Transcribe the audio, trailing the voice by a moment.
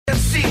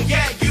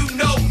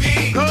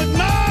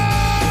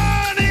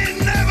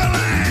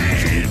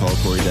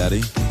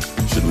Daddy?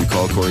 Should we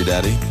call Corey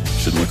Daddy?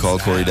 Should we call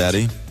Corey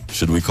Daddy?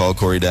 Should we call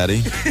Corey Daddy?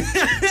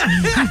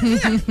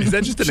 Is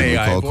that just an Should we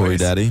AI call voice? Corey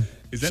Daddy?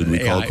 Is that Should an we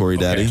call AI? Corey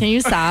Daddy? Can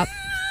you stop?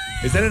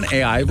 Is that an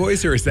AI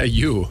voice or is that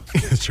you?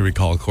 Should we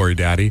call Corey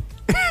Daddy?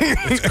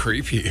 It's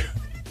creepy.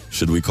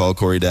 Should we call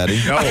Corey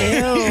Daddy? No.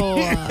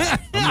 Ew.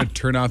 I'm going to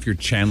turn off your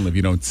channel if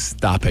you don't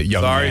stop it,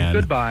 young man.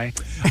 Goodbye.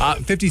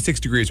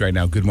 56 degrees right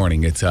now. Good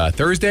morning. It's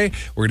Thursday.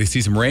 We're going to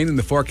see some rain in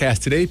the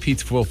forecast today.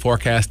 Pete's full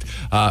forecast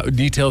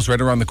details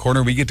right around the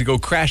corner. We get to go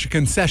crash a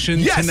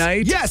concession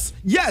tonight.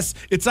 Yes.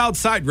 It's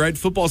outside, right?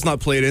 Football's not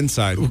played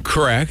inside.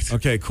 Correct.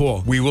 Okay,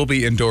 cool. We will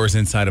be indoors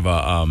inside of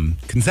a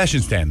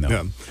concession stand, though.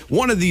 Yeah.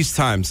 One of these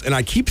times, and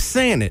I keep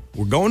saying it,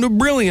 we're going to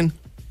Brilliant.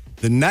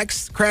 The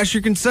next Crash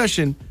Your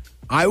Concession,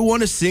 I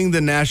want to sing the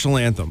national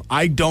anthem.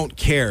 I don't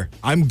care.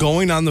 I'm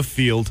going on the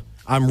field.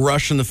 I'm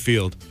rushing the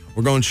field.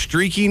 We're going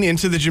streaking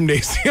into the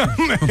gymnasium.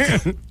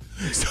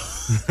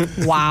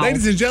 Wow.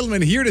 Ladies and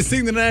gentlemen, here to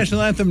sing the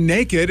national anthem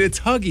naked, it's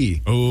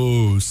Huggy.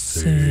 Oh,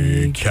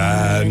 say,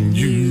 can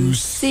you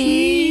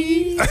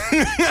see?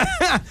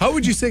 How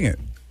would you sing it?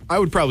 I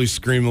would probably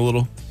scream a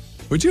little.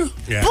 Would you?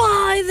 Yeah.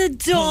 By the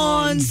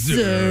dawn's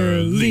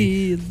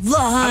early light.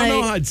 I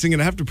don't know how I'd sing it.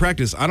 I have to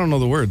practice. I don't know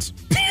the words.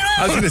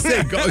 I was going to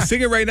say, go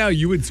sing it right now.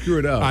 You would screw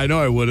it up. I know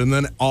I would. And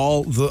then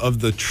all of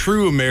the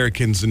true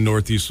Americans in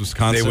Northeast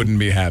Wisconsin. They wouldn't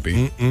be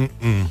happy.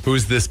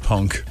 Who's this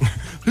punk?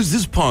 Who's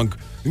this punk?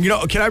 You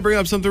know, can I bring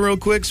up something real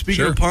quick?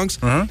 Speaking Sure. of punks,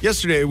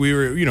 yesterday we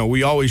were,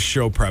 we always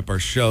show prep our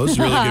shows,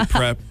 really get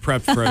prep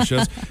for our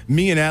shows.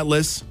 Me and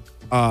Atlas,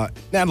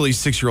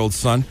 Natalie's 6-year-old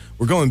son,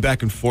 we're going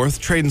back and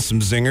forth, trading some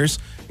zingers.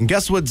 And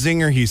guess what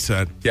zinger he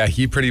said? Yeah,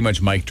 he pretty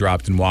much mic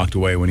dropped and walked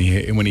away when he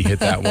hit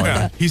that one.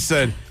 Yeah, he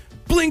said,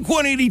 Blink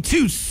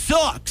 182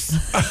 sucks,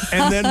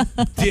 and then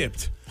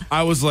dipped.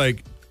 I was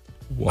like,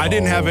 I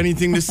didn't have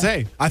anything to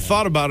say. I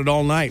thought about it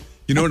all night.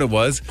 You know what it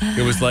was?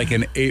 It was like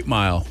an 8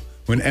 Mile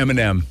when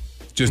Eminem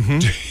just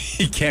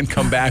he can't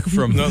come back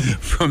from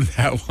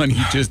that one.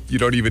 You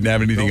don't even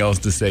have anything else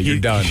to say. You're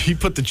done. He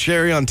put the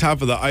cherry on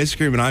top of the ice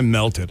cream, and I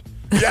melted.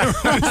 Yeah.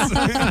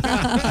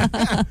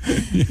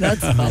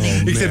 That's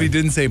funny. Except he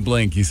didn't say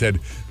blink. He said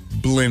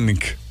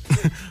blink.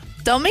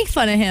 Don't make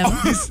fun of him.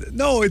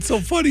 No, it's so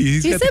funny. He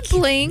said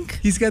blink.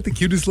 He's got the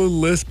cutest little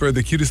lisp or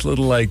the cutest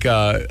little I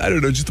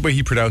don't know, just the way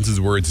he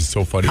pronounces words is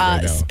so funny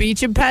right now.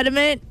 Speech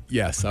impediment.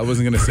 Yes, I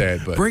wasn't going to say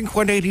it, but Blink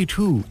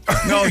 182.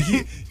 no,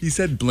 he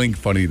said blink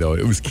funny though.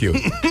 It was cute.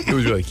 It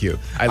was really cute.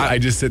 I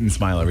just sit and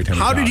smile every time.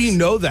 How he did he talks.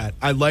 know that?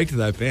 I liked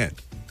that band.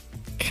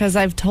 Because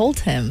I've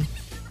told him.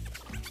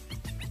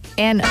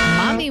 And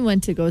Mommy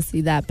went to go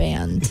see that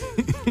band.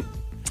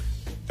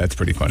 That's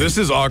pretty funny. This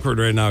is awkward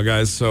right now,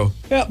 guys. So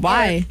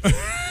Why?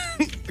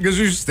 because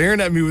you're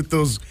staring at me with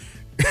those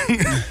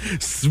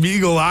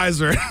Smeagol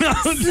eyes right now.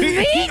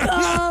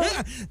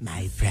 Smeagol.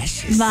 My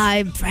precious.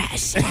 My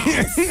precious.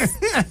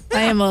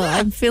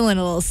 I'm feeling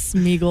a little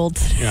Smeagol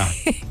today.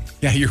 Yeah.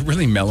 Yeah, you're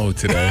really mellow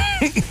today.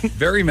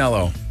 Very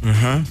mellow.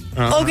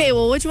 Okay,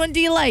 well, which one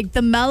do you like?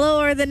 The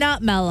mellow or the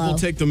not mellow? We'll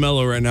take the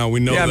mellow right now. We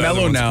know Yeah, the other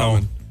mellow one's now.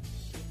 coming.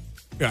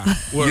 Yeah,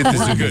 We'll get the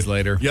zoomies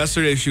later.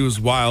 Yesterday she was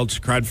wild. She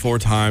cried 4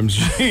 times.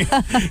 She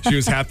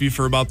was happy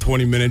for about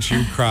 20 minutes. She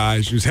would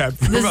cry. She was happy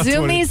for The about 20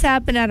 Zoomies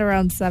happen at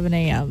around 7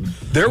 a.m.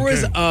 There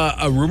was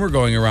a rumor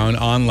going around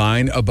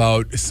online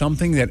about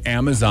something that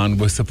Amazon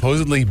was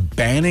supposedly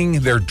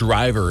banning their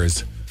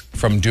drivers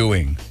from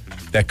doing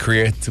that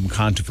creates some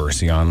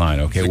controversy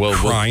online. Okay,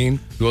 crying?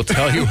 We'll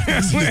tell you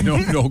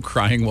no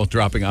crying while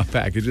dropping off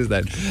packages.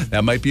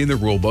 That might be in the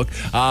rule book.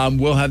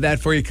 We'll have that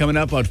for you coming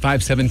up on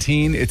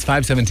 5:17. It's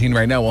 5:17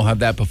 right now. We'll have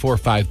that before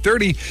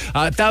 5:30.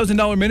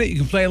 $1,000 minute. You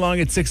can play along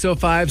at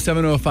 6:05,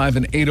 7:05,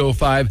 and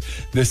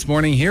 8:05 this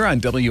morning here on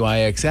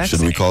WIXX.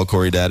 Should we call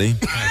Corey Daddy?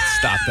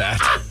 Stop that.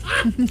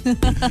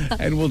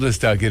 And we'll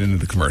just get into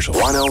the commercial.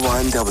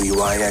 101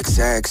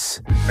 WIXX.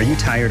 Are you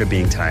tired of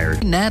being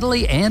tired?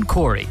 Natalie and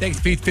Corey.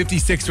 Thanks, Pete.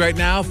 56 right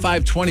now,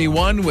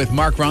 5:21 with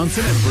Mark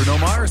Ronson and Bruno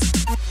Mars.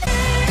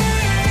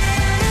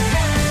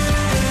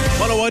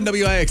 101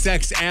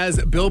 WIXX,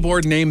 as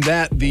Billboard named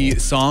that the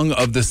song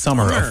of the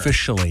summer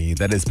officially.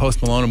 That is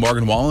Post Malone and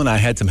Morgan Wallen. I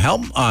had some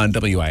help on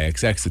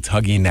WIXX. It's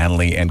Huggy,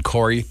 Natalie, and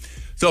Corey.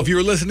 So if you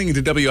were listening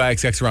to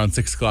WIXX around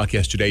 6 o'clock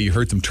yesterday, you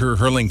heard some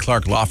Hurling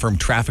Clark Law Firm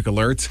traffic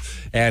alerts,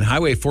 and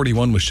Highway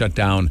 41 was shut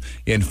down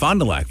in Fond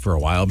du Lac for a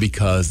while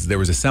because there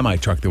was a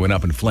semi-truck that went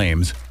up in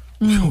flames.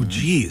 Oh,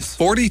 geez.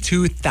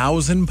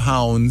 42,000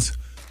 pounds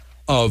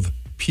of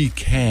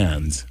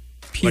pecans,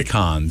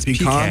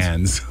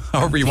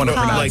 however you want to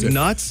pronounce Like it.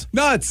 nuts?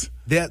 Nuts.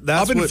 That's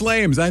up in what-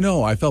 flames. I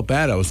know. I felt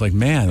bad. I was like,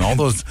 man, all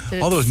those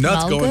nuts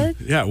smell going. good?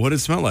 Yeah, what did it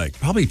smell like?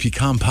 Probably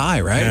pecan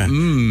pie, right?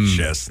 Yeah.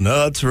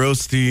 Chestnuts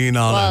roasting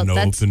on Well, an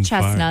that's open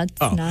fire.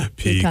 chestnuts, not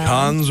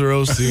pecans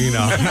roasting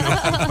on an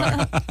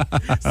open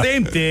fire.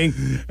 Same thing.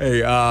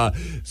 Hey,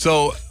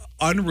 so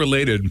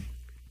unrelated,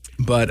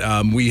 but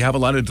we have a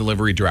lot of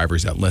delivery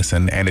drivers that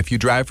listen. And if you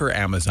drive for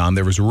Amazon,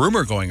 there was a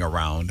rumor going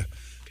around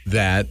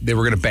that they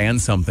were going to ban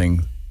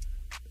something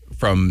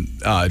from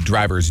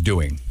drivers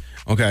doing.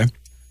 Okay.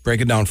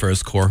 Break it down for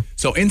us, Core.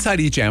 So inside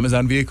each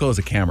Amazon vehicle is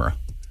a camera.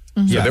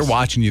 So Yes. they're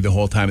watching you the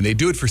whole time, and they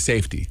do it for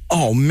safety.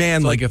 Oh,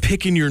 man, like if-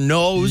 picking your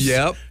nose.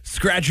 Yep.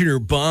 Scratching your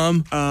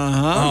bum.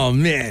 Oh,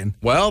 man.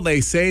 Well, they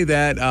say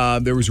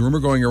that there was a rumor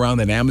going around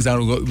that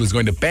Amazon was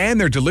going to ban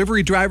their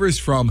delivery drivers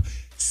from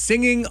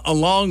singing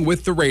along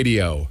with the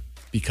radio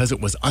because it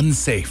was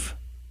unsafe.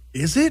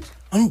 Is it?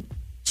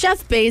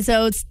 Jeff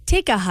Bezos,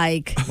 take a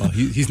hike. Well,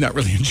 he's not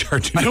really in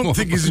charge I anymore. don't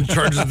think he's in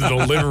charge of the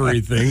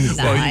delivery thing.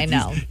 No, I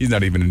know. He's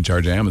not even in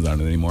charge of Amazon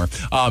anymore.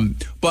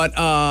 But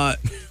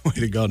Way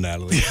to go,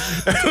 Natalie.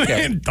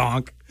 okay.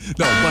 Donk.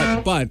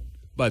 No,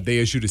 but they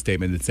issued a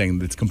statement that's saying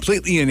that it's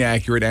completely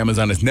inaccurate.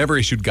 Amazon has never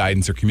issued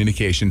guidance or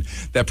communication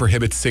that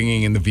prohibits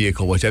singing in the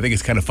vehicle, which I think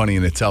is kind of funny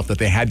in itself that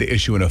they had to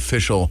issue an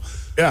official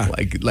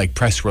like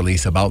press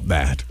release about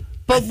that.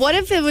 But what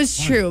if it was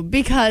true?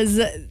 Because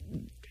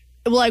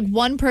like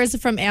one person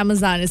from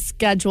Amazon is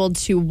scheduled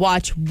to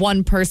watch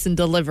one person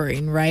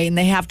delivering, right? And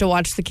they have to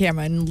watch the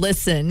camera and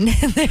listen.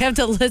 They have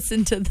to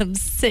listen to them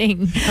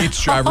sing.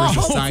 Each driver is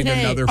all assigned day.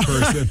 another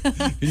person.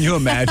 Can you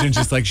imagine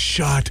just like,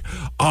 shut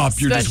up.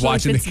 You're just Especially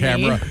watching if the it's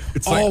camera. me.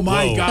 It's like, oh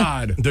my whoa.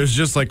 God. There's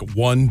just like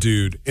one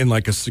dude in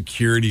like a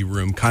security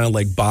room, kind of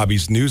like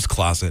Bobby's news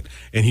closet,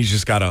 and he's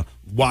just got to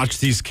watch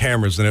these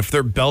cameras. And if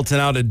they're belting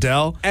out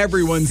Adele,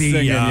 Everyone's see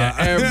singing. ya. Yeah,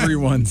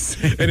 everyone's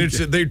singing. and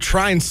they're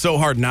trying so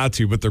hard not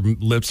to, but their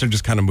lips are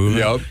just kind of moving.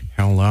 Yep.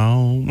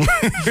 Hello,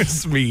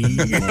 it's me.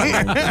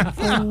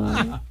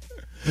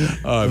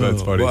 Oh,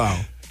 that's funny. wow.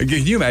 Can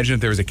you imagine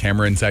if there was a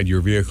camera inside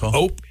your vehicle?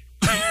 Oh,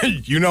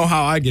 you know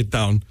how I get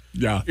down.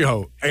 Yeah.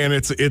 And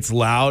it's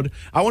loud.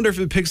 I wonder if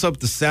it picks up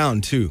the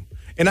sound too.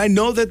 And I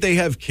know that they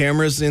have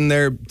cameras in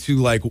there to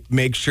like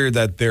make sure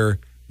that they're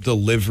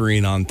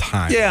delivering on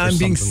time. Yeah, or I'm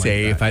being something like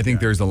safe. that. I think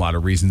there's a lot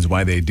of reasons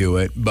why they do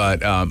it.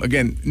 But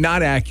again,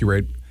 not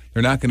accurate.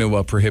 They're not going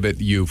to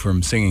prohibit you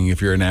from singing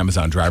if you're an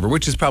Amazon driver,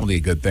 which is probably a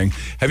good thing.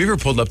 Have you ever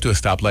pulled up to a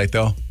stoplight,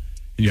 though? And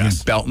you've been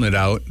belting it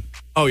out?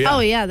 Oh yeah. Oh,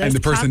 yeah. And the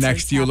person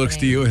next to you looks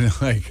to you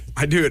and like,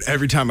 I do it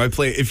every time I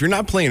play. If you're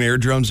not playing air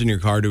drums in your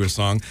car to a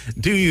song,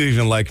 do you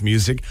even like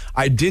music?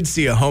 I did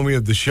see a homie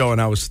of the show and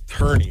I was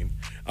turning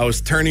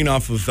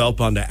off of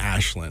Velp onto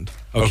Ashland.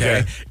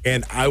 Okay.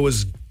 And I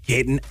was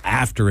getting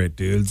after it,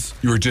 dudes.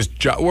 you were just,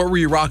 what were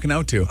you rocking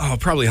out to? Oh,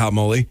 probably Hot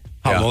Mully.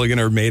 Hot Yeah. Mulligan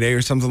or Mayday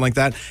or something like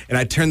that. And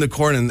I turned the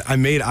corner and I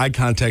made eye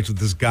contact with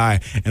this guy.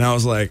 And I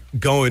was like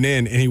going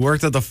in. And he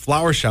worked at the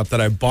flower shop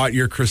that I bought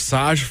your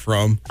corsage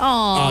from.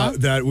 Aw.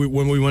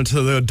 When we went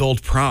to the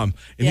adult prom.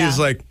 And he Yeah. was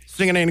like,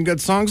 singing any good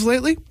songs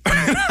lately?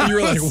 And you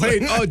were like,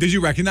 wait, did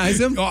you recognize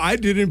him? Oh, I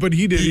didn't, but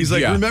he did. He's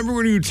like, Yeah. remember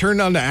when you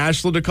turned on to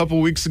Ashland a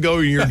couple weeks ago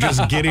and you're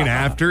just getting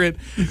after it?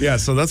 Yeah,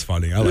 so that's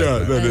funny. I like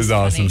that. That is That's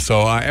awesome. funny.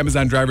 So,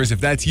 Amazon drivers, if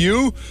that's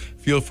you,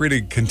 feel free to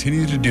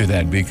continue to do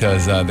that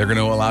because they're going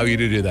to allow you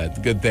to do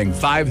that. Good thing.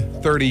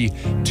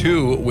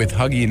 5:32 with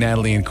Huggy,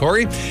 Natalie, and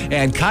Corey.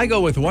 And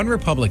Kygo with One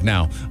Republic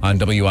now on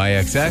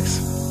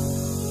WIXX.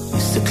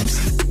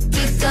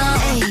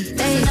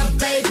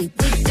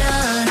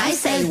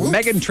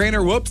 Megan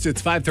Trainor, whoops.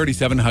 It's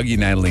 5:37. Huggy,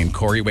 Natalie, and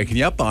Corey waking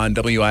you up on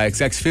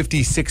WIXX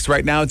 56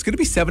 right now. It's going to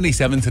be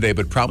 77 today,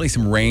 but probably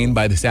some rain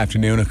by this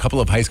afternoon. A couple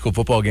of high school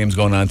football games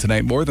going on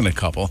tonight, more than a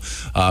couple.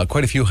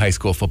 Quite a few high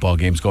school football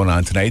games going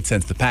on tonight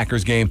since the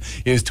Packers game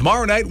is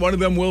tomorrow night. One of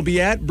them will be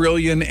at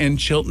Brillion and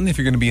Chilton. If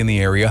you're going to be in the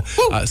area,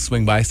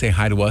 swing by, say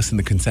hi to us in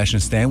the concession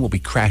stand. We'll be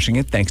crashing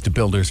it thanks to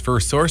Builders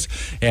First Source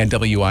and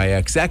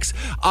WIXX.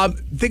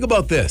 Think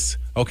about this.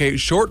 Okay,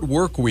 short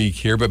work week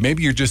here, but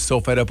maybe you're just so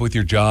fed up with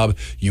your job,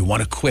 you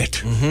want to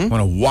quit. You want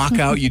to walk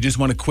out, you just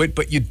want to quit,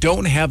 but you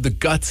don't have the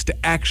guts to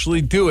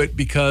actually do it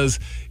because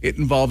it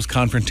involves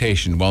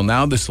confrontation. Well,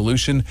 now the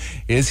solution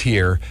is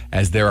here,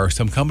 as there are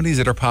some companies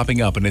that are popping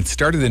up, and it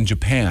started in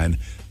Japan,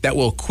 that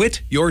will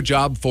quit your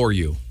job for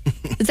you.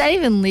 Is that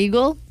even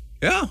legal?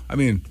 Yeah, I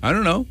mean, I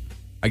don't know.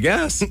 I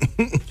guess.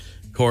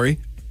 Corey,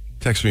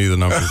 text me the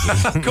number,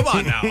 please. Come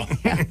on now.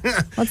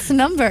 What's the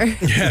number?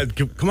 Yeah,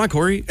 come on,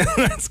 Corey.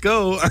 Let's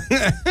go.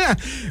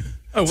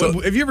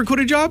 Have you ever quit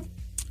a job?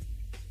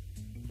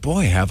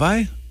 Boy, have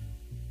I?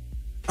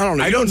 I don't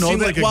know. I You don't know seem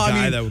that. like a Well, guy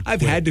I mean, that would I've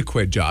quit. had to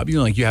quit jobs. You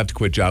know, like you have to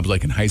quit jobs.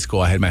 Like in high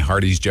school, I had my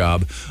Hardee's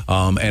job,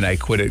 and I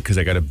quit it because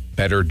I got a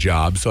better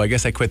job. So I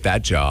guess I quit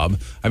that job.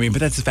 I mean, but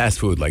that's fast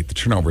food. Like the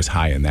turnover's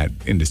high in that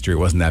industry. It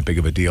wasn't that big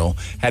of a deal.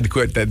 Had to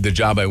quit the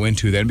job I went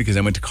to then because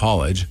I went to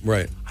college.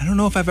 Right. I don't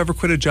know if I've ever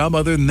quit a job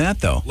other than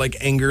that though. Like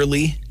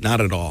angrily? Not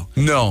at all.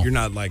 No. You're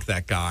not like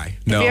that guy.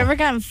 No. Have you ever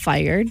gotten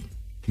fired?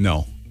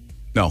 No.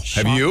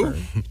 Have you?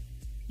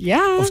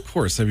 Yeah. Of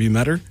course. Have you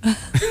met her?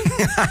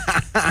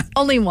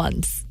 Only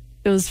once.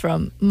 It was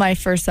from my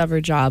first ever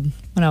job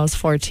when I was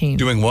 14.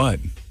 Doing what?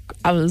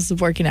 I was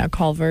working at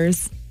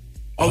Culver's.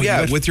 Oh,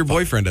 yeah, you with your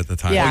boyfriend at the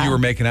time. Yeah. Oh, you were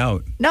making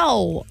out.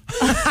 No.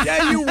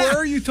 Yeah, you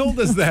were. You told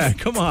us that.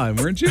 Come on,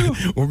 weren't you?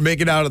 We're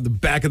making out at the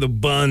back of the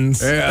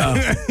buns.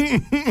 Yeah.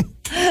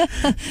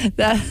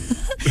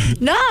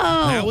 No.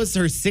 That was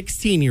her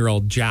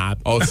 16-year-old job.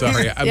 Oh,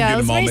 sorry. I'm yeah, it getting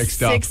was them all my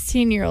mixed up.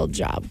 16-year-old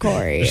job,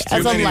 Corey, There's too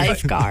as a many-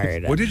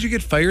 lifeguard. What did you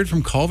get fired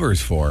from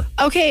Culver's for?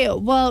 Okay,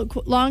 well,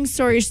 long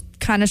story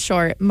kind of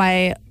short.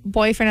 My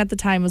boyfriend at the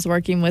time was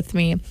working with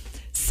me.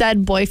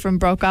 Said boyfriend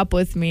broke up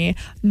with me.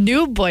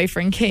 New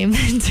boyfriend came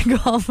into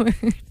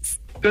Culver's.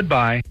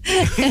 Goodbye.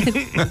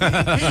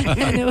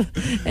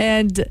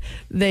 and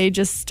they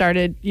just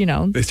started,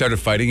 They started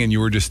fighting and you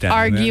were just standing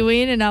there.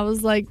 arguing. And I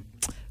was like,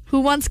 who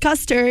wants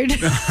custard? No,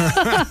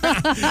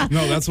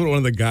 that's what one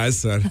of the guys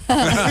said.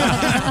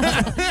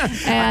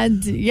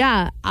 And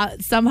yeah,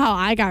 somehow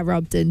I got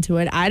roped into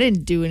it. I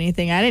didn't do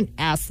anything. I didn't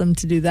ask them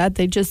to do that.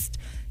 They just,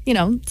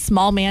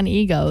 small man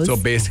egos. So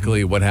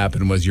basically what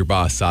happened was your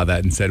boss saw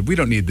that and said, we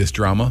don't need this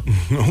drama.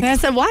 And I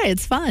said, why?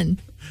 It's fun.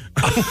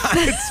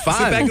 It's fine.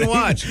 Sit back and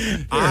watch.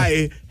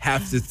 I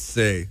have to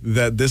say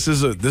that this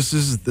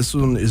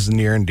one is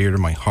near and dear to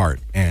my heart.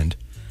 And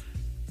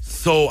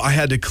so I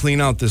had to clean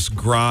out this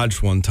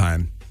garage one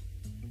time.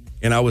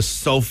 And I was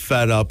so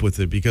fed up with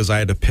it because I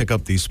had to pick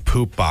up these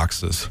poop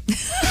boxes.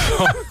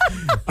 So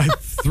I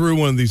threw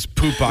one of these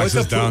poop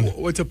boxes down.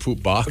 What's a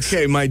poop box?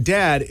 Okay, my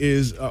dad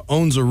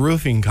owns a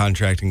roofing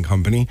contracting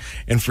company,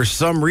 and for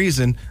some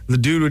reason, the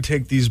dude would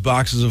take these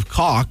boxes of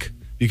caulk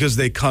because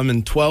they come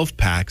in 12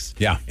 packs.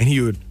 Yeah. And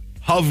he would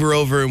hover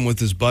over him with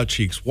his butt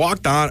cheeks,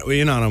 walked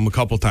in on him a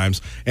couple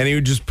times, and he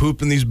would just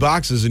poop in these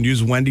boxes and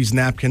use Wendy's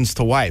napkins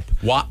to wipe.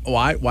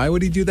 Why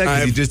would he do that?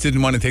 Because he just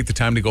didn't want to take the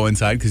time to go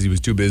inside because he was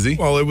too busy?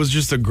 Well, it was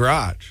just a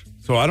garage.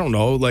 So I don't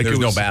know. There's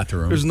no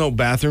bathroom. There's no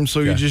bathroom,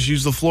 so you just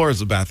use the floor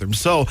as a bathroom.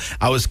 So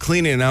I was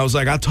cleaning, and I was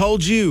like, I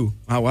told you.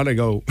 Why'd I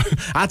go?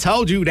 I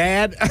told you,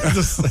 Dad,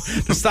 to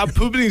stop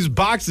pooping these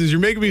boxes.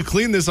 You're making me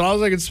clean this. And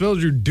all I can smell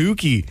is your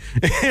dookie.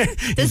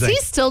 Does he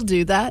still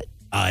do that?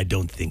 I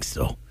don't think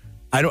so.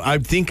 I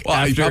think Well,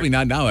 after, probably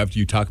not now after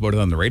you talk about it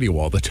on the radio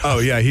all the time. Oh,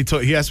 yeah.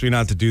 He asked me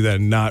not to do that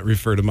and not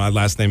refer to my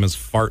last name as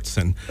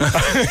Fartson.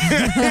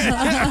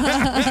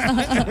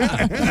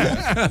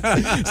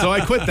 So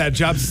I quit that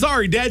job.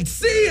 Sorry, Dad.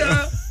 See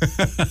ya.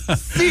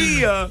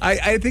 See ya.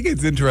 I think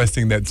it's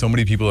interesting that so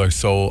many people are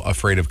so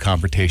afraid of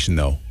confrontation,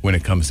 though, when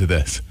it comes to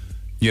this.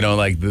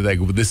 Like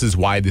this is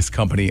why this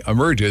company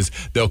emerges.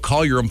 They'll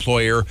call your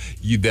employer.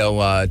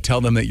 They'll tell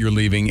them that you're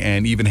leaving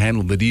and even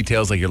handle the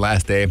details like your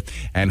last day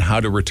and how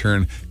to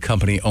return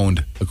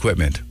company-owned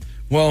equipment.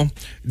 Well,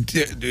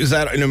 is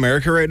that in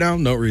America right now?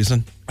 No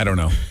reason. I don't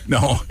know.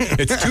 No,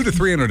 it's $200 to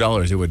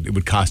 $300 it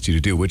would cost you to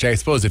do, which I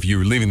suppose if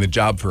you're leaving the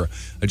job for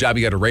a job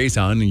you got a raise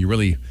on and you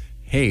really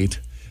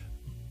hate.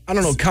 I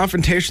don't know.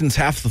 Confrontation's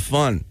half the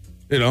fun,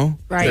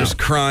 Right. There's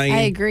crying.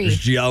 I agree.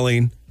 There's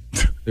yelling.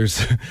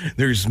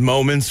 There's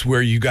moments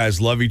where you guys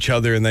love each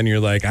other and then you're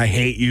like, I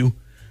hate you.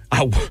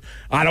 I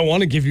don't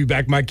want to give you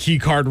back my key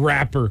card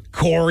wrapper,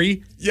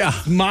 Corey. Yeah.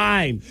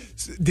 Mine.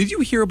 Did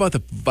you hear about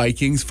the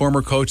Vikings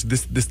former coach?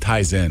 This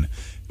ties in.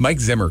 Mike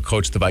Zimmer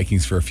coached the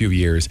Vikings for a few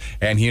years,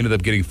 and he ended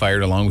up getting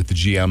fired along with the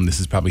GM. This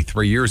is probably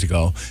 3 years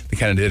ago. They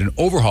kind of did an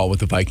overhaul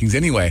with the Vikings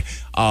anyway.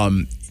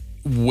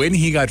 When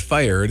he got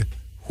fired,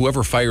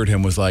 whoever fired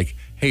him was like,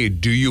 hey,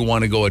 do you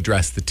want to go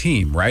address the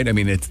team, right? I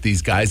mean, it's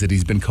these guys that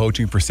he's been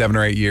coaching for 7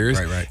 or 8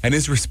 years. Right. And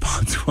his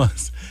response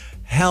was,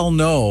 hell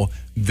no,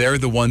 they're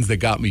the ones that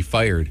got me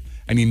fired.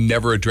 And he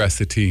never addressed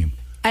the team.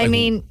 I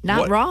mean,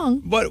 not wrong.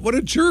 What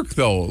a jerk,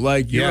 though.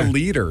 Like, you're a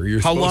leader.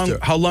 You're How supposed long?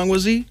 to. How long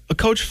was he a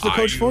coach? For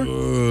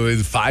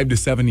 5 to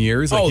 7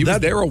 years. Like, he was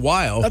there a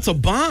while. That's a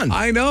bond.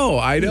 I know.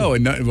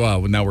 And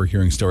now we're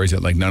hearing stories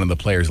that like none of the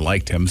players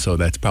liked him, so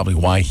that's probably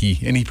why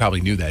he probably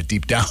knew that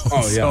deep down.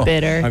 Oh yeah,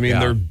 bitter. I mean, Yeah.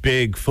 they're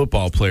big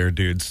football player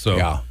dudes,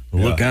 so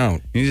look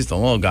out. He's just a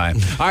little guy.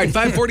 All right,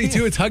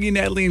 542. It's Huggy,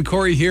 Natalie, and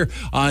Corey here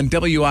on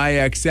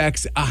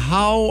WIXX.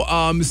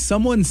 How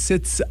someone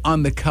sits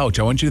on the couch.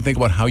 I want you to think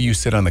about how you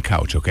sit on the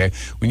couch, okay?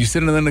 When you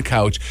sit on the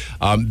couch,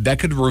 that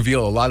could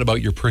reveal a lot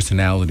about your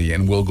personality,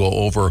 and we'll go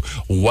over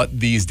what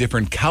these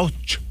different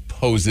couch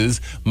poses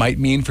might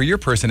mean for your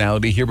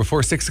personality here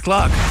before 6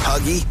 o'clock.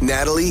 Huggy,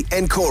 Natalie,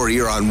 and Corey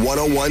are on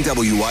 101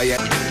 WIX.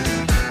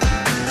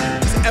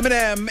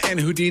 Eminem and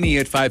Houdini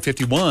at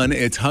 5:51.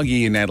 It's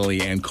Huggy,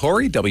 Natalie, and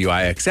Corey,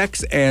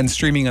 WIXX, and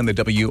streaming on the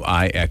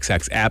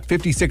WIXX app.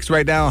 56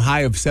 right now,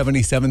 high of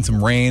 77,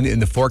 some rain in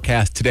the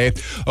forecast today.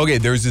 Okay,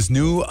 there's this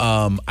new,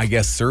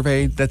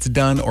 survey that's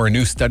done, or a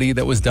new study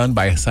that was done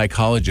by a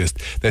psychologist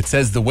that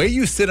says the way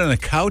you sit on a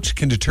couch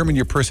can determine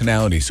your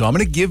personality. So I'm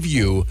going to give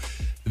you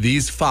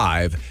these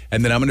 5,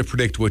 and then I'm going to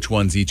predict which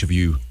ones each of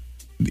you.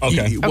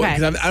 Okay.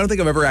 Because I don't think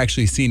I've ever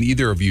actually seen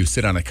either of you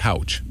sit on a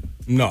couch.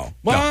 No.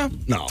 Well,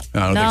 no.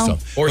 I don't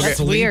think so. Or That's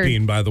sleeping,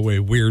 weird. by the way,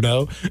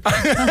 weirdo.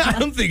 I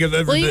don't think I've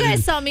ever Well, you been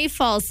guys saw me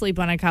fall asleep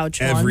on a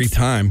couch every once.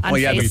 time. On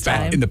Well, yeah,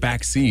 FaceTime. in the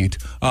back seat.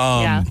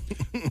 Yeah.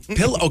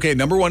 Pillow. Okay,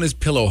 number 1 is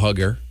pillow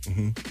hugger.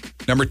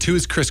 Number 2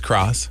 is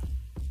crisscross.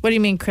 What do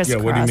you mean crisscross?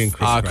 Yeah, what do you mean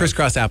crisscross?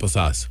 Crisscross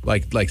applesauce,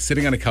 like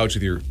sitting on a couch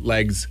with your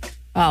legs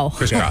Oh.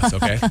 crisscross.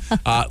 Okay.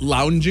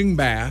 Lounging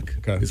back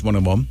is one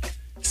of them.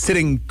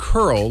 Sitting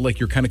curl, like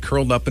you're kind of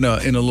curled up in a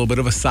little bit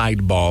of a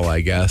side ball,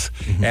 I guess.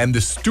 And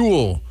the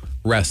stool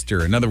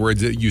rester. In other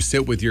words, you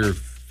sit with your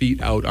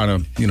feet out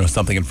on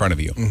something in front of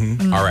you.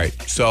 All right.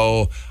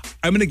 So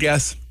I'm gonna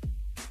guess,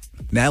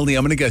 Natalie.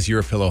 I'm gonna guess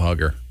you're a pillow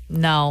hugger.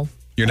 No.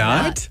 You're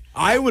not?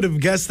 I would have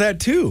guessed that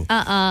too.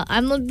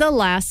 I'm the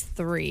last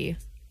three.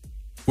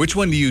 Which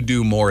one do you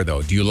do more,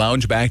 though? Do you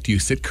lounge back? Do you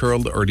sit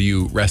curled? Or do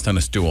you rest on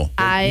a stool?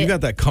 You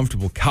got that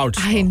comfortable couch.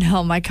 I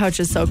know. My couch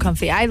is so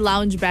comfy. I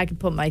lounge back and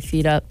put my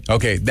feet up.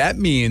 Okay, that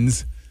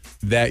means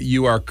that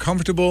you are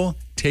comfortable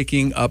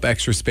taking up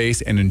extra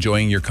space and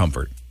enjoying your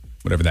comfort,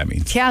 whatever that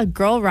means. Yeah,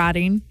 girl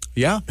rotting.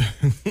 Yeah.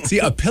 See,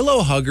 a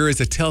pillow hugger is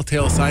a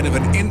telltale sign of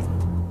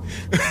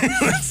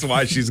That's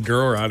why she's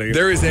girl rotting.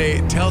 There is a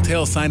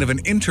telltale sign of an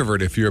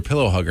introvert if you're a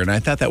pillow hugger, and I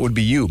thought that would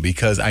be you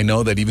because I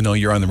know that even though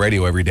you're on the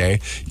radio every day,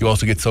 you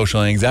also get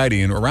social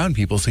anxiety and around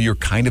people, so you're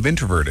kind of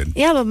introverted.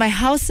 Yeah, but my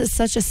house is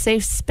such a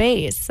safe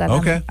space that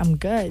I'm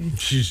good.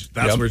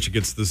 That's where she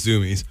gets the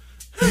zoomies.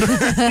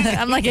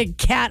 I'm like a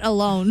cat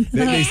alone.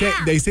 They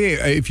say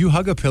if you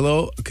hug a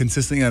pillow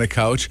consistently on a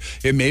couch,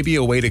 it may be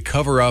a way to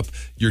cover up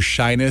your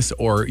shyness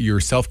or you're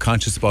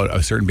self-conscious about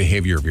a certain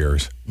behavior of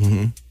yours.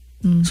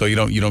 Mm-hmm. So you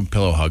don't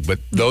pillow hug. But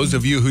those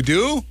of you who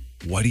do,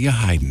 what are you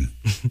hiding?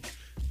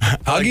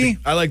 Huggy?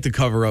 I like to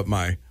cover up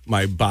my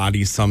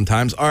body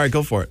sometimes. All right,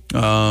 go for it. Boy,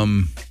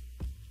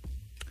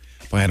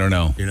 I don't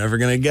know. You're never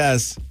gonna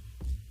guess.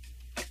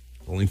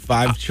 Only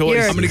 5 choices.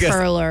 You're I'm gonna guess.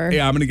 curler.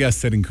 Yeah, I'm gonna guess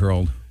sitting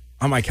curled.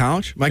 On my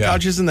couch? My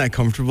couch isn't that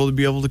comfortable to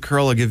be able to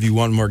curl. I'll give you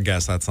one more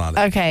guess. That's not it.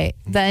 Okay,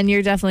 then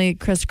you're definitely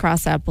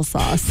crisscross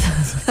applesauce.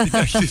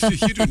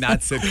 You do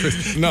not sit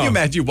Chris. No. Can you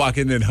imagine you walk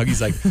in and Huggy's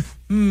like,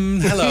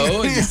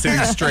 hello, and he's sitting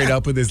straight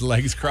up with his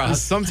legs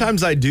crossed.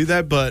 Sometimes I do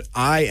that, but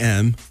I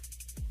am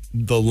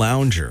the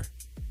lounger.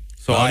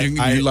 So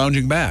you're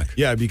lounging back.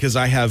 Yeah, because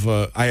I have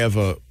a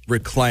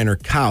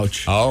recliner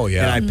couch. Oh,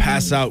 yeah. And I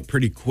pass out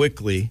pretty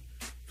quickly.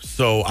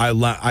 So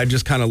I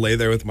just kind of lay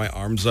there with my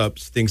arms up,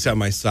 things at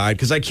my side,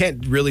 because I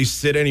can't really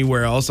sit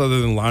anywhere else other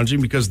than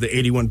lounging because the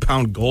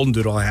 81-pound golden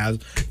doodle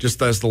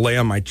just has to lay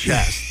on my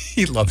chest.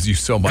 He loves you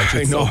so much.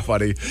 It's so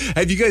funny.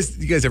 Have you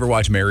guys ever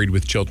watched Married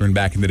with Children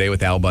back in the day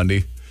with Al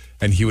Bundy?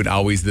 And he would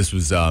always, this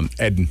was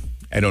Ed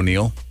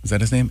O'Neill. Is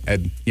that his name?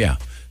 Ed, yeah.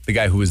 The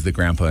guy who was the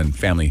grandpa in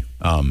Family.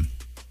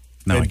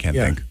 No, I can't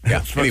think.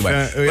 Yeah.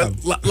 Anyway,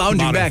 lounging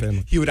Modern back,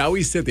 Family. he would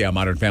always sit there,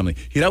 Modern Family.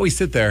 He'd always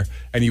sit there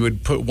and he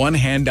would put one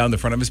hand down the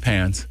front of his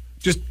pants,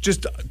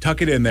 just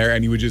tuck it in there,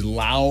 and he would just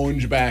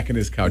lounge back in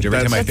his couch. Every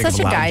time I think That's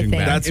of such a guy lounging thing.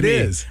 back, That's it me.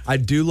 is. I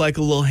do like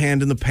a little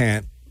hand in the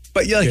pant.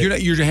 But yeah,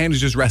 your hand is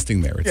just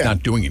resting there. It's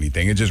not doing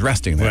anything. It's just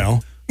resting there.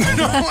 Well,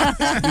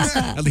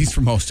 At least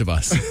for most of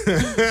us.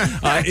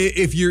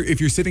 If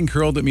you're sitting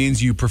curled, it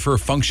means you prefer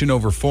function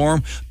over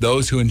form.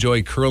 Those who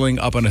enjoy curling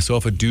up on a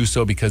sofa do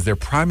so because their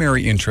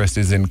primary interest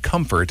is in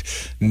comfort,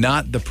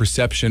 not the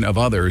perception of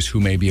others who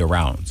may be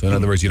around. So in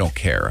other words, you don't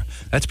care.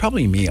 That's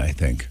probably me, I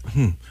think.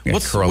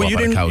 Curl up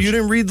on a couch. You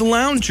didn't read the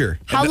lounger.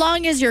 How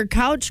long is your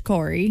couch,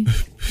 Corey?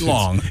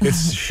 Long.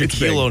 It's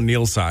Shaquille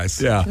O'Neal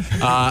size. Yeah.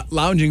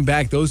 Lounging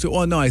back, I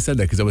said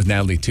that because it was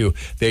Natalie too.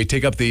 They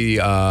take up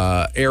the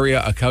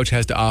area a couch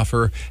has to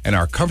offer and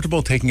are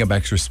comfortable taking up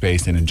extra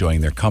space and enjoying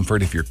their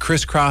comfort. If you're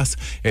crisscross,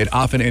 it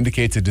often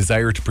indicates a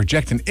desire to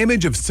project an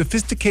image of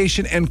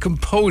sophistication and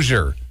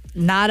composure.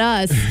 Not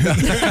us. Yeah,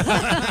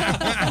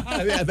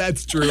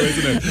 that's true,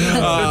 isn't it?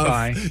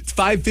 Goodbye. It's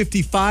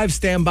 5:55.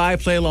 Stand by.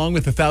 Play along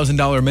with the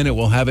 $1,000 minute.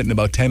 We'll have it in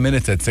about 10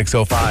 minutes at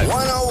 6:05.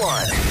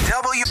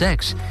 101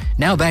 6.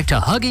 Now back to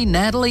Huggy,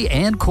 Natalie,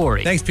 and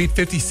Corey. Thanks, Pete.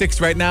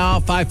 56 right now.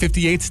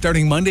 5:58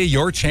 starting Monday.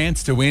 Your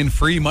chance to win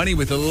free money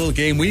with a little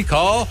game we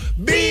call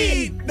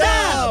Beat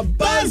the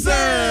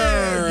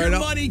Buzzer. Your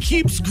money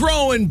keeps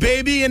growing,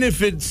 baby, and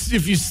if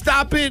you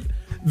stop it,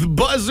 the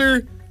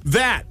buzzer,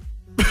 that.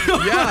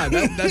 Yeah,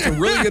 that's a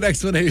really good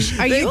explanation.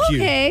 Are you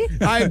Thank okay?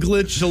 I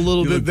glitched a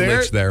little bit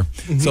there. Glitch there.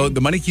 So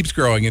the money keeps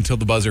growing until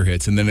the buzzer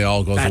hits, and then it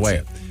all goes That's away.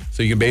 it.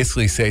 So you can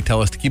basically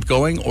tell us to keep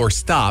going or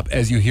stop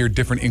as you hear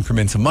different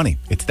increments of money.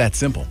 It's that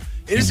simple.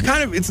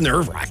 It's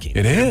nerve-wracking.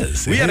 It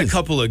is. We It had a is.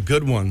 couple of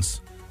good ones.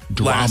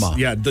 Drama.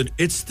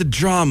 It's the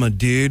drama,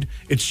 dude.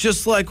 It's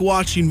just like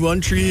watching One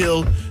Tree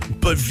Hill,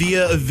 but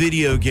via a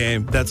video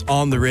game that's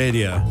on the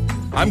radio.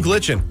 I'm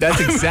glitching. That's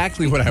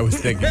exactly what I was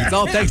thinking. It's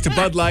all thanks to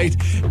Bud Light.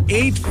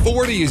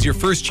 8:40 is your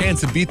first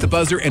chance to beat the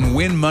buzzer and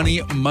win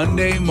money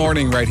Monday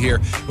morning right here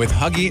with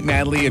Huggy,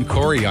 Natalie, and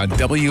Corey on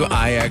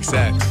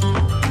WIXX.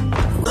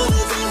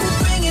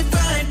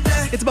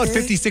 It's about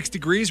 56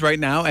 degrees right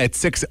now at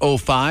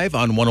 6:05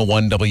 on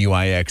 101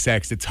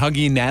 WIXX. It's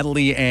Huggy,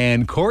 Natalie,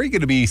 and Corey.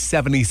 Going to be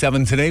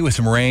 77 today with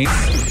some rain.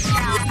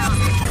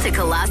 To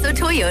Colosso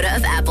Toyota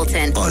of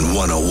Appleton. on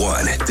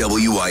 101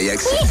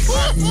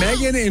 WIX.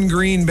 Megan in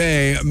Green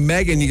Bay.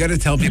 Megan, you got to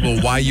tell people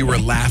why you were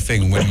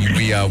laughing when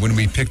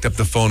we picked up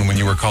the phone when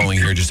you were calling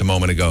here just a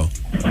moment ago.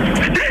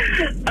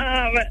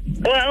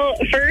 Well,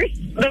 first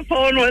the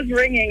phone was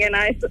ringing and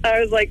I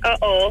was like,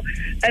 uh-oh.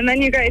 And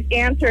then you guys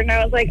answered and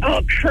I was like,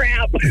 oh,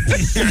 crap.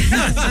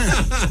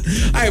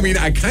 I mean,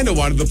 I kind of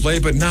wanted to play,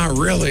 but not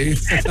really.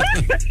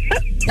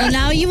 Well,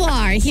 now you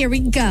are. Here we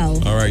go.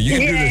 All right, you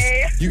can do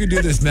Yay. this. You can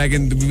do this,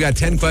 Megan. We've got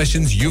 10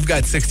 questions. You've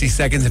got 60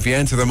 seconds. If you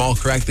answer them all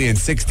correctly in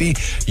 60,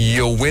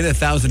 you'll win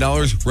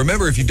 $1,000.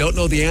 Remember, if you don't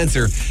know the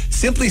answer,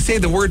 simply say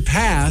the word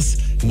pass,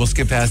 and we'll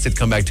skip past it,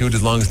 come back to it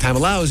as long as time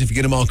allows. If you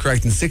get them all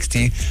correct in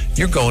 60,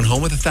 you're going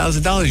home with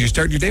 $1,000. You're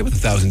starting your day with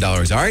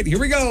 $1,000. All right, here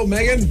we go,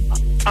 Megan.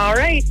 All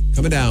right.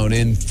 Coming down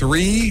in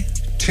 3,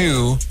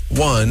 2,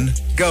 1,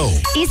 go.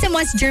 East and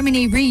West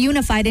Germany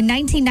reunified in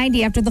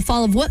 1990 after the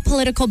fall of what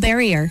political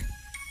barrier?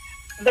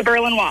 The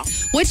Berlin Wall.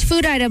 Which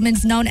food item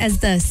is known as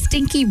the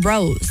stinky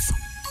rose?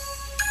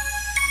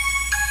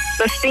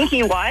 The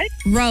stinky what?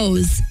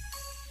 Rose.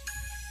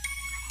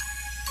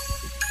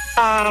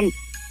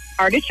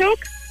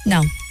 Artichoke?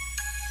 No.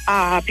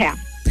 Pass.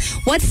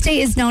 What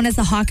state is known as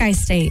the Hawkeye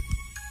State?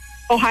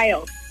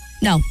 Ohio.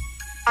 No.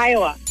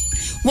 Iowa.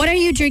 What are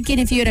you drinking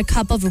if you had a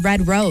cup of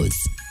red rose?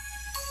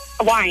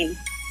 Wine.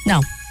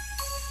 No.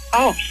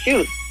 Oh,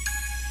 shoot.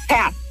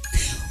 Pass.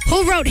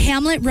 Who wrote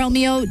Hamlet,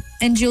 Romeo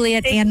and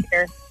Juliet, and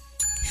Shakespeare.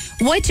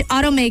 which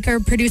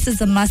automaker produces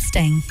the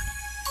Mustang?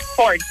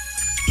 Ford.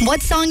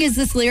 What song is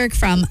this lyric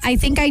from? I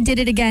think I did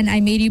it again. I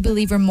made you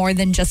believe we're more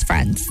than just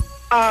friends.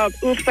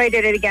 Oops, I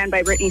Did It Again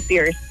by Britney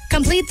Spears.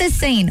 Complete this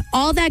saying.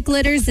 All that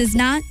glitters is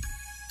not.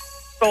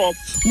 Gold.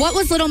 What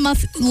was Little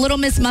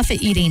Miss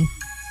Muffet eating?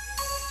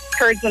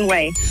 Curds and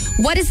Whey.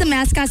 What is the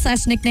mascot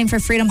 / nickname for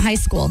Freedom High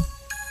School?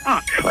 Oh,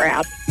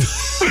 crap.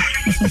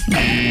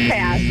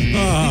 Pass.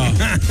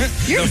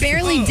 You're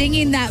barely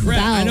dinging that bell.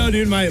 I know,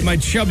 dude. My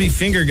chubby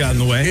finger got in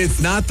the way. It's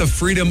not the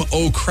Freedom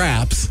O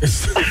Craps.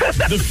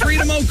 The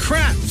Freedom O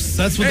Craps.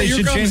 That's what Hey, they here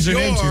should comes change their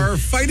name to. your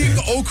Fighting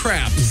O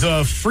Craps.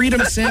 The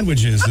Freedom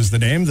Sandwiches is the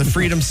name. The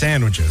Freedom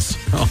Sandwiches.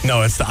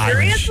 No, it's the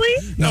Irish.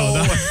 Seriously? No,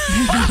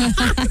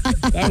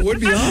 That would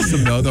be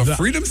awesome, though. The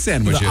Freedom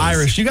Sandwiches. the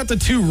Irish. You got the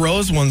two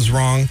rose ones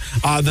wrong.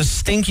 The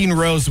stinking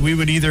rose, we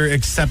would either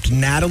accept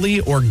Natalie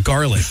or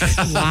garlic.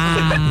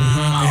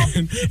 Wow.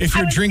 If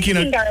you're drinking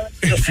thinking garlic.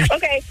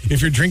 Okay.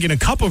 if you're drinking a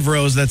cup of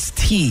rose, that's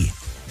tea.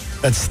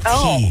 That's tea.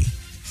 Oh.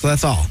 So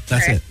that's all.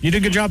 That's Okay. it. You did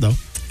a good job, though.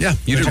 Yeah,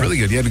 you did really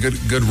good. You had a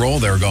good roll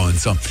there going.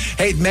 So,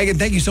 hey, Megan,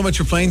 thank you so much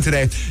for playing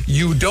today.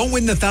 You don't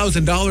win the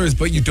 $1,000,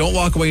 but you don't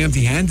walk away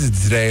empty-handed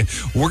today.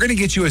 We're going to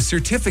get you a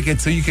certificate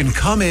so you can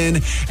come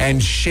in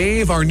and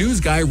shave our news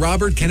guy,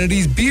 Robert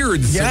Kennedy's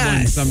beard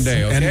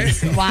someday, okay?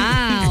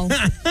 Wow.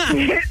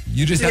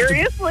 You just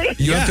Seriously? have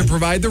to you have to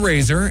provide the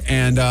razor,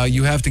 and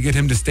you have to get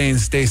him to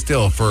stay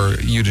still for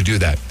you to do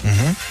that.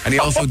 Mm-hmm. And he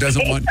also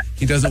doesn't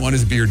want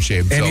his beard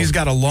shaved. And so he's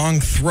got a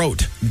long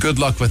throat. good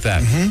luck with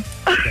that.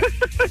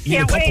 Eat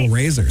a couple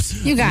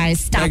razors. You guys,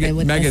 stop it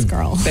with this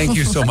girl. Thank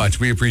you so much.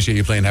 We appreciate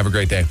you playing. Have a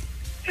great day.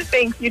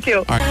 Thanks. You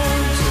too.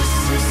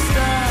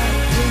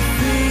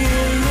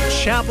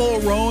 Chapel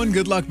Rowan,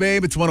 good luck,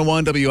 babe. It's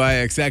 101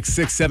 WIXX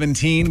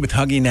 617 with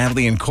Huggy,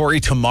 Natalie, and Corey.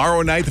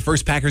 Tomorrow night, the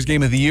first Packers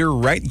game of the year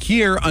right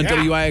here on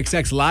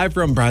WIXX live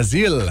from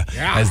Brazil.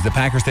 As the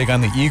Packers take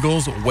on the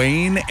Eagles.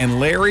 Wayne and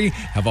Larry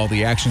have all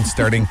the action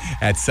starting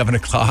at 7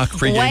 o'clock.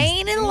 Pre-game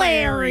Wayne and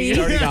Larry.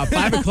 starting at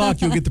 5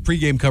 o'clock. You'll get the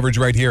pregame coverage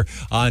right here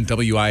on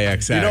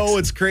WIXX. You know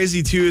what's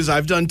crazy too is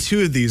I've done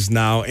 2 of these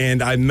now,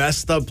 and I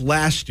messed up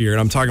last year. And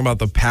I'm talking about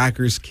the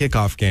Packers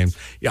kickoff game.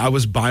 Yeah, I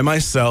was by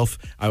myself.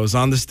 I was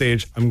on the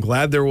stage. I'm glad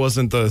there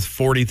wasn't the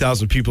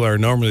 40,000 people that are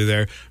normally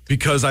there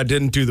because I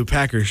didn't do the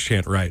Packers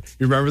chant right.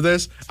 You remember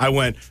this? I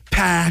went,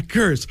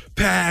 Packers,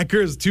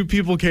 Packers. 2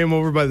 people came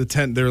over by the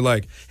tent. They're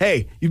like,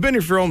 hey, you've been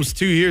here for almost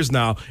 2 years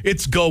now.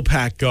 It's go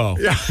Pack go.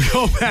 Yeah,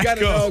 go Pack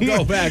go.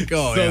 Go Pack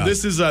go. So yeah.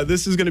 this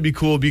is going to be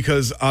cool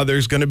because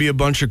there's going to be a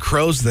bunch of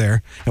crows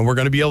there, and we're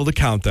going to be able to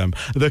count them.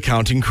 The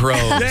Counting Crows.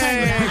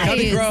 Hey,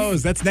 Counting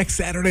Crows. That's next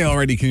Saturday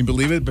already. Can you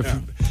believe it? But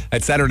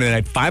at Saturday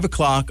night, 5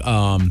 o'clock,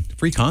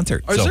 free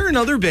concert. Is there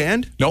another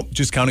band? Nope,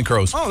 just Counting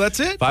Crows. Oh, that's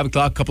it? 5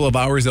 o'clock, couple of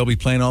hours. They'll be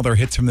playing all their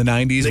hits from the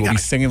 90s. We'll be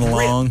singing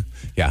along.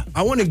 Yeah.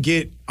 I want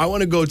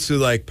to go to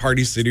like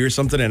Party City or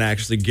something and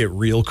actually get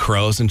real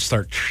crows and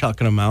start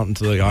chucking them out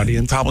into the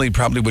audience.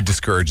 Probably would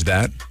discourage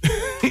that.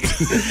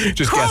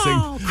 Just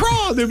guessing.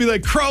 Crow. They'd be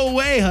like, crow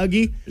away,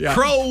 Huggy. Yeah.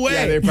 Crow away.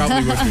 Yeah, they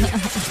probably would be.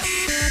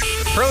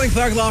 Hurling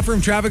Clark Law Firm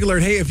traffic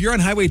alert. Hey, if you're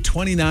on Highway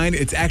 29,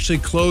 it's actually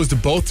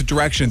closed both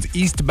directions,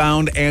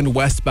 eastbound and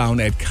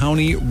westbound at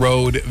County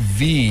Road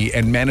V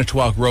and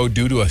Manitowoc Road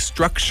due to a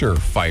structure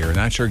fire.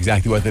 Not sure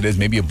exactly what that is.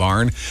 Maybe a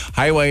barn.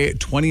 Highway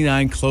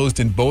 29 closed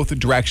in both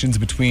directions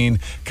between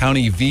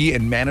County V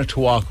and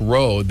Manitowoc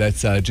Road.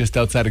 That's just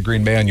outside of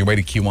Green Bay on your way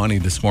to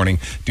Kewanee this morning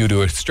due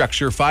to a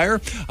structure fire.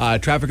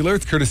 Traffic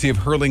alerts courtesy of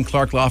Hurling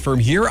Clark Law Firm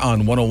here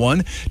on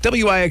 101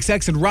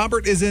 WIXX. And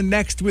Robert is in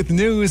next with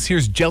news.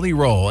 Here's Jelly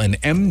Roll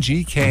and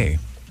MGK.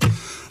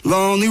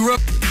 Lonely Road.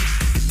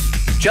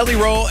 Jelly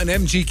Roll and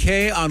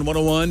MGK on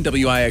 101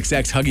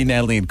 WIXX. Huggy,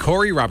 Natalie, and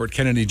Corey. Robert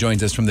Kennedy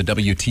joins us from the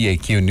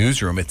WTAQ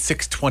newsroom at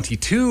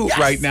 6:22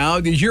 right now.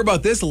 Did you hear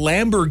about this?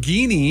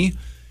 Lamborghini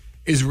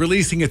is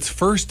releasing its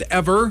first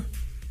ever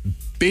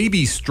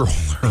baby stroller.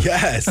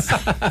 Yes.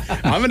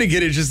 I'm going to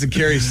get it just to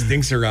carry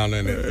stinks around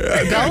in it.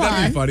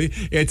 That'd be funny.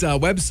 It's a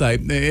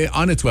website.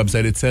 On its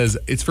website, it says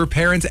it's for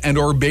parents and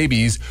or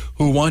babies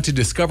who want to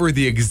discover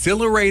the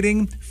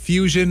exhilarating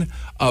fusion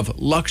of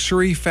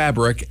luxury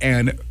fabric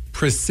and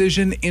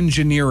precision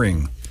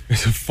engineering.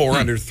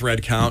 400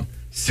 thread count,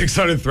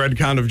 600 thread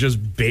count of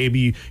just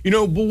baby.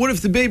 But what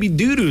if the baby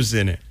doo-doo's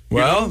in it?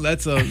 Well,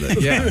 that's yeah.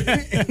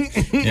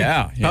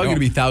 Yeah. Probably going to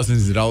be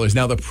thousands of dollars.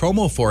 Now, the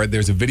promo for it,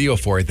 there's a video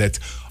for it that's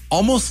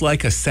almost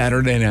like a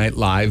Saturday Night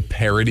Live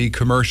parody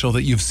commercial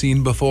that you've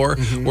seen before,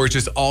 where it's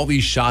just all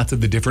these shots of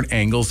the different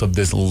angles of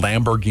this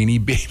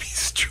Lamborghini baby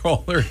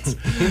stroller.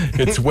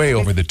 It's way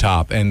over the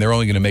top, and they're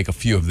only going to make a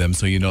few of them,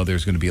 so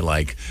there's going to be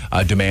like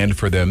a demand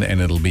for them,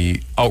 and it'll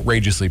be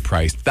outrageously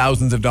priced.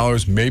 Thousands of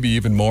dollars, maybe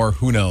even more.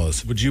 Who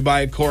knows? Would you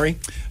buy it, Corey?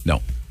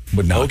 No,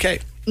 would not. Okay.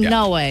 Yeah.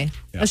 No way.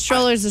 Yeah. A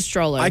stroller's a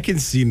stroller. I can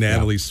see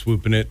Natalie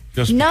swooping it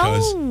just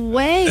because. No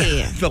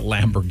way. The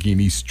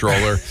Lamborghini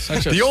stroller.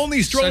 The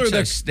only stroller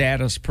that's a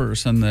status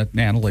person that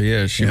Natalie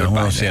is. She would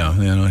buy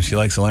that. She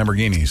likes the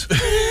Lamborghinis.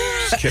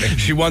 Just kidding.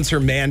 She wants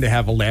her man to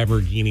have a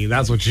Lamborghini.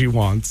 That's what she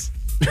wants.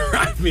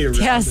 Drive me around.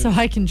 Yeah, so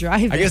I can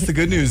drive it. I guess the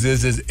good news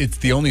is it's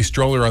the only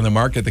stroller on the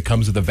market that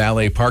comes with a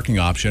valet parking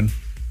option.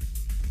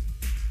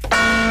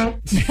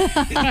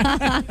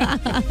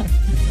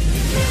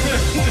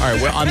 All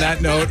right, well, on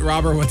that note,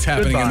 Robert, what's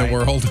happening in the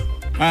world?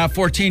 A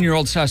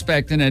 14-year-old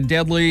suspect in a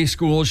deadly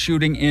school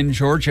shooting in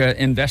Georgia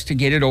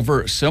investigated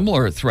over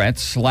similar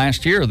threats.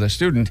 Last year, the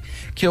student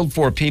killed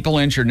 4 people,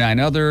 injured 9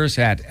 others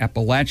at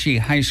Appalachia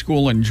High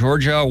School in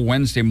Georgia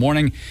Wednesday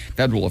morning.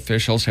 Federal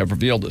officials have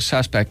revealed the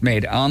suspect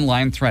made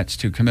online threats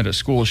to commit a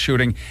school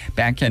shooting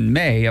back in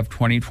May of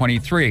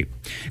 2023.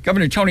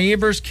 Governor Tony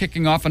Evers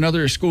kicking off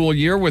another school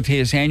year with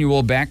his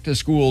annual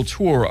back-to-school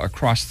tour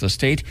across the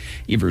state.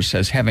 Evers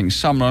says having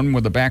someone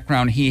with the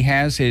background he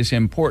has is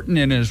important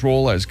in his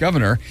role as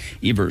governor.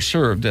 Evers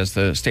served as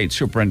the state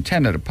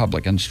superintendent of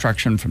public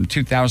instruction from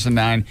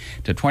 2009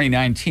 to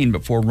 2019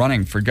 before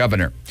running for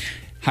governor.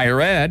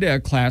 Higher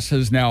ed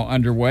classes now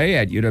underway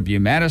at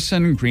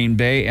UW-Madison, Green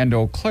Bay, and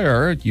Eau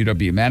Claire.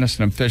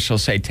 UW-Madison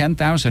officials say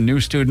 10,000 new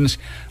students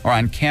are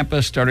on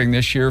campus starting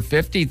this year,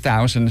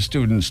 50,000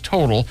 students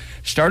total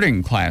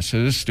starting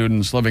classes.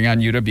 Students living on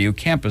UW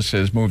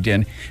campuses moved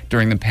in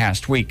during the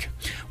past week.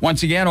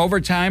 Once again,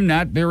 overtime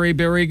not very,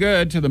 very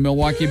good to the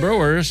Milwaukee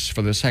Brewers.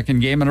 For the second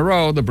game in a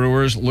row, the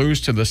Brewers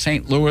lose to the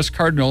St. Louis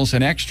Cardinals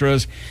in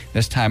extras,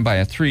 this time by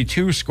a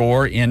 3-2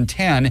 score in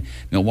 10.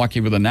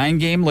 Milwaukee with a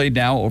 9-game lead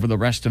now over the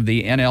rest of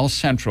the NL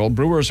Central.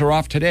 Brewers are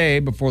off today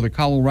before the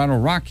Colorado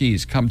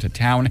Rockies come to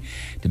town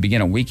to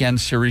begin a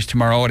weekend series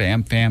tomorrow at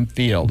AmFam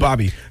Field.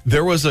 Bobby,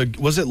 there was it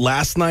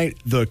last night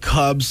the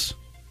Cubs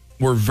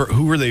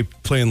who were they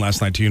playing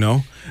last night, do you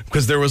know?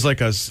 Because there was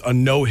like a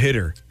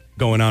no-hitter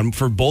going on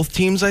for both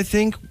teams, I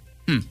think.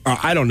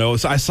 I don't know.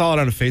 So I saw it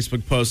on a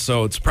Facebook post,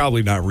 so it's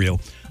probably not real.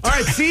 All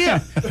right, see ya.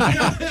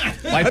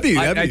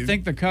 I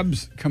think the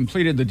Cubs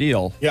completed the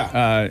deal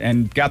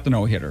and got the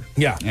no-hitter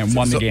and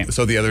won the game.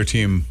 So the other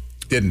team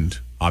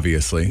didn't,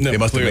 obviously. No, they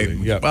must clearly, have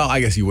made. Well, I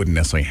guess you wouldn't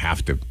necessarily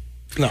have to.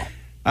 No.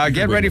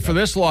 Get ready for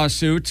this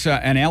lawsuit.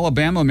 An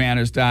Alabama man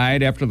has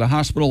died after the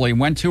hospital he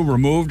went to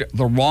removed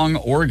the wrong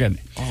organ.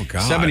 Oh,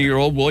 God.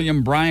 70-year-old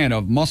William Bryan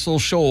of Muscle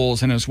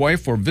Shoals and his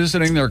wife were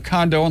visiting their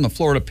condo in the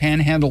Florida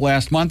Panhandle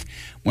last month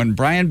when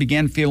Bryan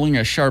began feeling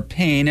a sharp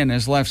pain in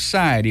his left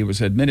side. He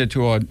was admitted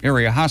to an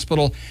area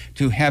hospital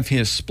to have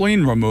his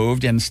spleen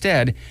removed.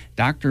 Instead,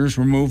 doctors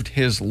removed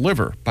his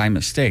liver by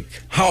mistake.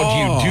 How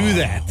do you do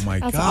that? Oh, my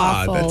That's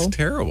God. awful. That's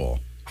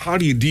terrible. How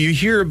do you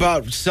hear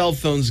about cell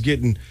phones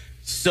getting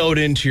sewed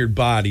into your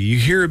body? You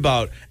hear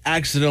about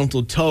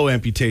accidental toe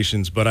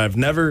amputations, but I've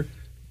never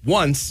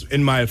once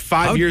in my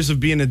 5 years of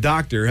being a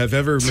doctor have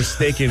ever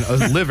mistaken a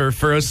liver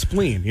for a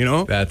spleen,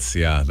 That's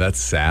sad.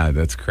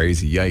 That's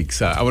crazy.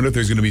 Yikes. I wonder if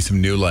there's going to be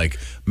some new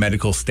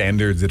medical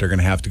standards that are going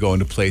to have to go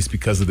into place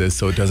because of this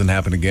so it doesn't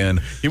happen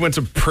again. He went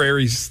to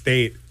Prairie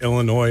State,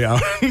 Illinois,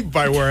 out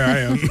by where I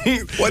am.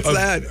 What's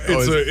that?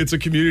 It's a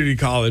community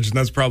college, and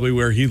that's probably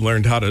where he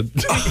learned how to...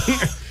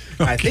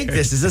 I think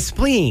this is a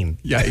spleen.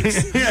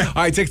 Yikes.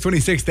 All right,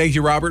 626. Thank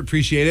you, Robert.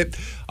 Appreciate it.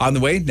 On the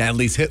way,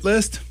 Natalie's hit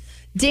list.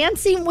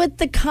 Dancing with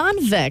the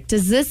Convict.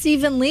 Is this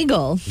even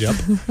legal? Yep.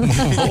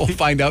 We'll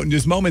find out in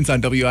just moments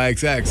on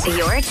WIXX.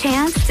 Your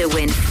chance to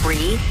win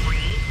free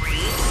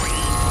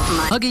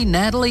Huggy,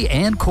 Natalie,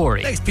 and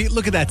Corey. Thanks, Pete.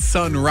 Look at that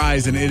sun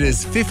rise, and it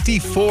is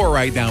 54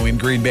 right now in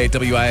Green Bay at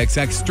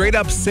WIXX. Straight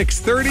up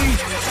 6:30.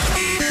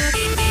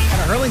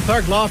 Hurling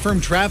Clark Law Firm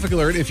traffic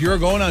alert. If you're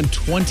going on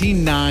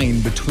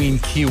 29 between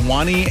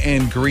Kewanee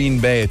and Green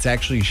Bay, it's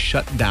actually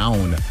shut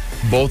down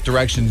both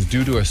directions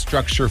due to a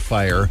structure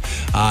fire.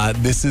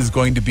 This is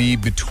going to be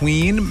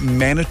between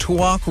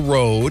Manitowoc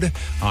Road.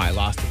 Oh, I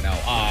lost it now.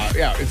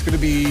 It's going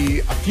to be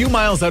a few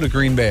miles out of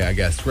Green Bay, I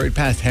guess, right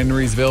past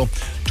Henrysville.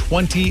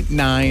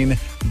 29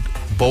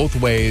 both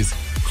ways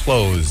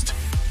closed.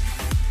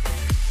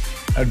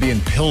 That would be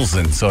in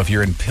Pilsen. So if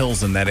you're in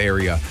Pilsen, that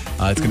area,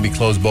 it's going to be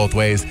closed both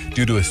ways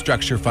due to a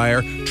structure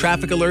fire.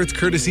 Traffic alerts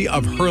courtesy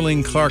of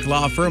Hurling Clark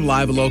Law Firm,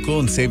 live local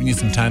and saving you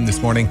some time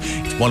this morning.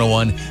 It's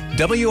 101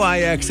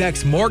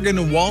 WIXX.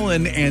 Morgan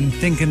Wallen and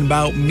Thinking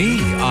About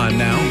Me on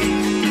now.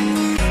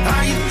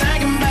 Are you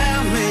thinking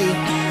about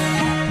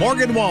me?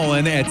 Morgan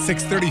Wallen at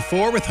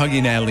 6:34 with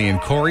Huggy, Natalie,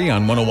 and Corey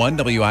on 101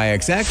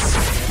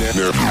 WIXX.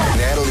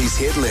 Natalie's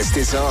hit list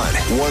is on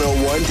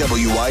 101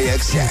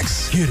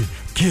 WIXX.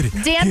 Get it.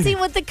 Dancing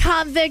with the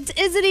Convict.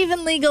 Is it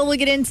even legal? We'll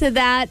get into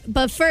that.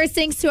 But first,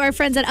 thanks to our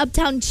friends at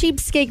Uptown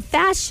Cheapskate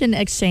Fashion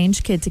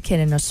Exchange, Kid to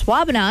Kid in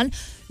Oswabanon,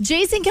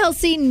 Jason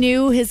Kelce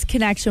knew his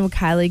connection with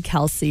Kylie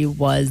Kelce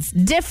was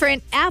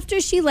different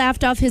after she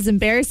laughed off his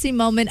embarrassing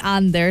moment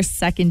on their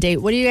second date.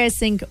 What do you guys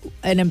think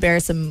an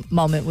embarrassing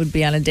moment would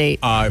be on a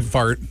date?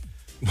 Fart.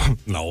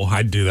 No,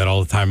 I'd do that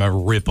all the time. I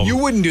rip them. You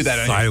wouldn't do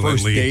that on your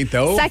first date,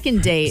 though.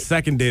 Second date.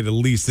 Second date at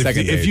least.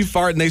 If you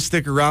fart and they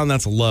stick around,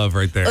 that's love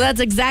right there. Well,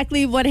 that's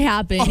exactly what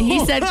happened. He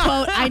said,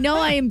 quote, I know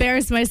I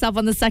embarrassed myself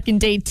on the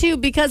second date, too,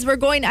 because we're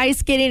going ice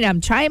skating and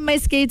I'm trying my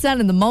skates on,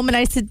 and the moment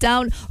I sit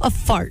down, a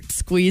fart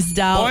squeezed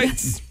out.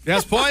 Points.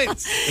 Yes,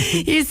 points.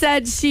 He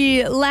said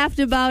she laughed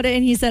about it,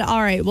 and he said,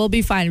 all right, we'll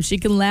be fine. If she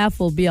can laugh,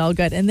 we'll be all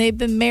good. And they've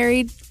been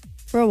married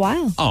for a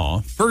while. Oh,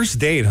 first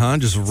date, huh?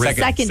 Just rip.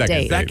 Second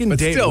date. Second but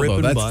date, still,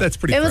 ripping though, butt. that's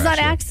pretty It was on fresh,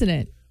 yeah.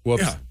 accident.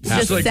 Whoops. Yeah. It's Just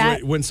just like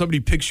that- when somebody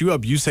picks you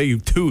up, you say you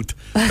toot.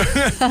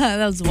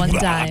 That was one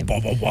time.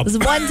 It was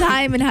one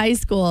time in high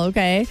school,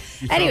 okay?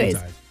 Anyways,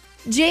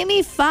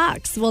 Jamie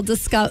Foxx will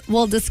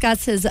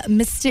discuss his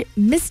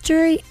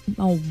mystery.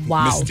 Oh,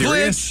 wow.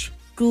 Mysterious?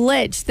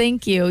 Glitch,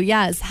 thank you.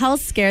 Yes,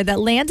 health scare that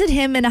landed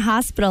him in a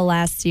hospital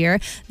last year.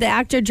 The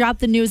actor dropped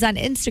the news on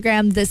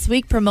Instagram this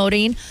week,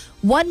 promoting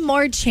One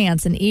More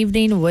Chance, an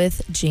evening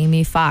with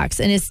Jamie Foxx,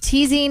 and is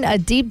teasing a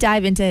deep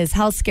dive into his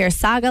health scare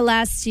saga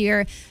last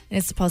year. And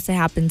it's supposed to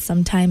happen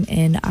sometime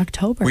in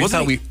October. We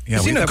thought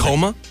Is he in a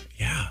coma?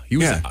 Yeah. He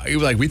was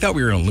like, we thought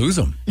we were going to lose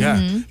him.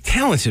 Yeah.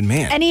 Talented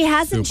man. And he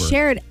hasn't Super.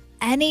 shared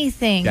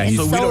anything. Yeah, And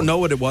so we don't know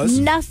what it was?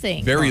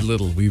 Nothing. Very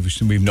little.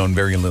 We've known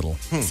very little.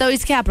 So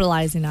he's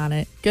capitalizing on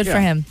it. Good for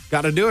him.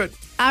 Got to do it.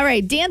 All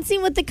right,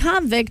 Dancing with the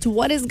Convict,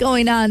 what is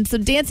going on? So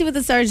Dancing with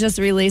the Stars just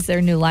released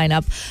their new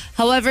lineup.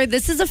 However,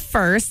 this is a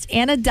first.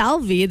 Anna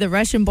Dalvey, the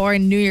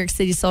Russian-born New York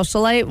City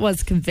socialite,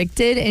 was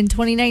convicted in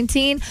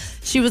 2019.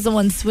 She was the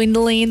one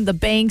swindling the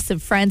banks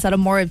of friends out of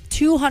more of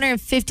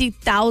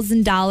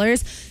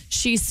 $250,000.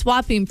 She's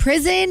swapping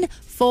prison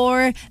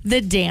for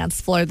the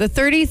dance floor. The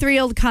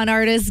 33-year-old con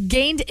artist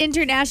gained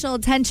international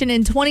attention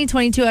in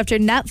 2022 after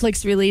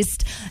Netflix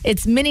released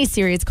its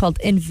miniseries called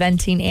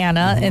Inventing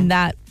Anna, and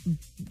that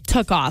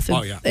took off.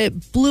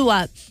 It blew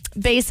up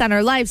based on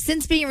her life.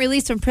 Since being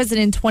released from prison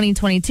in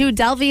 2022,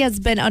 Dalvey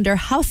has been under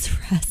house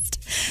arrest.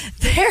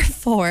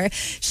 Therefore,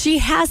 she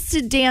has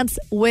to dance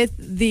with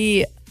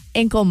the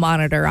ankle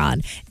monitor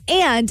on.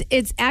 And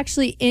it's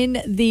actually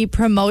in the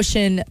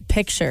promotion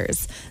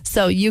pictures.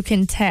 So you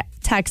can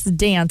text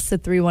dance to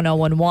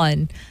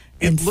 31011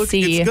 and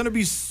see. It's going to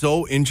be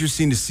so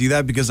interesting to see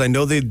that because I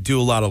know they do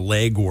a lot of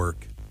leg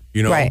work.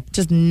 You know? Right.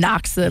 Just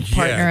knocks the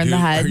partner in the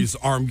head. Or his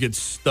arm gets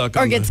stuck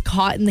or gets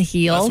caught in the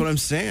heel. That's what I'm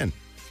saying.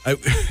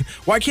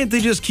 Why can't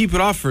they just keep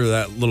it off for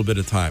that little bit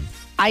of time?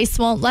 ICE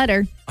won't let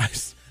her.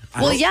 ICE.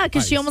 Well, yeah,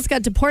 because she almost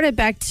got deported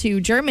back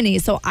to Germany.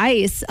 So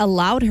ICE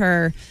allowed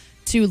her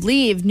to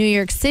leave New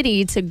York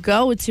City to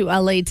go to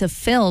LA to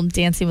film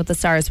Dancing with the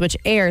Stars, which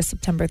airs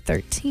September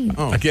 13th.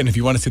 Oh. Again, if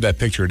you want to see that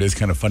picture, it is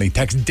kind of funny.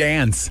 Text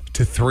DANCE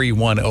to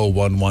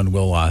 31011.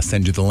 We'll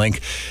send you the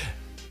link.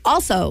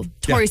 Also,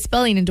 Tori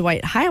Spelling and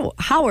Dwight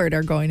Howard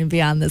are going to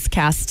be on this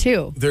cast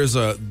too. There's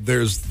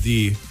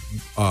the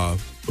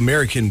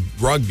American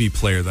rugby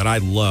player that I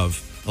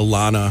love,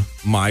 Alana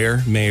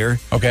Mayer.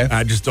 Okay.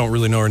 I just don't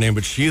really know her name,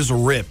 but she is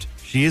ripped.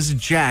 She is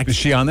jacked. Is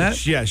she on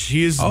that? Yeah,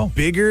 she is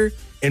bigger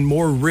and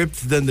more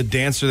ripped than the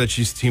dancer that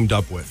she's teamed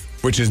up with.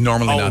 Which is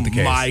normally not the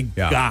case. Oh, my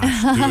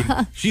gosh,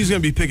 dude. She's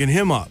going to be picking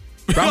him up.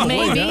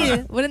 Maybe.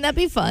 Yeah. Wouldn't that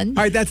be fun?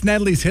 All right, that's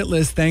Natalie's hit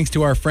list. Thanks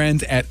to our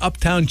friends at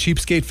Uptown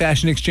Cheapskate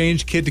Fashion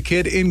Exchange, Kid to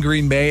Kid in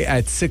Green Bay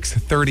at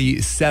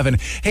 6:37.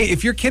 Hey,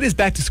 if your kid is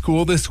back to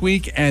school this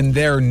week and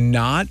they're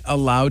not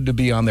allowed to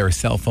be on their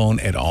cell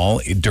phone at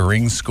all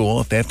during school,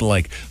 if they have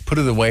to put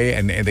it away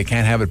and they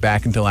can't have it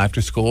back until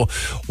after school,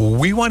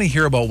 we want to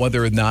hear about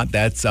whether or not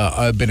that's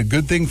been a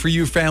good thing for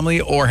you, family,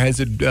 or has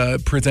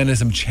it presented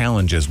some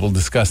challenges. We'll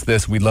discuss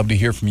this. We'd love to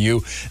hear from you.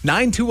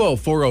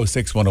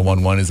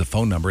 920-406-1011 is a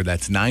phone number.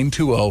 That's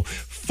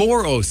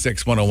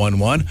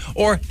 920-406-1011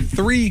 or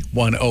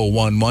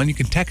 31011. You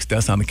can text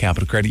us on the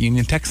Capital Credit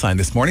Union text line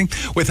this morning.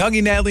 With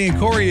Huggy, Natalie, and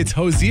Corey, it's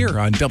Hosier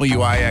on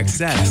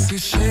WIXX.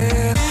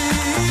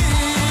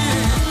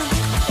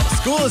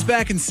 School is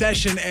back in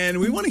session, and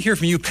we want to hear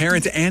from you,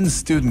 parents and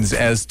students,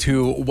 as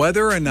to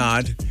whether or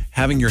not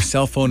having your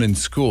cell phone in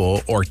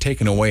school or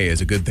taken away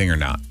is a good thing or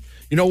not.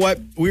 You know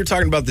what? We were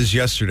talking about this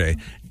yesterday.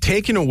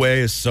 Taken away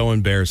is so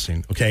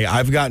embarrassing. Okay,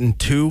 I've gotten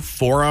 2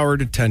 4-hour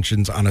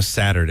detentions on a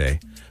Saturday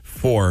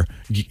for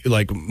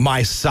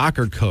my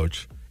soccer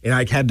coach and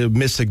I had to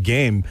miss a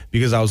game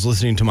because I was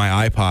listening to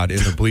my iPod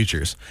in the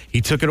bleachers.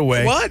 He took it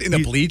away. What? In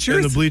the bleachers?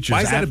 In the bleachers.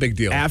 Why is that a big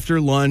deal?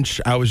 After lunch,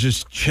 I was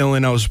just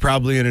chilling. I was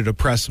probably in a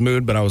depressed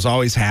mood, but I was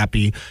always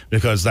happy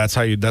because that's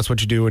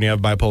what you do when you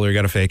have bipolar. You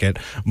got to fake it.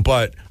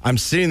 But I'm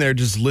sitting there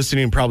just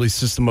listening, probably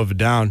System of a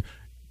Down.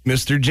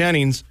 Mr.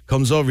 Jennings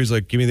comes over. He's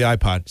like, give me the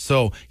iPod.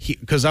 So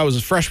because I was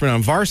a freshman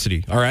on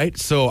varsity, all right?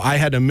 So I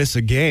had to miss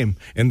a game,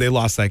 and they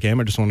lost that game.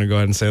 I just want to go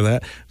ahead and say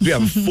that. We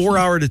have a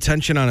 4-hour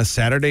detention on a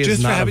Saturday. Just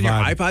is for not having a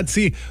your vibe. iPod?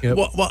 See, Yep.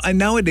 well, and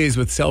nowadays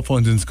with cell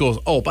phones in schools,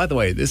 oh, by the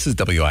way, this is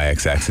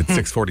WIXX. It's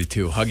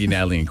 642. Huggy,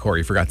 Natalie, and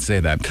Corey. Forgot to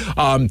say that.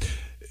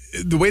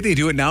 The way they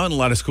do it now in a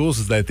lot of schools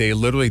is that they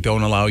literally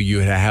don't allow you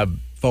to have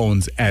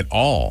phones at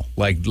all.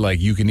 Like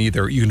you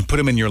can put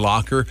them in your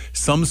locker.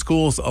 Some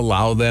schools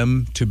allow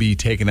them to be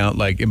taken out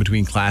like in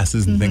between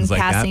classes and things like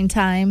that. Passing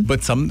time.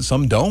 But some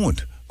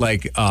don't.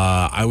 Like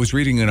I was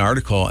reading an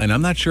article, and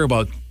I'm not sure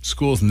about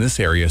schools in this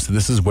area, so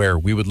this is where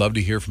we would love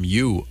to hear from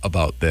you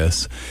about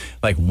this.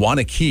 Like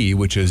Wanakee,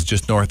 which is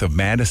just north of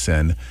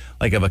Madison,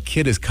 like if a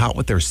kid is caught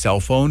with their cell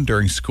phone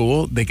during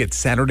school, they get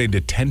Saturday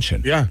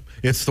detention. Yeah,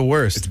 it's the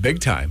worst. It's big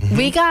time.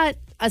 We got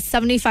a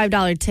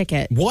 $75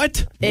 ticket.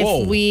 What?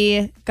 If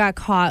we got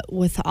caught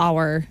with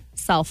our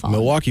cell phone.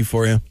 Milwaukee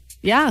for you.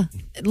 Yeah.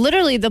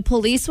 Literally, the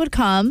police would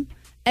come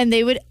and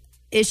they would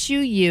issue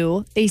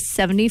you a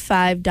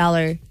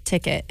 $75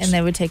 ticket and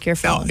they would take your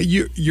phone. Now,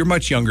 you're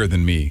much younger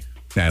than me,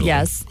 Natalie.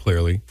 Yes.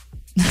 Clearly.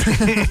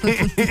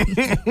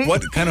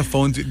 What kind of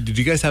phones? Did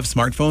you guys have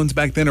smartphones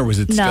back then, or was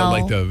it still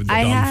like the dumb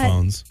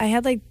phones? I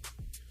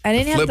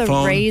didn't have the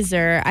phone?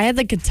 Razor. I had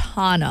the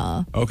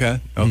Katana. Okay.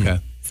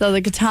 So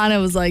the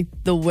Katana was like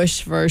the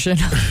Wish version.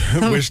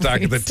 Wish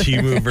Doc, the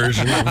Temu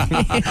version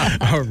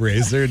of a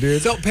Razor,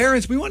 dude. So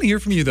parents, we want to hear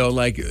from you though.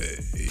 Like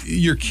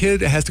your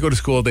kid has to go to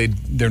school.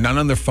 They're not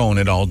on their phone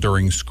at all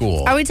during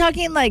school. Are we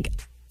talking like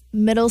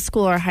middle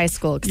school or high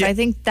school? Because I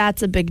think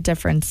that's a big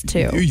difference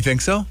too. You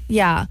think so?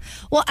 Yeah.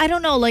 Well, I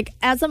don't know. Like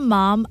as a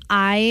mom,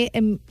 I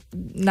am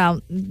now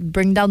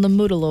bring down the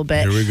mood a little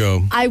bit. Here we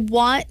go. I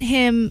want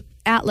him,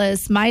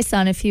 Atlas, my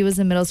son, if he was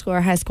in middle school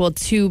or high school,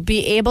 to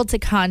be able to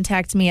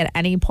contact me at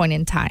any point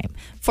in time.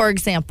 For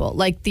example,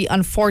 like the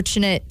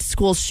unfortunate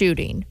school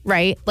shooting,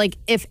 right? Like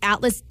if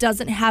Atlas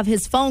doesn't have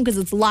his phone because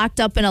it's locked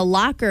up in a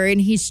locker and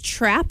he's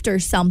trapped or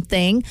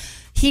something,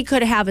 he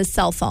could have his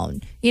cell phone.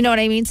 You know what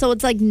I mean? So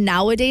it's like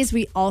nowadays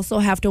we also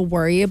have to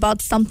worry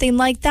about something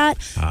like that.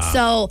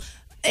 So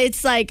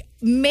it's like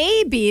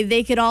maybe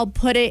they could all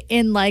put it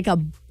in like a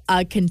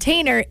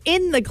container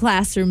in the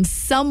classroom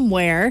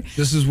somewhere.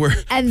 This is where...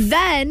 And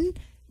then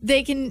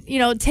they can,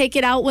 take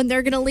it out when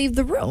they're going to leave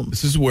the room.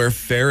 This is where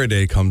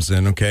Faraday comes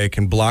in, okay? It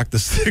can block the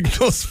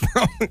signals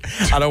from...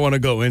 I don't want to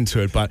go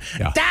into it, but...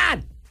 Yeah.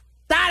 Dad,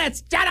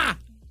 it's Jenna.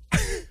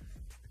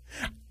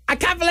 I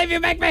can't believe you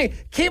make me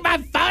keep my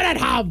phone at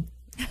home.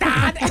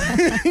 Dad,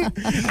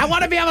 I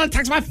want to be able to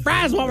text my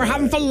friends while we're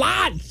having for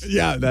lunch.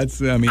 Yeah,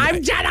 that's. I'm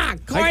Jenna,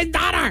 Corey's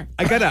daughter.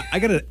 I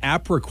got an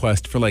app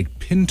request for like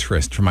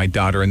Pinterest for my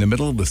daughter in the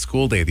middle of the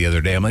school day the other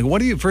day. I'm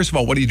like, first of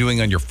all, what are you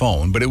doing on your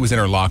phone? But it was in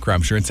her locker,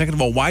 I'm sure. And second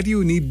of all, why do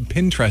you need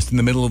Pinterest in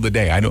the middle of the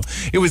day? I know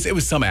it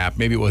was some app.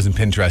 Maybe it wasn't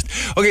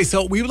Pinterest. Okay,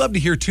 so we would love to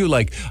hear too.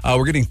 Like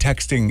we're getting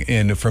texting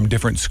in from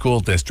different school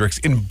districts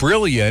in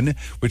Brillion,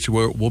 which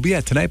we'll be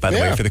at tonight, by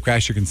the way, for the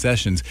Crash Your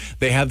Concessions.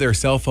 They have their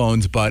cell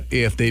phones, but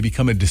if they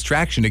become a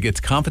distraction, it gets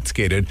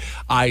confiscated.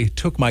 I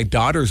took my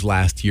daughters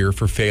last year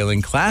for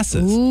failing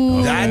classes.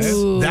 Ooh.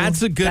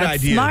 That's a good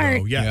That's idea, smart.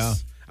 though. Yes. Yeah.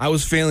 I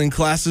was failing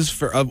classes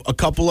for a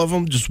couple of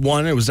them, just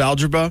one. It was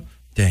algebra.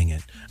 Dang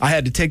it. I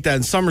had to take that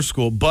in summer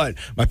school, but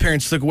my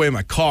parents took away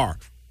my car.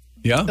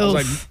 Yeah.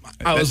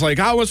 I was like,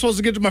 how am I supposed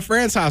to get to my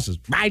friends' houses?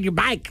 Ride your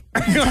bike.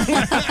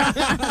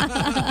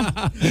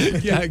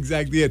 Yeah,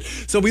 exactly it.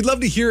 So we'd love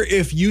to hear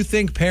if you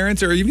think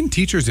parents or even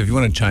teachers, if you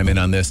want to chime in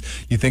on this,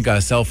 you think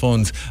cell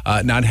phones,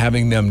 not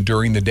having them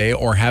during the day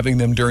or having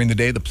them during the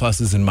day, the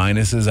pluses and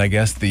minuses, I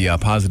guess, the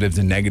positives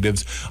and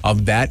negatives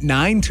of that.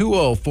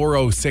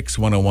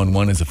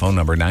 920-406-1011 is the phone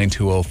number,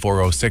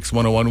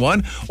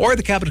 920-406-1011, or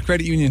the Capital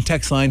Credit Union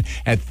text line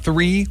at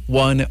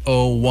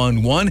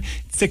 31011.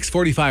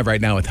 6:45 right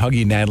now with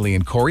Huggy, Natalie,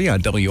 and Corey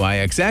on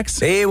WIXX.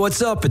 Hey,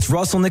 what's up? It's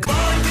Russell Nick.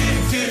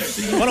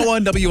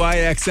 101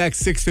 WIXX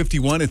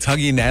 651. It's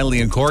Huggy, Natalie,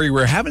 and Corey.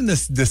 We're having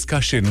this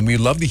discussion, and we'd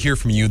love to hear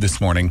from you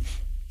this morning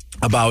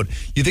about,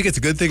 you think it's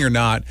a good thing or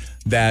not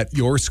that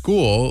your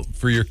school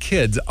for your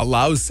kids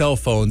allows cell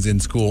phones in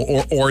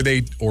school, or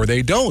they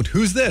don't.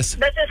 Who's this?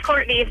 This is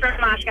Courtney from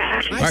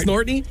Oshkosh. Hi,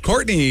 Courtney.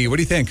 Courtney, what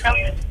do you think?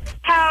 I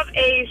have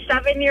a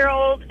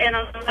 7-year-old and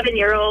an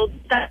 11-year-old.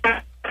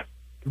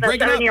 The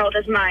 7-year-old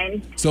is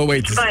mine. So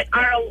wait. But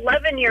our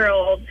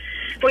 11-year-old,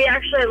 we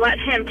actually let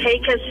him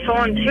take his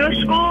phone to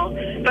school,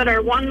 but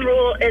our one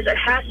rule is it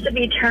has to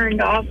be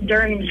turned off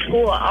during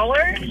school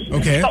hours.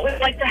 Okay. But we'd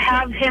like to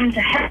have him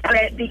to have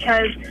it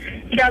because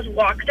he does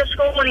walk to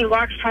school when he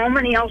walks home,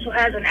 and he also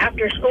has an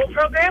after-school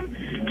program.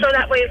 So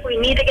that way, if we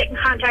need to get in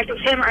contact with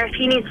him or if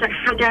he needs to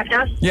contact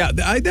us. Yeah,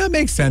 that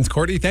makes sense,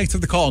 Courtney. Thanks for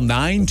the call.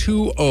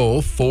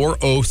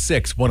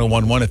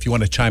 920-406-1011 if you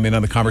want to chime in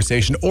on the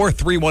conversation, or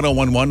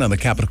 31011 on the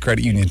Capital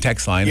Credit Union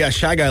text line. Yeah,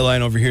 Shy Guy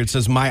line over here. It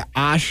says, my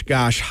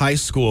Oshkosh High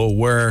School,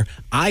 where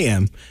I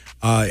am,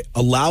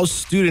 allows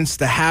students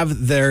to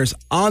have theirs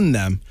on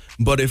them,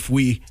 but if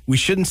we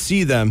shouldn't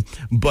see them,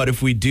 but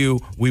if we do,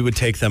 we would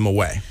take them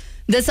away.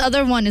 This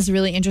other one is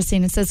really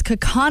interesting. It says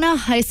Kaukauna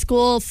High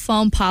School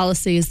phone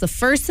policy is the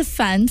first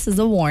offense is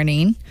a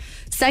warning.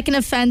 Second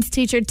offense,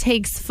 teacher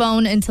takes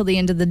phone until the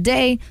end of the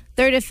day.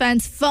 Third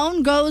offense,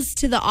 phone goes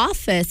to the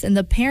office and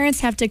the parents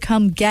have to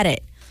come get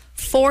it.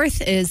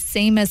 Fourth is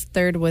same as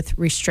third with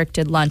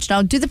restricted lunch.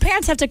 Now, do the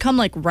parents have to come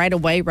like right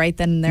away, right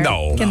then and there?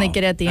 No. Can they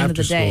get it at the end of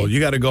the day? After school, you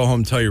got to go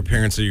home, tell your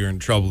parents that you're in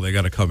trouble. They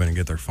got to come in and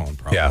get their phone.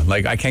 Probably. Yeah,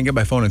 like I can't get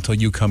my phone until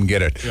you come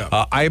get it.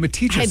 Yeah. I am a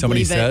teacher, I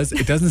somebody believe it. says.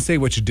 It doesn't say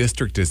which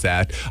district is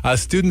that.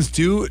 Students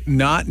do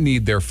not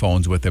need their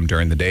phones with them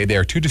during the day. They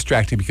are too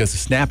distracted because of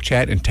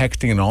Snapchat and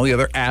texting and all the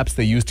other apps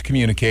they use to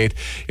communicate.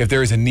 If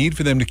there is a need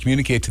for them to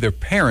communicate to their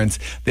parents,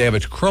 they have a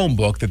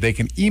Chromebook that they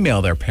can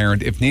email their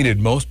parent if needed.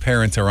 Most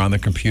parents are on their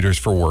computers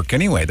for work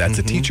anyway. That's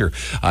a teacher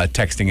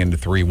texting into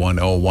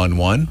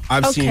 31011.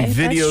 I've seen Okay, that's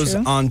videos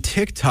true. on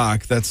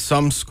TikTok that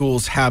some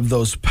schools have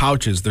those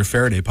pouches. They're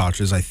Faraday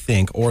pouches, I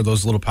think, or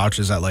those little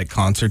pouches at like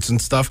concerts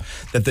and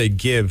stuff that they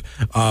give.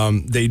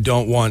 They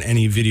don't want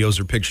any videos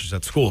or pictures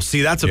at school.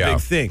 See, that's a Yeah.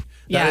 big thing.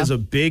 Yeah. That is a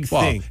big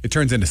Well, thing. it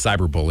turns into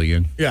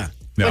cyberbullying. Yeah.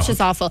 No. Which is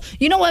awful.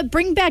 You know what?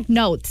 Bring back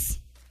notes.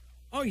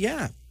 Oh,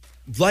 yeah.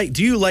 Like,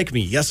 do you like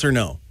me? Yes or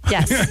no?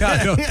 Yes.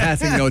 No,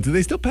 passing notes. Do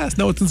they still pass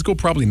notes in school?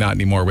 Probably not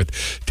anymore with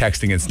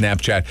texting and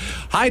Snapchat.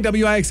 Hi,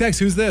 WIXX.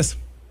 Who's this?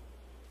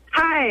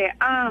 Hi,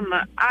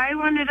 I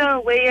wanted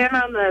to weigh in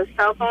on the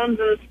cell phones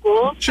in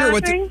school. Sure.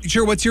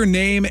 What's your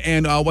name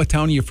and what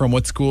town are you from?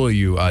 What school are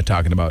you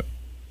talking about?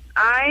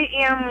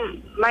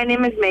 My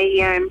name is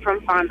Maggie. I'm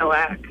from Fond du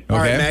Lac. All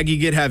right, Okay. Maggie,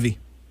 get heavy.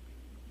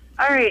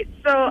 All right,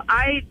 so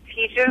I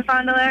teach in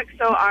Fond du Lac,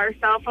 so our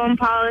cell phone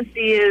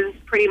policy is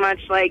pretty much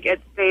like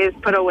it stays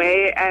put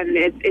away and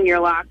it's in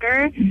your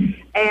locker.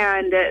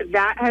 And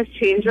that has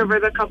changed over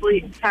the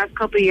past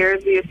couple of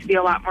years. We used to be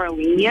a lot more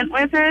lenient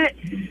with it.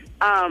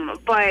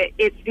 But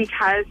it's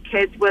because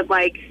kids would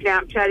like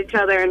Snapchat each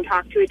other and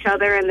talk to each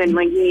other and then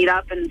like meet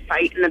up and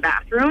fight in the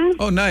bathroom.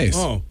 Oh, nice.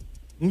 Oh,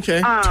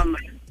 okay.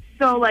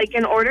 So, like,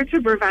 in order to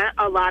prevent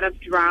a lot of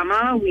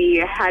drama,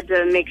 we had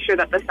to make sure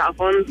that the cell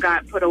phones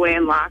got put away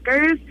in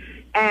lockers.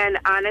 And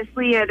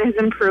honestly, it has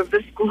improved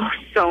the school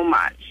so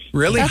much.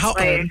 Really? That's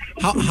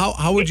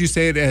How would you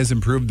say it has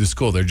improved the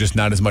school? There's just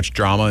not as much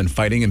drama and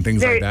fighting and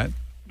things like that?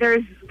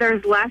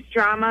 There's less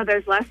drama.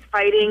 There's less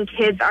fighting.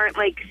 Kids aren't,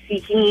 like,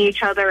 seeking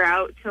each other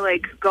out to,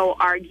 like, go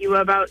argue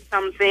about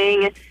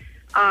something.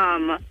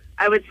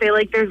 I would say,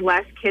 like, there's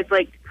less kids,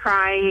 like,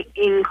 crying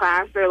in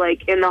class or,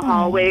 like, in the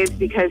hallways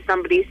because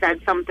somebody said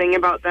something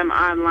about them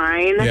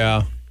online.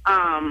 Yeah.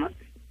 And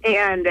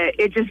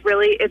it's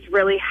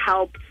really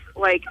helped,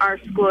 like, our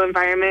school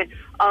environment.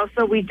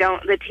 Also,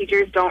 the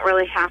teachers don't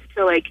really have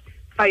to, like,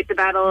 fight the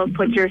battle of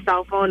put your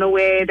cell phone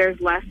away. There's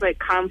less, like,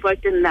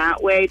 conflict in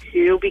that way,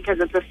 too, because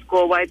it's a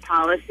school-wide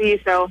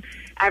policy. So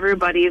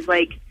everybody's,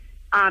 like,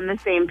 on the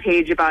same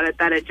page about it,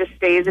 that it just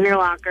stays in your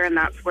locker and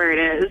that's where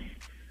it is.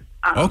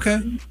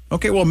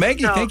 Okay. Well,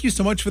 Maggie, so thank you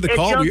so much for the it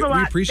call. feels We a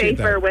lot appreciate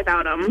safer that.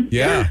 without them.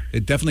 Yeah,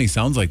 it definitely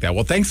sounds like that.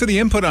 Well, thanks for the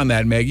input on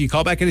that, Maggie.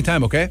 Call back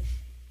anytime, okay?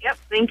 Yep,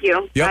 thank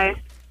you. Yep.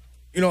 Bye.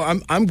 You know,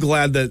 I'm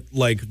glad that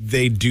like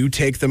they do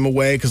take them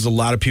away because a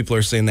lot of people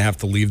are saying they have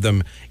to leave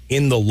them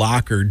in the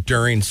locker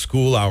during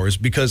school hours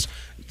because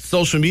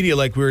social media,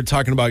 like we were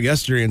talking about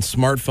yesterday, and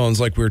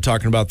smartphones, like we were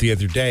talking about the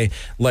other day,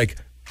 like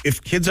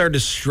if kids are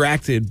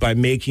distracted by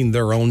making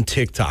their own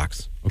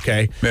TikToks,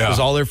 okay, because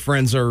all their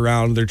friends are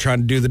around, they're trying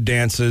to do the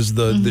dances,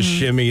 the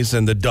shimmies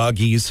and the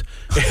doggies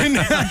and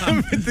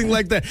everything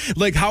like that.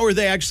 Like, how are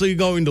they actually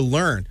going to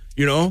learn?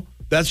 You know?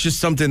 That's just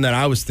something that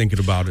I was thinking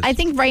about. I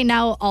think right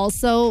now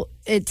also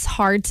it's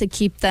hard to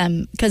keep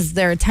them because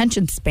their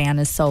attention span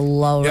is so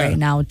low right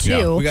now too.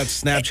 Yeah. We got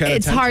Snapchat It's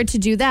attention. hard to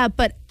do that,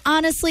 but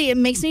honestly, it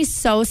makes me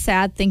so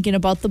sad thinking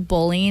about the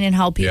bullying and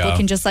how people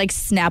can just like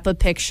snap a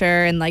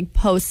picture and like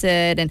post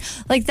it and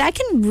like that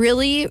can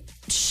really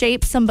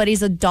shape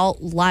somebody's adult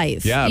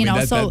life. Yeah, I you mean,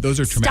 know, so those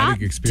are traumatic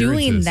stop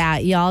experiences. doing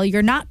that, y'all.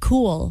 You're not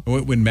cool.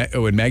 When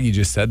Maggie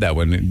just said that,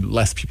 when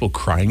less people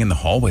crying in the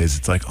hallways,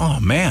 it's like, oh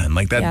man,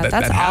 like that, Yeah, that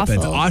that's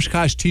happens. awful.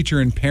 Oshkosh teacher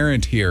and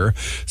parent here.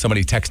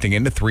 Somebody texting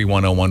into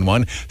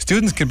 31011.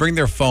 Students can bring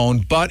their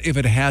phone, but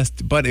it has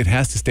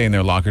to stay in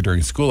their locker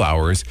during school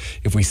hours.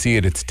 If we see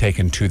it, it's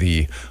taken to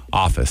the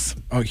office.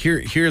 Oh,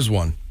 here's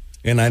one.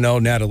 And I know,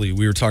 Natalie,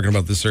 we were talking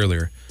about this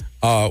earlier.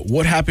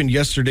 What happened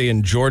yesterday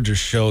in Georgia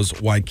shows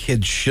why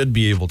kids should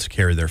be able to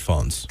carry their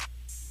phones.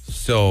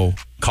 So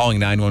calling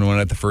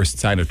 911 at the first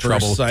sign of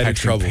trouble,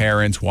 texting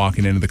parents,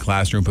 walking into the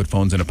classroom, put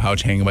phones in a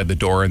pouch hanging by the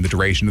door in the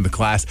duration of the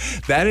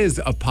class. That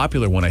is a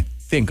popular one, I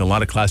think a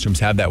lot of classrooms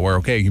have that where,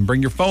 okay, you can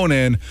bring your phone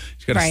in,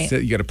 you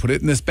got to put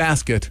it in this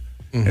basket,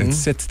 and it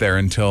sits there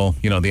until,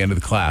 the end of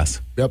the class.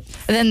 Yep.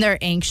 And then they're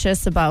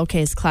anxious about,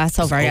 okay, is class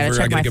over? I got to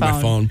check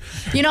my phone.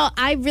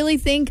 I really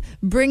think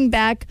bring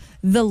back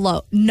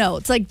the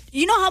notes. Like,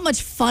 you know how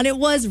much fun it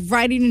was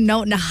writing a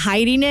note and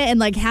hiding it and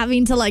like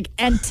having to like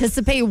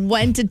anticipate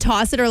when to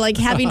toss it, or like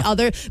having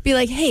be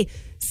like, hey,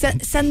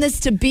 send this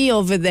to B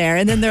over there.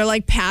 And then they're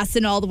like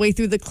passing all the way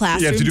through the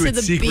classroom. You have to do it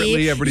the secretly.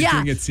 B. Everybody's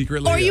doing it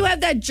secretly. Or you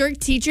have that jerk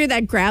teacher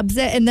that grabs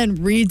it and then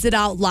reads it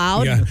out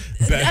loud.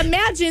 Yeah.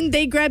 Imagine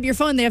they grab your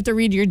phone, they have to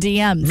read your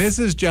DMs.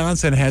 Mrs.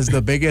 Johnson has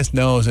the biggest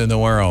nose in the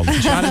world.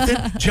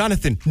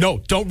 Jonathan, no,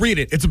 don't read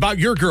it. It's about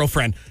your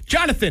girlfriend.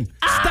 Jonathan,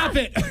 stop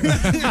it.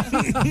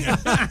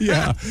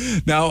 Yeah.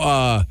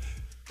 Now,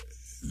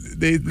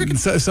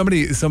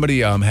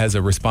 somebody has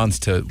a response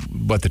to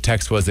what the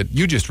text was that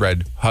you just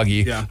read,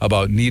 Huggy,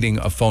 about needing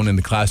a phone in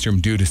the classroom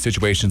due to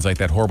situations like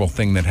that horrible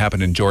thing that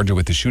happened in Georgia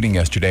with the shooting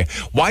yesterday.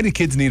 Why do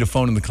kids need a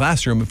phone in the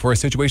classroom for a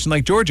situation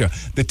like Georgia?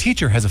 The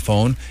teacher has a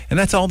phone, and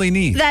that's all they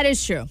need. That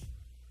is true.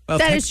 Well,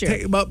 that is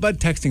true. But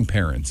texting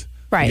parents.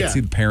 Right. You can see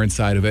the parent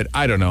side of it.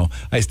 I don't know.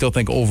 I still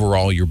think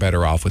overall you're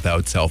better off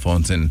without cell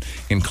phones in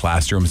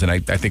classrooms, and I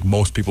think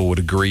most people would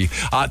agree.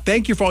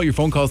 Thank you for all your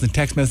phone calls and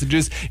text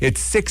messages.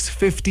 It's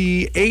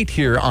 6:58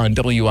 here on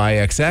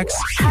WIXX.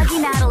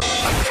 Huggy Natalie.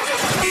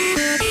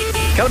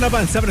 Coming up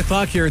on 7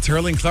 o'clock here, it's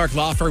Hurling Clark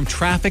Law Firm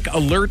Traffic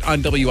Alert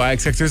on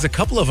WIXX. There's a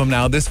couple of them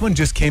now. This one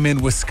just came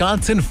in.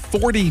 Wisconsin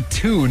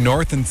 42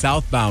 north and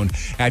southbound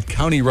at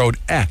County Road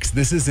X.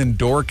 This is in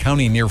Door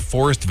County near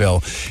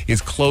Forestville.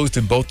 Is closed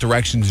in both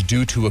directions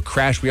due to a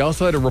crash. We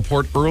also had a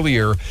report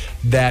earlier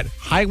that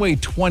Highway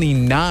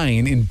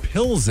 29 in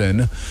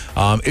Pilsen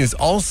is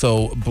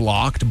also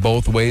blocked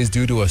both ways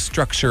due to a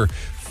structure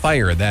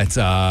fire. That's,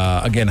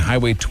 again,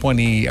 Highway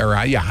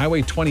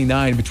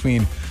 29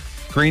 between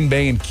Green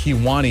Bay and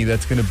Kewanee.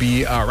 That's going to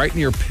be right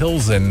near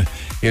Pilsen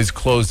is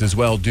closed as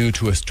well due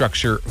to a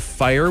structure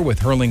fire with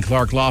Hurling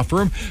Clark Law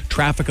Firm.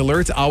 Traffic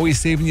alerts, always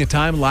saving you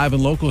time, live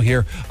and local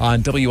here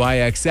on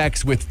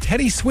WIXX with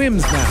Teddy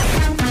Swims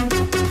now.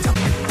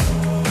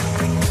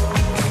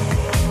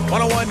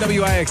 101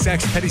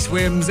 WIXX, Teddy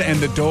Swims and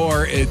The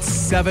Door. It's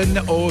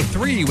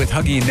 7:03 with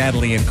Huggy,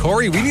 Natalie, and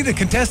Corey. We need a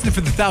contestant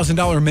for the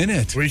 $1,000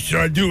 minute. We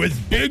sure do. It's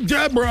Big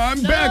Deborah.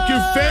 I'm back,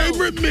 your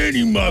favorite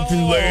mini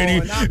muffin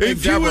lady.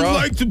 If you would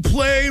like to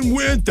play and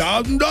win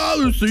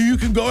 $1,000 so you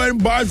can go ahead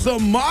and buy some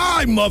of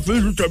my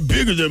muffins, which are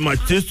bigger than my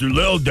sister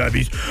Lil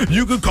Debbie's,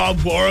 you can call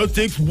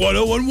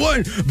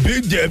 406-1011.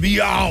 Big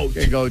Debbie out.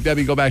 Okay, go,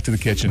 Debbie, go back to the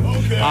kitchen.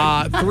 Okay.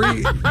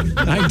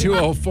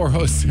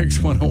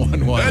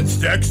 3-920-406-1011. That's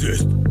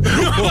sexist.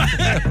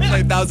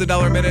 Play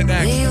 $1,000 minute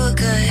next. We were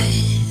good.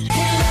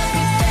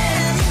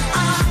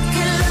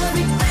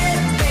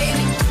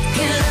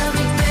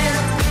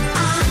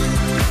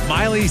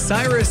 Miley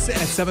Cyrus at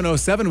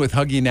 7:07 with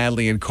Huggy,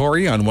 Natalie, and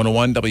Corey on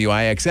 101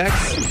 WIXX.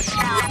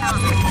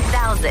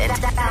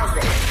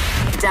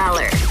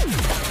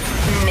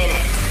 $1,000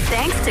 minute.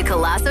 Thanks to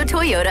Colosso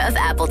Toyota of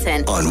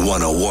Appleton. On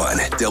 101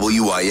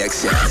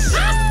 WIXX.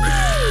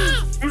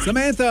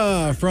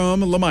 Samantha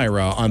from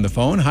Lamira on the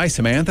phone. Hi,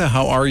 Samantha.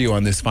 How are you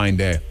on this fine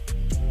day?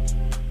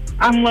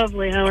 I'm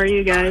lovely. How are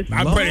you guys?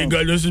 I'm pretty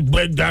good. This is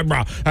Big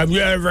Deborah. Have you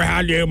ever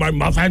had any of my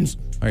muffins?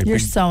 Right, You're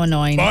so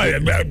annoying. Oh,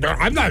 I'm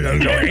not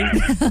annoying.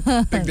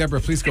 Big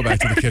Deborah, please go back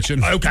to the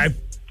kitchen. Okay.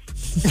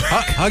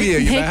 Huggy, are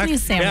you back? Me a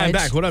sandwich. Yeah, I'm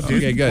back. What up,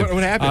 dude? Okay, good.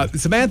 What happened?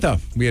 Samantha,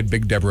 we had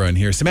Big Deborah in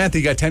here. Samantha,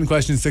 you got 10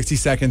 questions, 60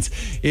 seconds.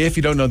 If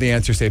you don't know the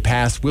answer, say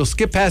pass. We'll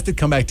skip past it,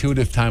 come back to it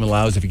if time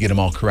allows. If you get them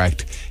all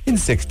correct in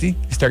 60, you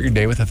start your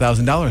day with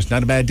 $1,000.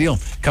 Not a bad deal.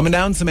 Coming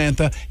down,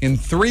 Samantha, in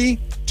 3,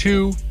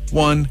 2,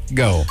 1,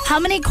 go. How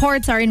many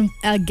quarts are in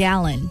a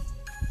gallon?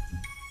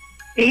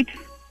 8,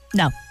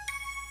 No.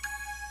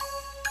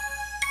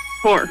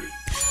 4,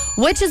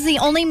 Which is the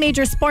only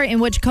major sport in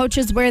which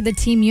coaches wear the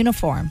team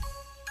uniform?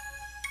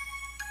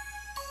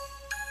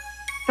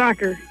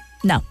 soccer,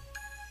 No.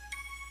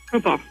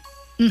 football,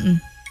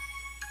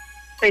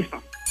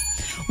 baseball,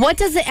 What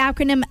does the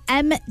acronym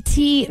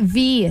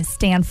MTV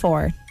stand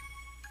for?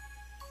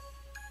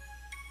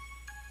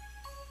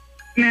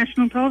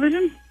 national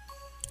television.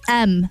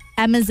 M.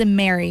 M as in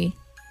Mary.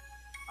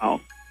 Oh,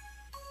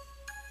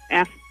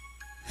 F.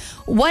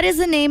 What is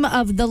the name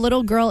of the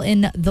little girl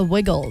in The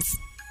Wiggles?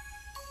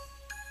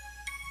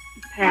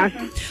 Pass.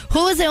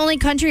 Who is the only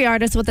country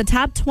artist with a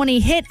top 20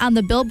 hit on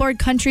the Billboard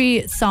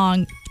Country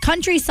Songs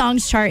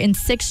chart in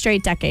 6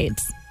 straight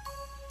decades?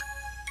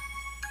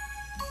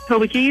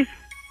 Toby Keith.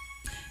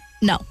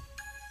 No.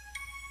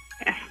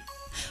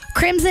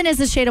 Crimson is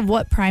a shade of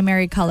what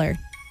primary color?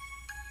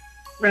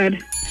 Red.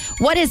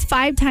 What is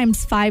 5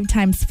 times 5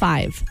 times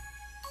 5?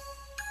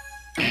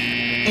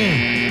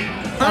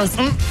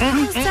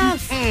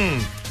 Stuff. Hey,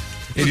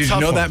 did you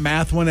know that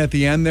math one at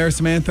the end there,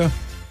 Samantha?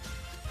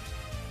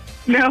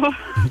 No.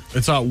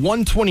 It's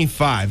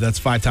 125. That's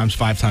 5 times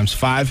 5 times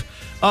 5.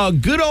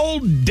 Good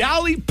old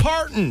Dolly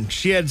Parton.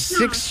 She had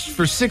 6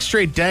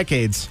 straight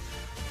decades.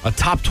 A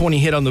top 20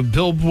 hit on the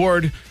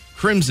Billboard.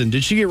 Crimson.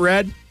 Did she get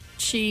red?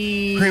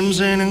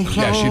 Crimson and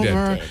Clover.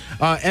 Yeah, she did.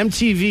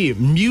 MTV,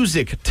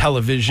 music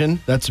television.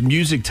 That's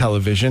music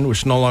television,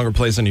 which no longer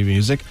plays any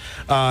music.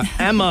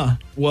 Emma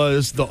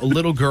was the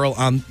little girl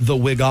on The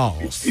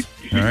Wiggles.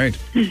 All right.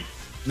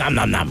 Nom,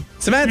 nom, nom.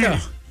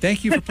 Samantha,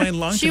 thank you for playing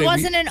along She today.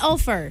 wasn't an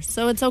offer,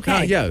 so it's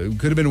okay. Yeah, it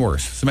could have been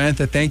worse.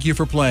 Samantha, thank you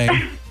for playing.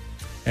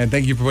 And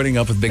thank you for putting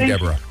up with Big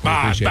Deborah.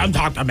 I'm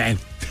talking, man.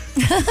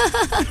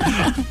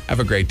 Have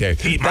a great day.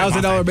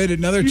 $1,000 bid,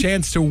 another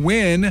chance to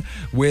win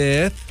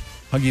with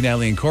Huggy,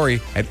 Natalie, and Corey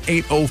at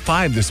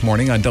 8:05 this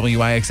morning on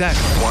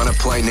WIXX. Want to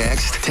play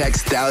next?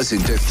 Text 1000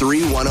 to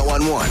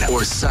 31011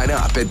 or sign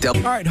up at All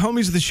right,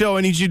 homies of the show,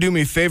 I need you to do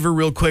me a favor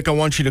real quick. I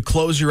want you to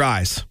close your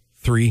eyes.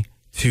 3,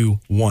 2,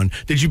 1.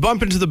 Did you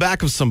bump into the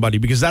back of somebody?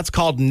 Because that's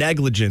called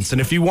negligence.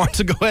 And if you want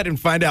to go ahead and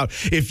find out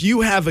if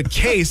you have a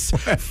case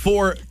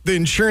for the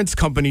insurance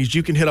companies,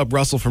 you can hit up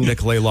Russell from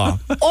Nicolay Law.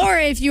 Or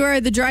if you are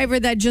the driver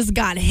that just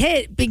got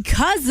hit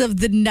because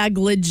of the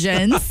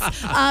negligence,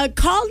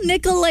 call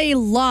Nicolay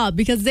Law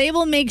because they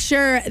will make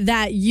sure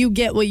that you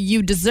get what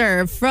you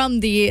deserve from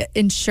the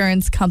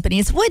insurance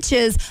companies, which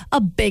is a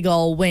big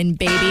ol' win,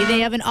 baby. They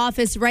have an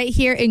office right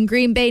here in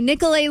Green Bay.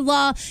 Nicolay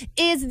Law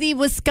is the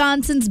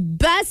Wisconsin's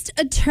best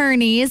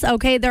attorneys.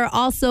 Okay, they're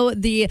also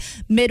the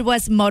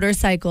Midwest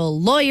motorcycle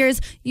lawyers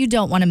you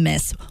don't want to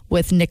miss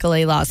with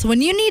Nicolay Law. So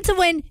when you need to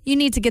win, you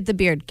need to get the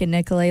beard. Get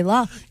Nicolay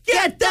Law.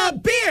 Get the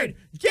beard!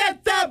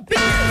 Get the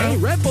beard! Hey,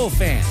 Red Bull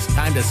fans,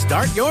 time to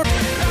start your...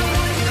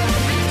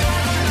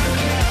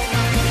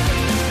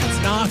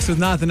 Knox with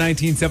Not the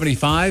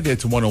 1975.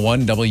 It's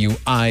 101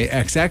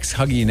 WIXX.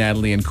 Huggy,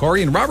 Natalie, and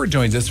Corey. And Robert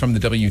joins us from the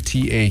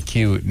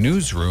WTAQ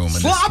newsroom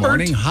this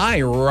morning.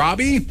 Hi,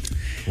 Robbie.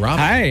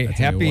 Hi,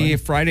 happy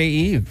Friday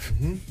Eve.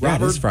 Mm-hmm.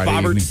 Robert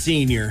Bobbert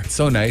Sr.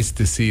 So nice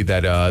to see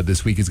that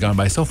this week has gone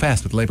by so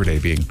fast with Labor Day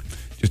being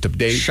just a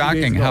day.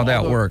 Shocking how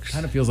that works.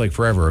 Kind of feels like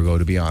forever ago,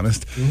 to be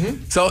honest.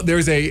 Mm-hmm. So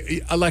there's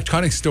a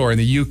electronics store in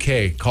the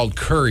UK called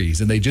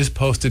Curry's, and they just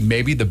posted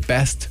maybe the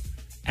best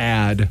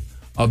ad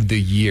of the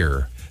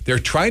year. They're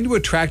trying to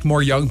attract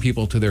more young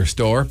people to their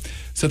store.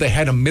 So they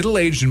had a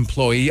middle-aged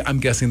employee.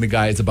 I'm guessing the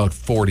guy is about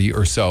 40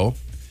 or so.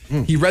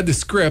 He read the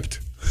script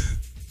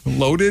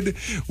loaded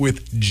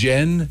with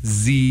Gen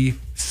Z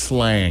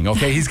slang.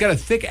 Okay, he's got a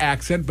thick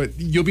accent, but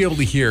you'll be able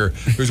to hear.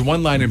 There's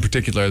one line in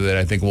particular that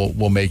I think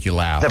will make you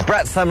laugh. The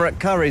Brat Summer at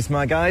Curry's,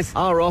 my guys.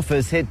 Our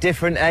offers hit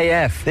different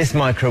AF. This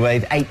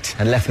microwave ate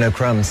and left no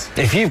crumbs.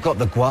 If you've got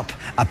the guap,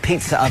 a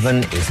pizza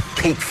oven is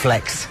Peak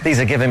Flex. These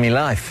are giving me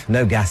life.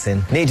 No gas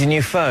in. Need a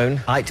new phone?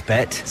 I'd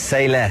bet.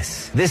 Say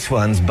less. This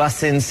one's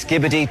Bussin'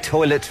 Skibbity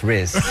Toilet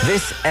Riz.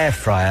 This air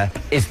fryer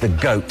is the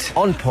GOAT.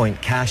 On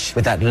point cash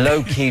with that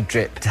low-key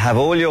drip to have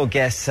all your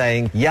guests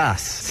saying,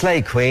 yes,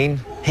 Slay Queen.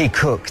 He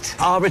cooked.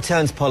 Our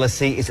returns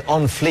policy is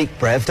on fleek,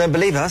 Brev. Don't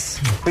believe us?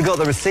 We got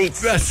the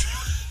receipts.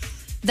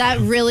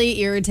 That really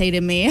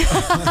irritated me.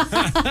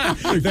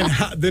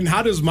 Then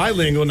how does my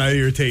lingo not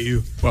irritate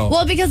you?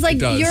 Well, because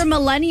like you're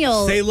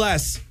millennial. Say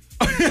less.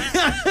 I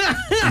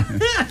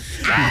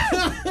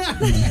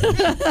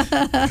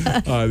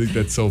think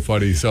that's so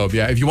funny. So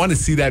yeah, if you want to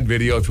see that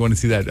video, if you want to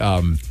see that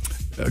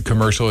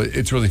commercial,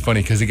 it's really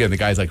funny because again, the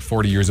guy's like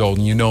 40 years old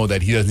and you know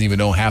that he doesn't even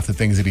know half the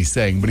things that he's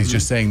saying, but he's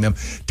just saying them.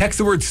 Text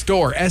the word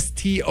store,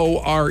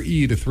 STORE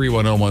to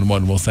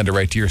 31011. We'll send it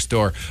right to your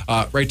store.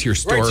 Right to your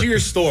store. Right to your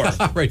store.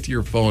 Right to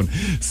your phone.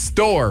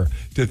 Store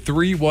to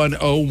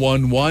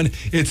 31011.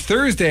 It's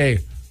Thursday.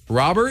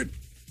 Robert,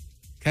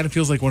 kind of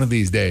feels like one of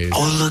these days.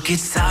 Oh, look,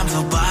 it's time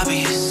for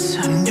Bobby's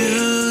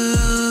news.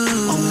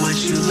 Oh, what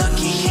you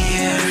lucky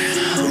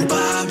here?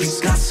 Bobby's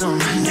got some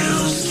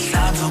news. It's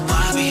time for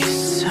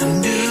Bobby's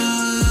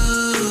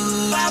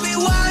news. Bobby,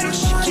 why don't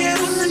you give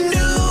him the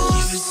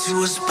news? Give it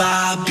to us,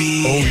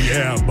 Bobby. Oh,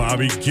 yeah,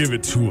 Bobby, give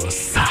it to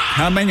us.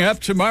 Coming up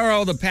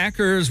tomorrow, the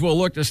Packers will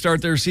look to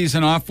start their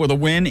season off with a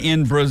win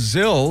in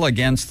Brazil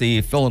against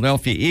the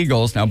Philadelphia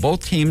Eagles. Now,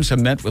 both teams have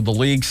met with the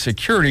league's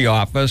security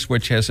office,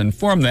 which has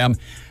informed them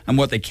on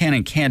what they can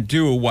and can't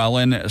do while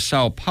in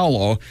Sao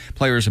Paulo.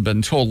 Players have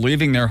been told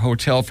leaving their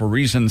hotel for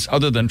reasons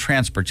other than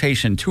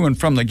transportation to and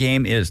from the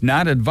game is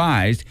not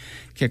advised.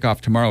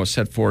 Kickoff tomorrow is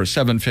set for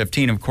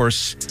 7:15. Of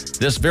course,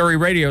 this very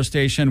radio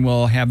station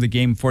will have the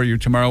game for you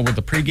tomorrow with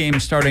the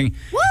pregame starting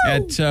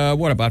at,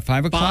 about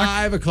 5 o'clock?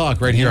 5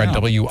 o'clock right here on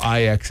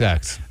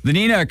WIXX. The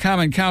Neenah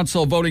Common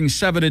Council voting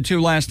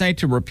 7-2 last night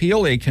to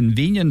repeal a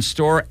convenience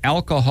store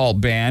alcohol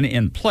ban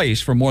in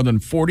place for more than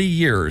 40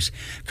 years.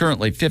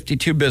 Currently,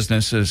 52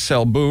 businesses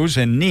sell booze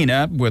in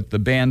Neenah. With the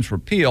ban's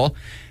repeal,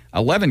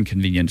 11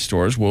 convenience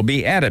stores will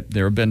be added.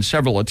 There have been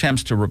several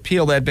attempts to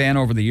repeal that ban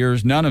over the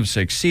years. None have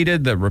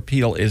succeeded. The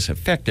repeal is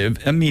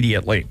effective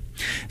immediately.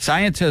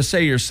 Scientists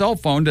say your cell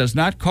phone does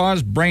not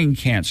cause brain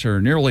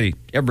cancer. Nearly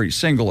every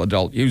single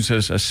adult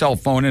uses a cell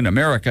phone in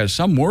America.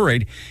 Some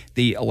worried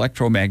the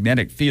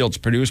electromagnetic fields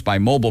produced by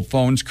mobile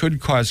phones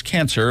could cause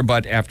cancer,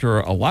 but after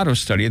a lot of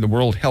study, the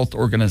World Health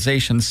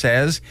Organization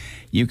says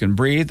you can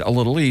breathe a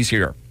little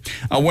easier.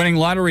 A winning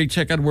lottery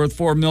ticket worth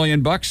 $4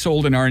 million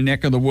sold in our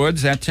neck of the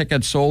woods. That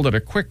ticket sold at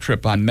a Quick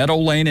Trip on Meadow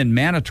Lane in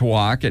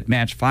Manitowoc. It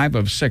matched 5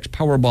 of 6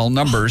 Powerball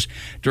numbers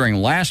during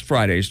last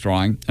Friday's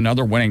drawing.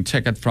 Another winning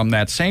ticket from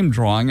that same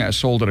drawing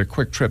sold at a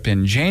Quick Trip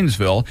in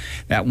Janesville.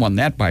 That won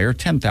that buyer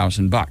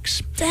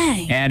 $10,000.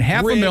 Dang. And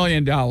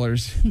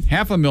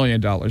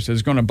 $500,000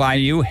 is going to buy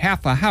you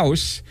half a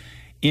house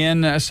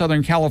in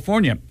Southern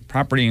California.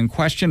 Property in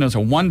question is a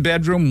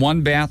 1-bedroom,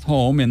 1-bath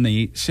home in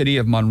the city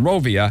of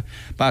Monrovia.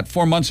 About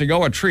 4 months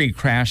ago, a tree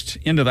crashed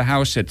into the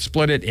house. It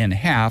split it in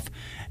half.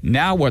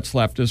 Now what's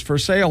left is for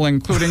sale,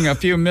 including a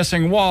few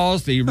missing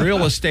walls. The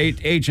real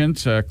estate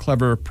agent, a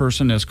clever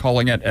person, is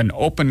calling it an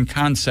open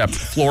concept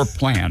floor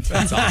plan.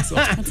 That's awesome.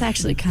 That's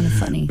actually kind of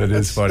funny. That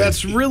is funny.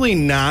 That's really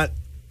not.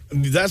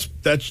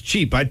 That's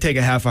cheap. I'd take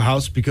a half a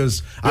house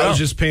because I was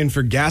just paying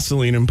for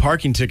gasoline and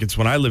parking tickets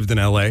when I lived in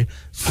LA.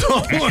 So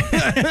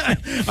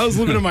I was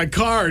living in my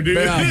car, dude.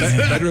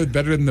 Yeah,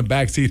 better than the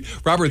back seat.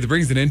 Robert, that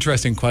brings an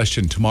interesting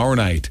question. Tomorrow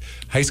night,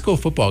 high school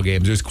football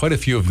games. There's quite a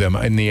few of them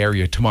in the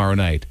area tomorrow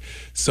night.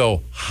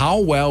 So how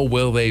well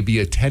will they be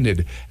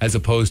attended as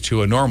opposed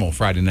to a normal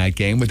Friday night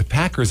game with the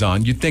Packers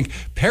on? You'd think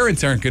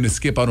parents aren't going to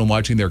skip out on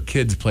watching their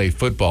kids play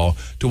football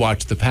to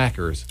watch the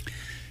Packers.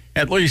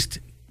 At least,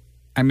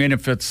 I mean,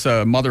 if it's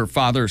a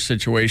mother-father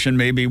situation,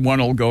 maybe one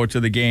will go to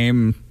the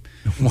game,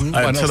 to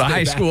the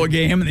high school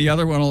game, and the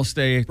other one will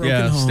stay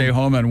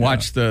home and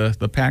watch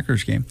the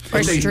Packers game.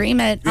 Or stream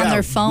it on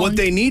their phone. What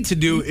they need to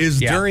do is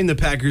during the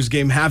Packers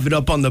game, have it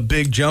up on the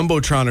big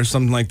Jumbotron or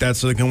something like that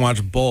so they can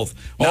watch both.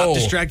 Not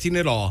distracting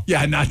at all.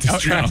 Yeah, not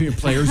distracting.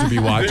 Players would be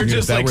watching They're if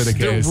just that were the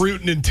case. They're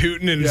rooting and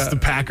tooting, and it's the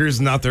Packers,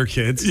 not their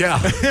kids. Yeah.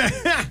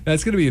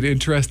 That's going to be an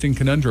interesting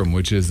conundrum,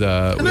 which is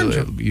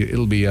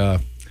it'll be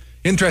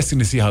interesting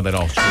to see how that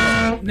all shapes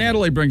out.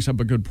 Natalie brings up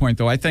a good point,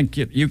 though. I think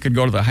you could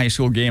go to the high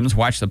school games,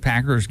 watch the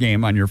Packers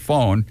game on your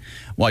phone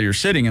while you're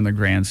sitting in the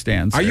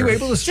grandstands. Are you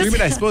able to stream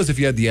it, I suppose, if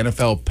you had the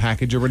NFL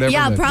package or whatever?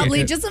 Yeah,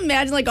 probably. Just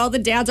imagine, like, all the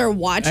dads are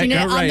watching it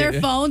on their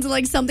phones, and,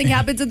 like, something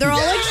happens, and they're all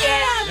like,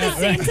 at the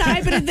same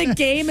time. But in the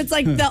game, it's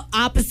like the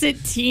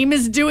opposite team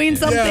is doing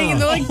something, and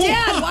they're like,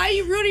 Dad, why are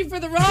you rooting for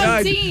the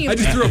wrong team? I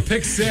just threw a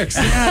pick 6.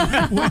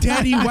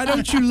 Daddy, why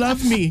don't you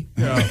love me?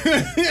 Yeah.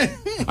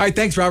 All right,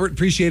 thanks, Robert.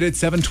 Appreciate it.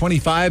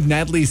 7:25,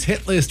 Natalie's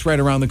hit list right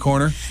around the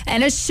corner.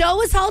 And a show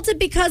was halted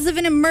because of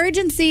an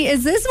emergency.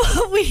 Is this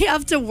what we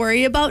have to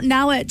worry about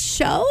now at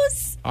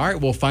shows? All right,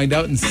 we'll find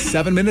out in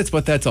 7 minutes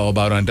what that's all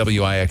about on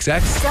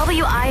WIXX.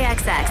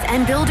 WIXX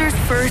and Builder's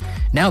First.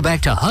 Now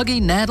back to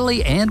Huggy,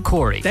 Natalie, and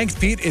Corey. Thanks,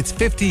 Pete. It's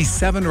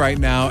 57 right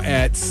now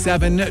at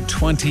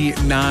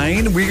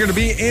 7:29. We're going to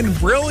be in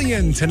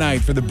Brillion tonight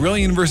for the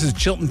Brillion versus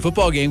Chilton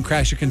football game.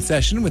 Crash your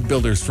concession with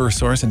Builder's First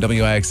Source and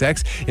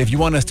WIXX. If you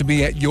want us to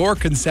be at your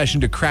concession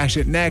to crash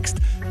it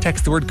next,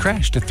 text the word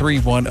crash to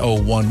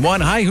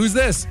 31011. Hi, who's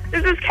this?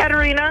 This is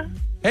Katerina.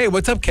 Hey,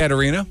 what's up,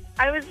 Katerina?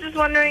 I was just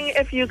wondering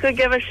if you could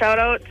give a shout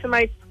out to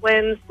my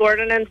twins,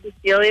 Gordon and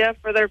Cecilia,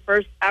 for their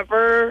first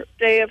ever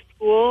day of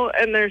school,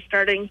 and they're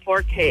starting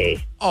 4K.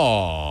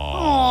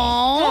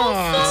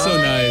 Aww. That's so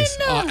nice.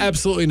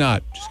 Absolutely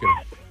not. Just kidding.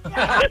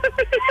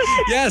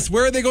 Yes,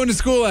 where are they going to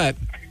school at?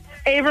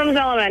 Abrams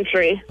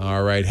Elementary.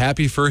 All right.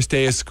 Happy first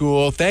day of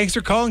school. Thanks for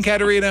calling,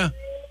 Katerina.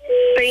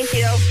 Thank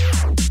you.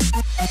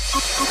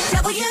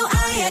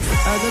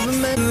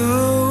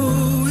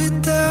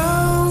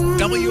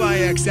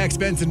 WIXX,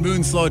 Benson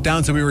Moon, slow it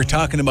down. So we were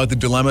talking about the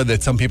dilemma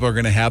that some people are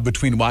going to have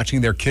between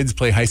watching their kids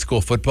play high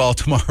school football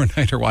tomorrow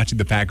night or watching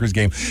the Packers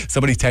game.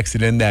 Somebody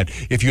texted in that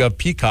if you have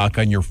Peacock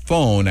on your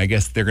phone, I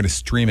guess they're going to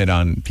stream it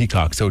on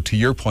Peacock. So to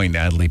your point,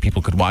 Natalie,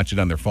 people could watch it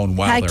on their phone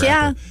while they're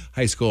at their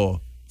high school.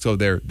 So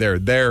they're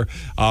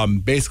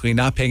basically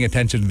not paying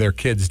attention to their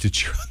kids to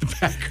cheer on the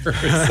Packers.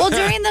 Well,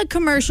 during the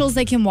commercials,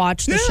 they can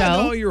watch the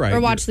show. No, you're right. Or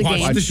watch the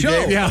game. Watch the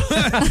show. Yeah.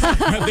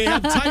 They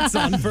have tights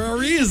on for a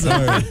reason.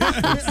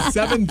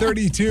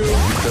 7:32.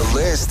 The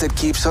list that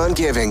keeps on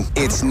giving.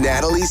 It's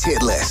Natalie's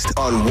hit list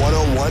on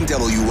 101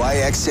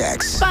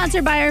 WIXX.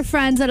 Sponsored by our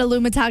friends at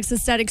Illumitox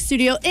Aesthetic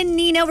Studio in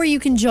Neenah, where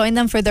you can join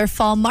them for their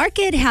fall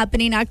market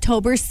happening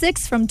October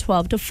 6th from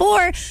 12 to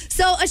 4.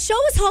 So a show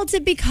was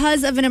halted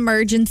because of an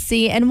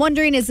emergency, and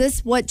wondering, is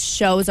this what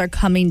shows are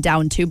coming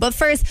down to? But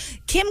first,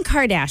 Kim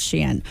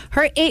Kardashian,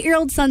 her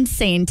 8-year-old son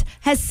Saint,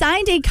 has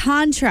signed a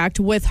contract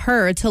with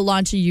her to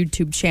launch a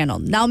YouTube channel.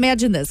 Now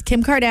imagine this.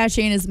 Kim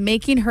Kardashian is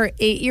making her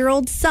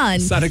 8-year-old son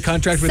sign a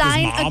contract with his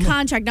mom? Sign a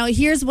contract. Now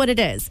here's what it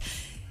is.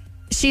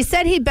 She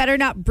said he better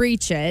not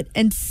breach it,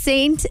 and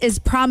Saint is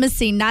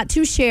promising not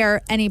to share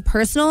any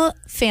personal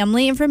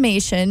family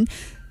information.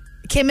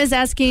 Kim is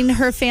asking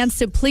her fans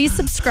to please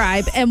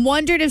subscribe and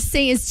wondered if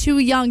Saint is too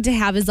young to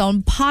have his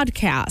own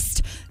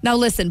podcast. Now,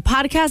 listen,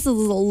 podcast is a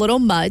little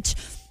much,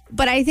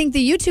 but I think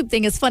the YouTube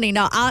thing is funny.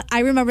 Now, I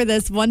remember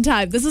this one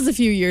time. This was a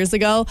few years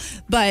ago,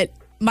 but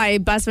my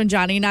best friend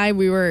Johnny and I,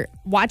 we were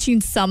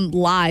watching some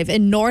live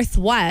in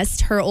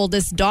Northwest. Her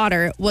oldest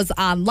daughter was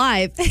on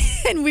live,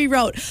 and we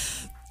wrote,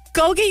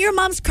 "Go get your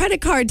mom's credit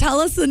card.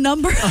 Tell us the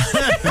number."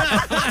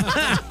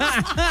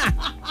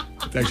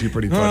 It's actually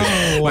pretty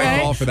funny. Might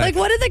Right? fall for that. Like,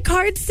 what did the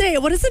card say?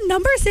 What does the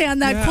number say on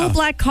that cool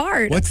black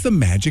card? What's the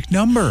magic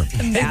number?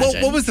 Hey,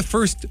 Imagine. what was the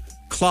first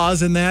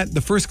clause in that? The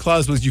first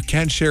clause was you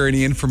can't share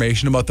any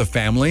information about the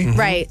family.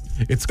 Right.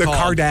 It's The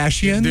called-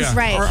 Kardashians. Yeah.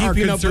 Right. Are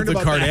Keeping up concerned with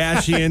the about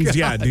that. Kardashians.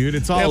 Yeah, dude.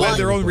 It's all They've over had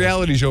their the own place.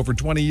 reality show for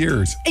 20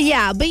 years.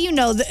 Yeah, but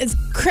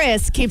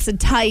Chris keeps a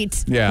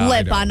tight Yeah, I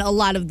lip know. on a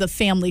lot of the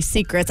family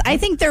secrets. I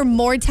think they're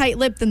more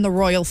tight-lipped than the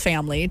royal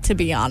family, to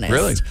be honest.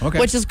 Really? Okay.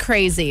 Which is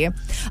crazy.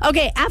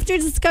 Okay, after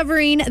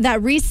discovering that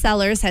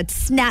resellers had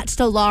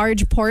snatched a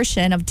large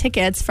portion of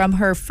tickets from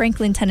her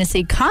Franklin,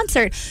 Tennessee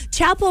concert,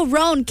 Chappell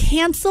Roan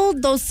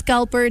canceled those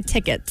scalper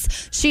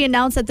tickets. She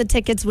announced that the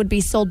tickets would be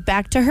sold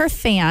back to her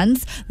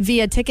fans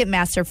via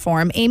Ticketmaster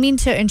form, aiming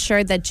to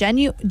ensure that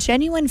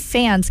genuine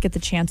fans get the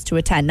chance to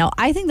attend. Now,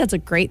 I think that's a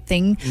great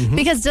thing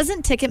because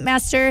doesn't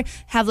Ticketmaster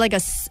have like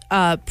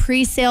a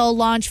pre-sale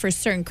launch for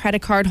certain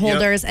credit card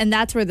holders, and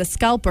that's where the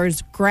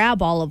scalpers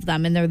grab all of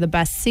them, and they're the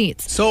best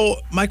seats. So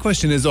my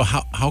question is, though,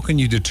 how can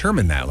you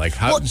determine that? Like,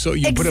 how? Well, So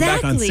you put it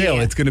back on exactly. sale.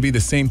 It's going to be the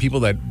same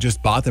people that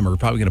just bought them are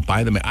probably going to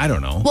buy them. I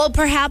don't know. Well,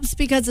 perhaps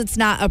because it's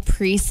not a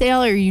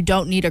pre-sale or you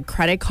don't need a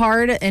credit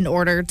card in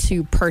order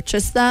to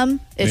purchase them.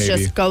 It Maybe.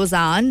 just goes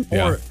on.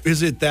 Yeah. Or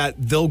is it that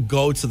they'll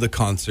go to the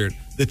concert,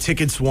 the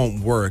tickets won't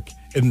work,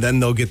 and then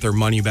they'll get their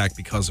money back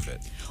because of it?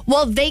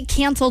 Well, they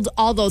canceled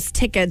all those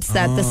tickets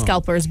that the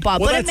scalpers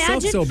bought. Well, but that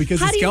imagine, sucks though because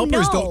how the do you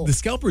scalpers know? don't. The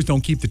scalpers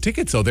don't keep the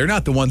tickets, so they're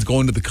not the ones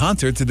going to the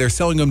concerts. They're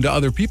selling them to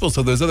other people.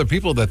 So there's other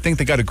people that think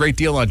they got a great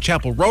deal on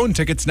Chappell Roan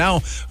tickets now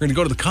are going to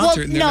go to the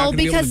concert and they're not going to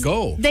be able because to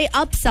go. they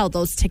upsell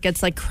those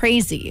tickets like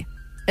crazy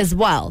as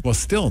well. Well,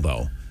 still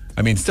though,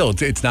 I mean, still,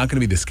 it's not going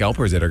to be the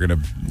scalpers that are going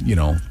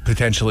to,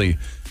 potentially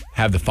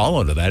have the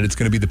follow to that. It's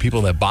going to be the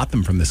people that bought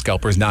them from the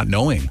scalpers not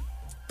knowing.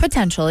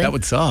 Potentially. That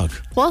would suck.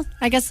 Well,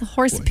 I guess a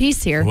horse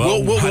apiece here.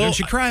 Well, Whoa, why whoa. don't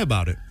you cry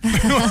about it?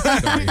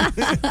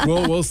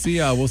 We'll see.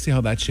 We'll see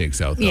how that shakes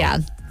out. Though. Yeah.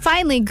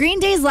 Finally, Green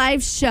Day's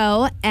live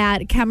show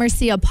at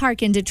Commercia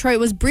Park in Detroit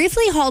was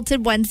briefly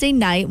halted Wednesday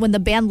night when the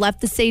band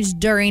left the stage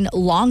during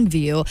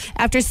Longview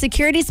after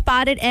security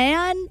spotted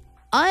an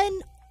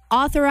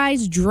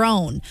unauthorized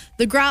drone.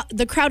 The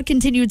crowd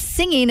continued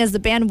singing as the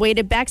band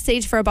waited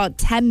backstage for about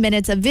 10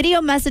 minutes. A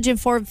video message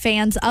informed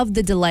fans of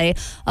the delay.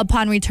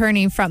 Upon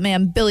returning,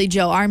 frontman Billy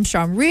Joe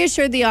Armstrong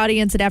reassured the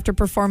audience that after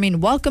performing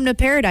Welcome to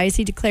Paradise,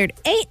 he declared,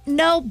 "Ain't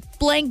no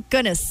blank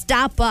gonna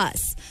stop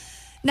us."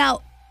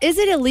 Now, is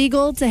it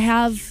illegal to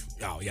have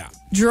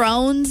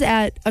drones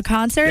at a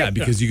concert? Yeah,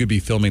 because you could be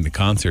filming the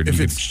concert and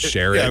you could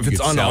share it. If you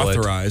it's could sell it.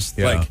 unauthorized,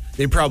 Yeah. like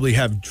they probably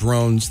have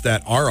drones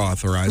that are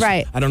authorized.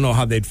 Right. I don't know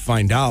how they'd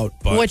find out,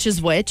 but Which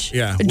is which?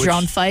 Yeah, A which-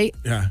 drone fight?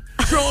 yeah,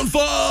 drone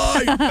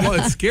fight. Well,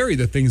 it's scary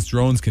the things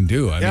drones can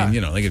do. I Yeah.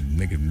 mean,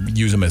 they could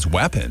use them as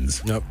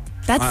weapons. Yep.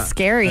 That's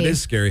scary. It is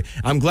scary.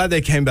 I'm glad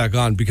they came back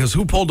on because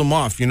who pulled them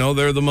off?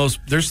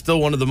 They're still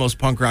one of the most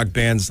punk rock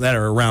bands that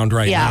are around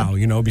right Yeah.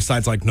 now,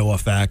 besides like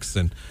NoFX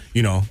and,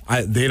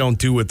 they don't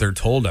do what they're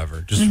told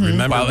ever. Just Mm-hmm.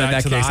 remember Well, in back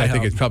that to the case, I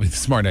think IHOP. it's probably a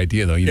smart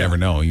idea, though. You never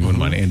know. You wouldn't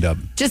want to end up.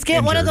 Just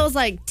get one of injured. those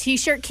like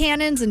t-shirt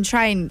cannons and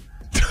try and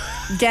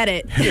get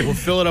it. Hey, we'll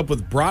fill it up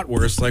with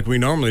bratwurst like we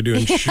normally do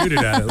and shoot it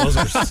at it. Those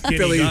are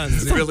skinny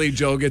guns. Billy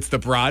Joe gets the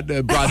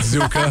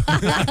Brodzuka.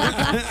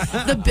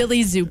 The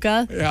Billy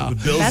Zuka. Yeah.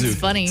 That's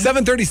funny.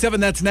 7:37,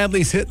 that's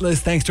Natalie's hit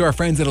list. Thanks to our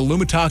friends at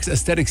Illumitox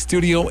Aesthetic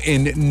Studio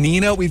in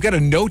Neenah. We've got a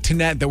note to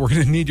Nat that we're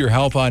going to need your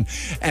help on.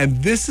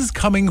 And this is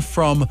coming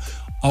from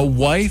a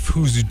wife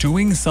who's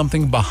doing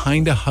something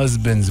behind a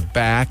husband's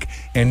back,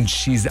 and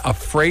she's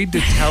afraid to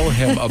tell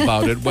him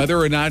about it. Whether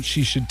or not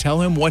she should tell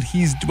him what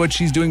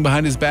she's doing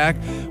behind his back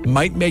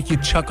might make you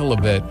chuckle a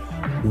bit.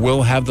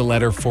 We'll have the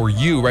letter for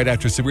you right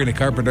after Sabrina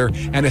Carpenter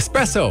and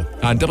Espresso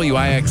on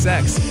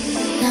WIXX.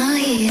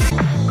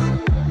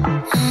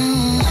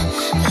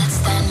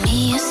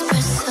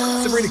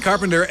 Sabrina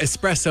Carpenter,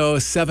 Espresso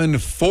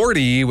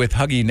 740 with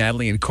Huggy,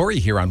 Natalie, and Corey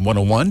here on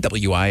 101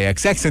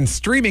 WIXX and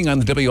streaming on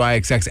the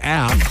WIXX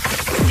app.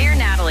 Dear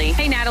Natalie.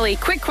 Hey, Natalie,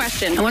 quick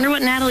question. I wonder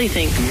what Natalie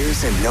thinks.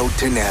 Here's a note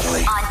to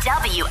Natalie. On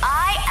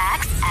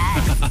WIXX.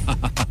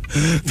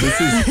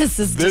 This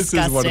is This is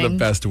one of the disgusting.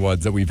 best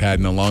ones that we've had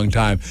in a long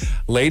time.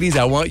 Ladies,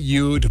 I want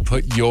you to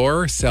put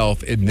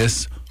yourself in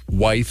this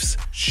wife's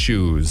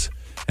shoes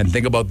and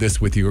think about this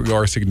with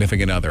your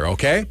significant other,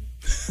 okay?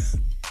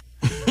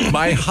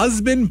 My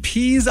husband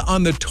pees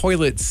on the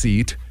toilet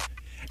seat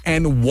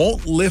and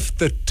won't lift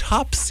the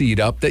top seat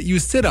up that you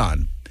sit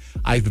on.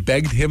 I've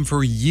begged him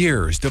for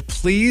years to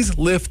please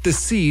lift the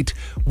seat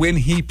when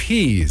he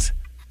pees.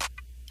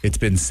 It's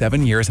been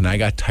 7 years and I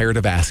got tired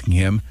of asking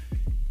him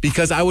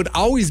because I would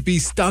always be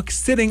stuck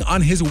sitting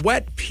on his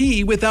wet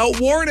pee without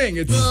warning.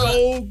 It's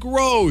so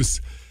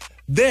gross.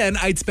 Then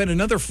I'd spend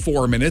another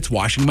 4 minutes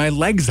washing my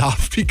legs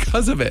off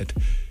because of it.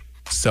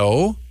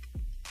 So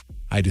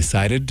I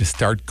decided to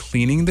start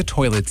cleaning the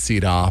toilet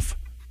seat off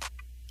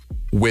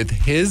with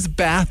his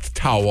bath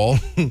towel,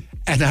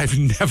 and I've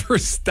never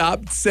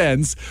stopped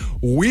since.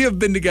 We have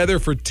been together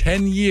for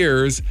 10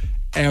 years.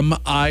 Am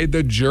I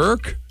the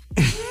jerk?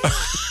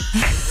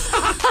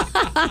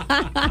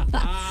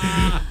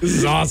 This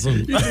is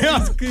awesome.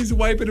 He's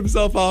wiping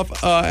himself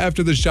off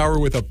after the shower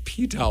with a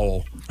pee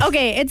towel.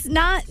 Okay,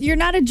 you're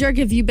not a jerk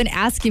if you've been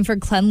asking for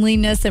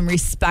cleanliness and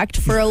respect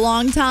for a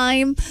long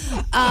time.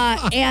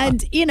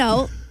 And,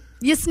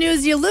 you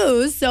snooze, you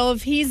lose. So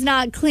if he's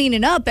not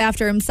cleaning up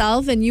after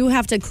himself and you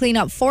have to clean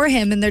up for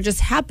him and there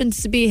just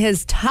happens to be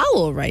his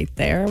towel right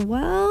there,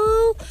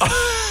 well,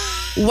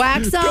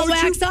 wax on,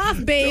 wax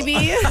off,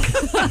 baby.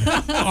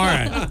 All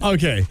right.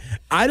 Okay.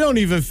 I don't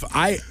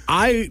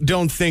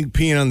think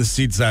peeing on the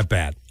seat's that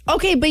bad.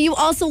 Okay, but you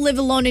also live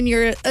alone and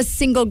you're a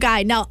single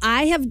guy. Now,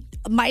 I have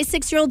my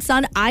 6-year-old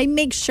son, I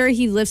make sure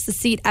he lifts the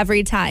seat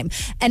every time.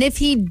 And if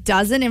he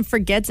doesn't and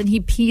forgets and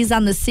he pees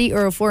on the seat,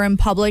 or if we're in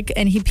public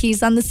and he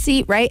pees on the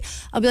seat, right?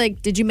 I'll be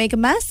like, did you make a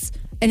mess?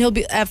 And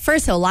at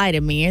first he'll lie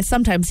to me.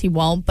 Sometimes he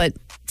won't, but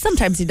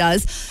sometimes he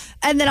does.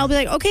 And then I'll be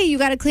like, okay, you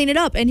got to clean it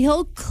up. And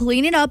he'll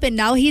clean it up. And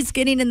now he's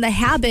getting in the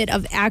habit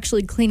of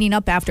actually cleaning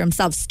up after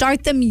himself.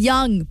 Start them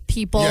young,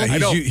 people.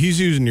 Yeah, he's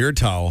using your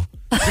towel.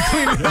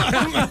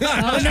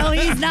 Oh, no,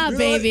 he's not,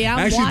 baby.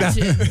 I'm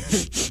watching.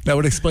 That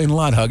would explain a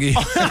lot, Huggy.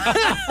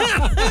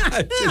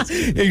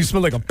 You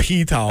smell like a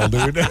pee towel,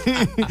 dude.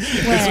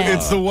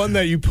 It's the one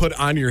that you put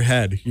on your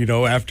head,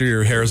 after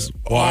your hair's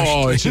washed.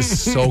 Oh, it's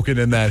just soaking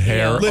in that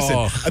hair.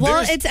 Listen,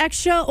 well, it's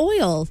extra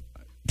oil.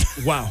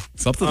 Wow.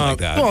 Something like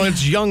that. Well,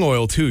 it's young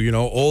oil, too.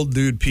 Old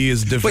dude pee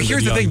is different. But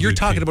here's the thing. You're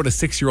talking about a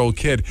 6-year-old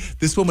kid.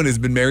 This woman has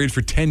been married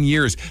for 10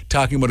 years,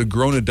 talking about a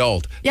grown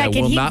adult that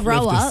will not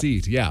lift the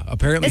seat. Yeah,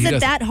 apparently Is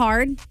it that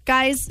hard,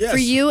 guys? Yes. For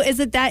you, is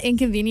it that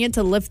inconvenient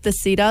to lift the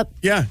seat up?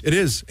 Yeah, it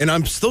is. And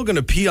I'm still going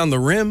to pee on the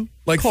rim.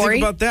 Corey?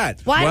 Think about that.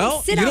 Why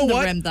don't sit on the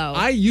rim, though?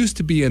 I used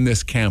to be in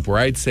this camp where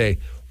I'd say,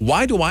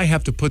 why do I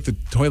have to put the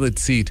toilet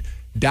seat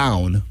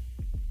down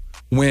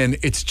when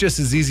it's just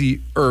as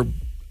easy, or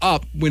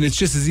up when it's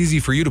just as easy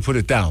for you to put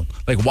it down?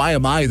 Like, why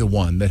am I the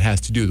one that has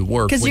to do the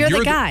work? Because you're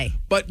the guy.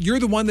 But you're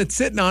the one that's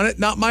sitting on it,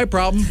 not my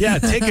problem. Yeah,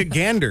 take a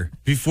gander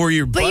before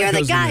your butt But you're the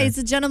goes in guy. there. It's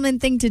a gentleman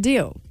thing to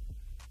do.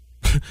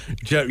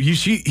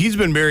 He's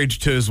been married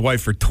to his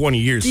wife for 20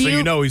 years,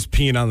 so he's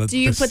peeing on the seat. Do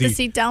you put the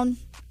seat down?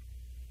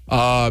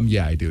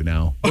 Yeah, I do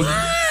now.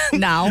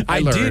 Now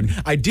I did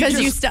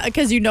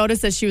because you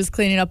noticed that she was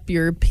cleaning up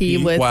your pee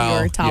with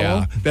your towel.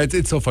 Yeah,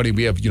 it's so funny.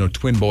 We have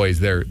twin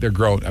boys. They're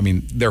grown. I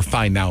mean, they're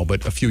fine now.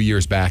 But a few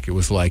years back, it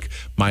was like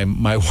my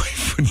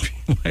wife would be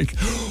like,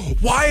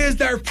 "Why is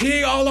there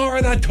pee all over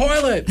the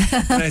toilet?"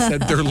 And I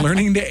said, "They're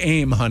learning to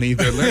aim, honey.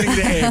 They're learning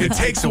to aim. It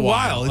takes a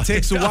while. It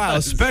takes a while,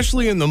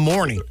 especially in the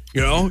morning.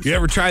 You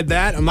ever tried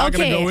that? I'm not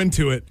going to go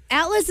into it.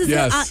 Atlas is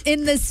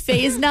in this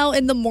phase now.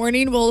 In the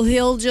morning,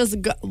 he'll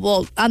just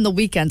go, on the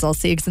weekends I'll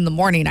see, because in the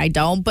morning I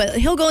don't. But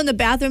he'll go in the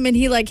bathroom and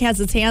he has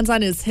his hands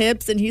on his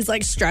hips and he's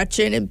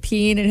stretching and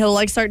peeing, and he'll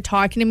start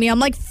talking to me. I'm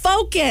like,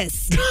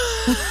 focus.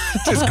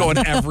 Just going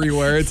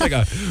everywhere. It's like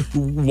a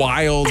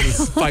wild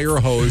fire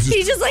hose.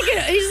 He's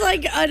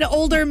like an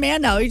older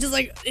man now. He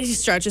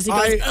stretches. He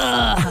goes,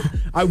 ugh.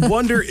 I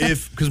wonder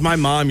because my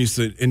mom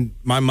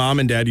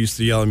and dad used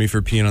to yell at me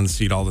for peeing on the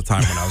seat all the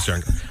time when I was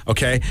younger.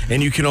 Okay,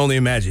 and you can only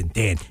imagine,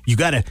 Dad, you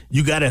gotta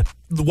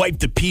wipe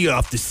the pee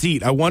off the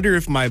seat. I wonder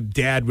if my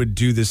dad would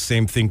do this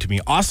same thing to me.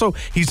 Also,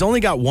 he's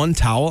only got one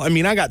towel. I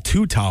mean, I got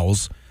 2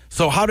 towels.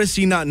 So how does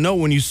he not know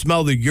when you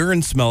smell the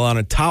urine smell on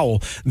a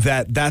towel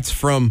that's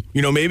from,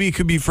 maybe it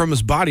could be from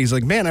his body. He's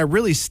like, man, I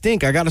really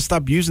stink. I got to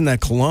stop using that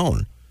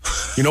cologne.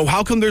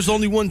 How come there's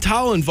only one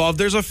towel involved?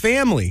 There's a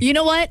family. You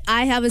know what?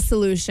 I have a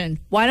solution.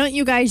 Why don't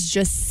you guys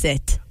just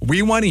sit?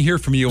 We want to hear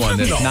from you on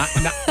this.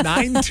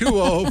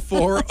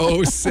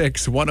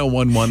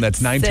 920-406-1011.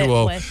 That's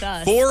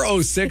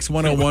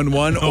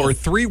 920-406-1011 or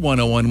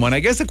 31011. I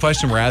guess the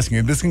question we're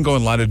asking, this can go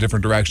in a lot of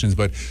different directions,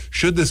 but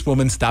should this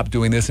woman stop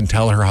doing this and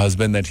tell her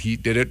husband that he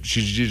did it?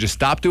 Should she just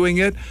stop doing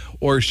it?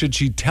 Or should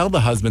she tell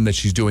the husband that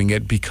she's doing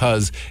it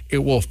because it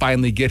will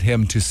finally get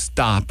him to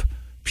stop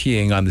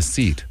peeing on the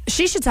seat?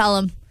 She should tell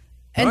him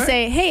and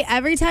say, hey,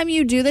 every time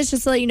you do this,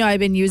 just to let you know, I've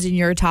been using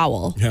your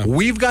towel. Yeah.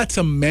 We've got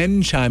some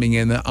men chiming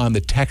in on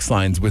the text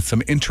lines with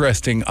some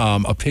interesting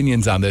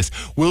opinions on this.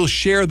 We'll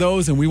share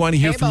those, and we want to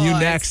hear from you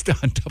next on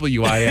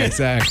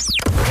WIXX.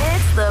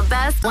 It's the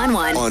best one.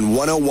 On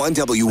 101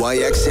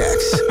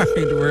 WIXX. All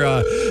right,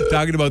 we're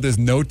talking about this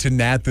note to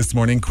Nat this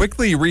morning.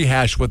 Quickly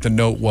rehash what the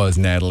note was,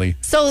 Natalie.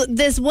 So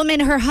this woman,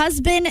 her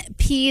husband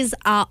pees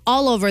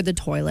all over the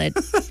toilet.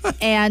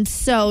 And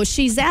so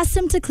she's asked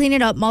him to clean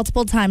it up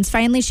multiple times.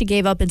 Finally, she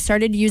gave up and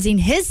started using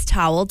his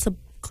towel to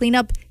clean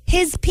up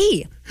his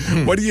pee.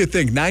 What do you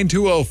think?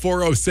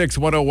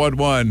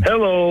 920-406-1011.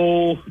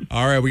 Hello.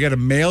 All right, we got a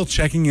male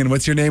checking in.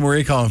 What's your name? Where are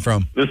you calling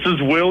from? This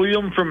is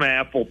William from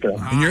Appleton.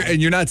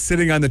 And you're not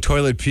sitting on the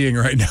toilet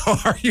peeing right now,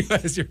 are you,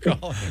 as you're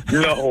calling?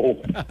 No.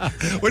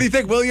 What do you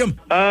think, William?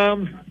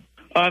 On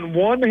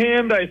one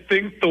hand, I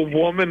think the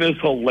woman is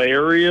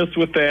hilarious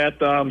with that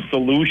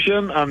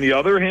solution. On the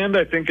other hand,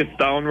 I think it's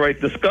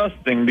downright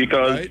disgusting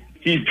because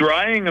he's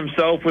drying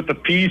himself with the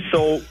pee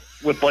so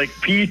with like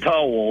pee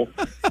towel,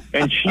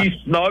 and she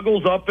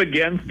snuggles up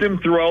against him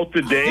throughout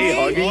the day,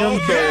 hugging him.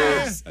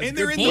 Yes. And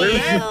they're in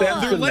the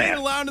bed. They're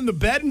laying around in the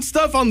bed and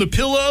stuff on the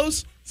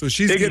pillows. So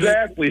she's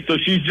exactly. So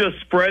she's just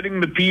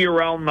spreading the pee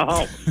around the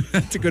house.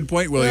 That's a good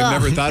point, William.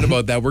 Never thought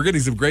about that. We're getting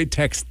some great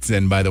texts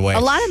in, by the way. A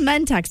lot of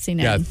men texting in.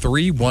 Yeah,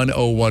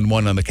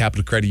 31011 on the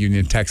Capital Credit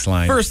Union text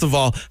line. First of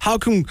all, how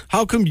come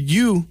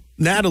you,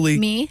 Natalie?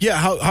 Me? Yeah.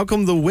 How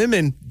come the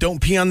women don't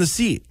pee on the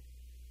seat?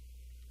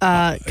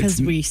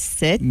 Because we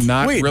sit.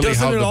 Not Wait, really.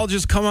 doesn't it all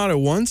just come out at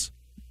once?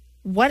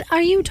 What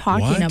are you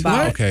talking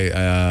about? Okay.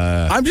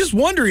 I'm just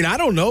wondering. I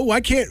don't know.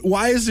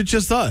 Why is it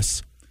just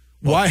us?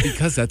 Why?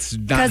 Because that's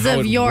not because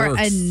how of it your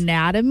works.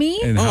 anatomy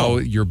And how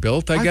you're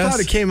built, I guess. I thought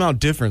it came out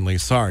differently.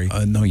 Sorry.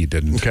 No, you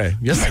didn't. Okay.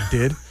 Yes, I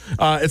did.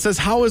 It says,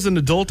 how as an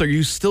adult are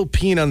you still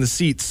peeing on the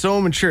seat? So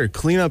mature.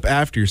 Clean up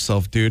after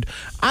yourself, dude.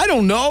 I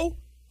don't know.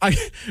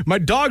 My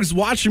dog's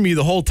watching me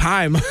the whole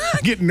time. I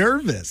get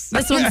nervous.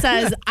 This one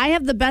says, I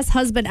have the best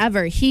husband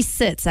ever. He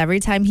sits every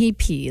time he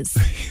pees.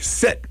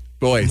 Sit,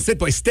 boy. Sit,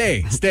 boy.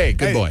 Stay.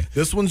 Good boy.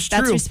 This one's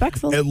That's true.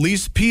 respectful. At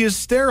least pee is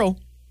sterile.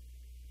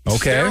 Okay.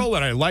 Sterile,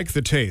 and I like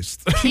the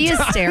taste. Pee is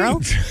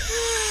sterile.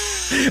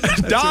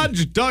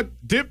 Dodge, duck,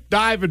 dip,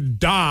 dive, and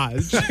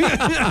dodge.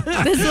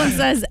 This one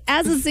says,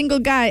 as a single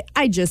guy,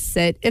 I just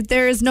sit. If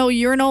there is no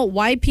urinal,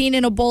 why peeing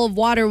in a bowl of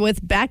water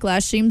with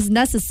backlash seems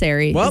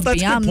necessary? Well, It's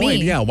that's a beyond good point.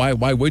 me. Yeah,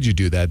 why would you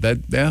do that?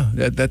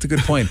 That's a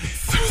good point.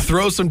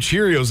 Throw some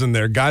Cheerios in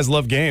there. Guys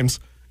love games.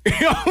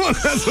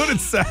 That's what it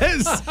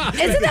says.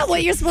 Isn't that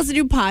what you're supposed to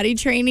do, potty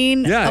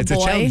training? Yeah, it's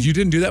boy? a challenge. You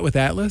didn't do that with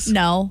Atlas?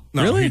 No.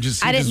 Really?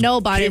 I didn't know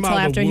about it until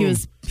after he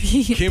was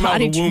came out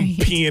potty of the womb trained.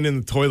 peeing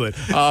in the toilet.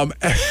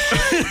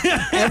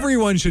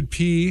 Everyone should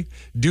pee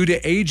due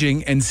to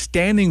aging, and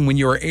standing when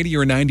you are 80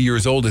 or 90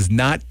 years old is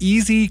not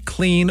easy,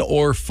 clean,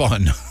 or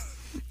fun.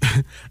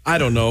 I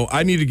don't know.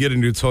 I need to get a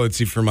new toilet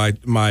seat for my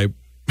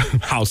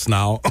house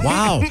now.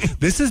 Wow.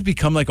 This has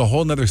become like a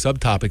whole nother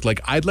subtopic. Like,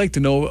 I'd like to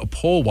know,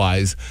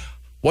 poll-wise,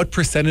 what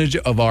percentage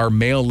of our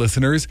male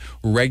listeners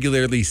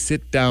regularly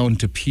sit down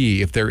to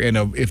pee if they're in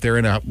a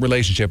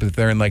relationship, if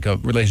they're in like a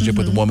relationship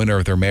with a woman, or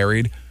if they're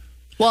married?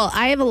 Well,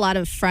 I have a lot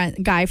of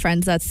guy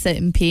friends that sit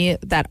and pee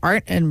that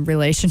aren't in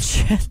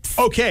relationships.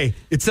 Okay,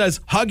 it says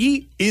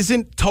Huggy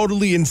isn't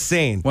totally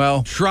insane.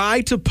 Well,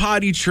 trying to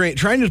potty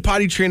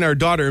train our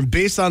daughter, and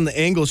based on the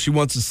angle she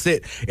wants to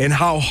sit and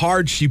how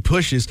hard she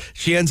pushes,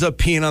 she ends up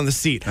peeing on the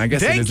seat. I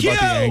guess it is about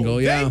the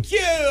angle. Yeah. Thank you.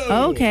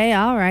 Okay,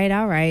 all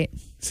right.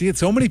 See,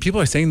 so many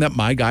people are saying that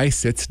my guy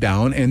sits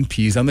down and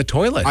pees on the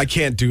toilet. I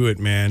can't do it,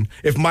 man.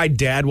 If my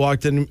dad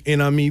walked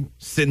in on me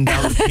sitting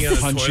down and peeing on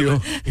the Punch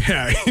toilet,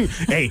 yeah.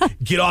 Hey,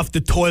 get off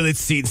the toilet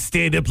seat and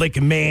stand up like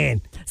a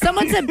man.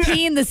 Someone said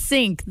pee in the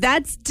sink.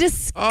 That's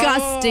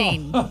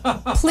disgusting.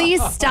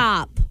 Please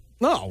stop.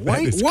 No,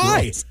 why?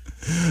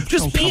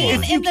 Just pee.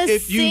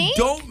 If you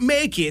don't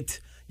make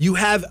it, you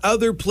have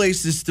other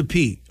places to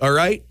pee. All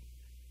right?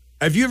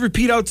 Have you ever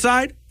peed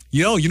outside?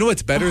 You know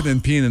what's better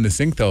than peeing in the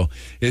sink, though,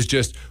 is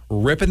just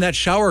ripping that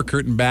shower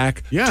curtain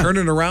back,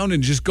 turning around,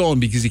 and just going,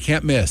 because you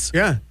can't miss.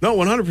 Yeah. No,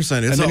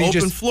 100%. It's an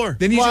open floor.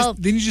 Then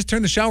you just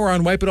turn the shower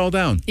on, wipe it all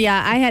down.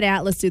 Yeah, I had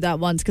Atlas do that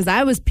once because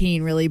I was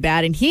peeing really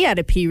bad, and he had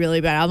to pee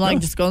really bad. I'm like,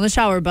 just go in the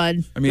shower,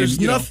 bud. I mean,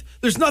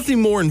 there's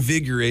nothing more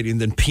invigorating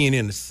than peeing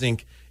in a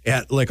sink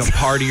at like a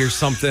party or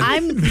something.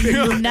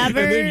 Never. And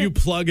then you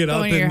plug it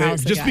up in there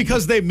just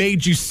because they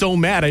made you so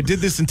mad. I did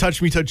this in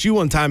Touch Me Touch You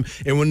one time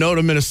in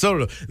Winona,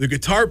 Minnesota. The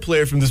guitar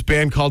player from this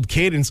band called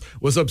Cadence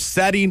was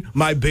upsetting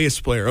my bass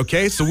player.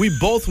 Okay, so we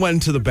both went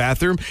into the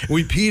bathroom and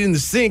we peed in the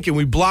sink and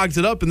we blocked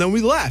it up and then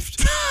we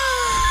left.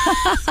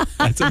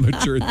 That's a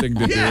mature thing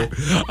to do.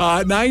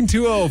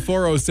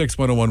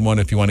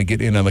 920-406-1011 if you want to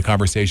get in on the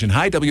conversation.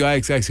 Hi,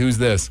 WIXX. Who's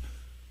this?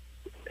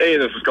 Hey,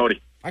 this is Cody.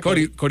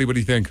 Cody, what do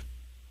you think?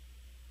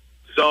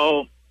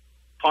 So,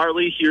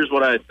 partly, here's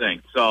what I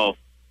think. So,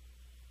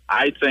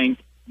 I think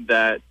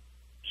that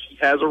he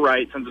has a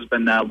right since it's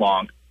been that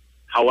long.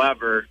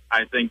 However,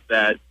 I think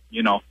that,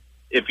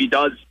 if he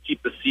does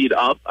keep the seat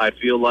up, I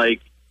feel like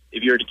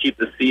if you're to keep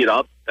the seat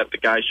up, that the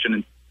guy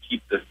shouldn't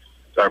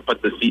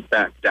put the seat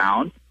back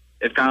down.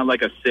 It's kind of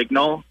like a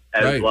signal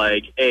as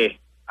like, hey,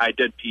 I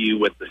did pee you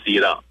with the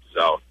seat up.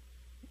 So,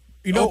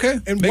 okay,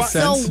 and makes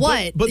sense. So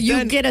what? But you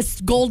then, get a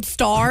gold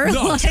star?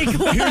 No, like,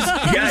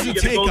 here's a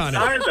take on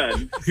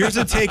it. Here's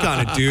a take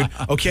on it, dude.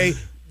 Okay,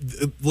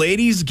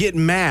 ladies get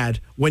mad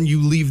when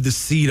you leave the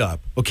seat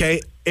up.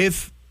 Okay,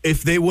 if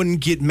they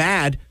wouldn't get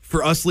mad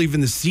for us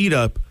leaving the seat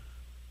up,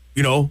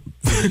 okay,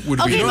 what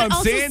but I'm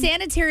also saying?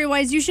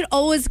 sanitary-wise, you should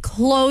always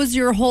close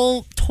your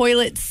whole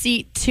toilet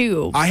seat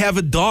too. I have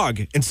a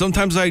dog, and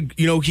sometimes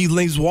he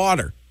leaves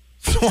water.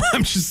 So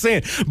I'm just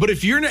saying. But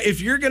if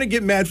you're gonna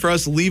get mad for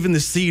us leaving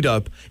the seat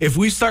up, if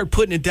we start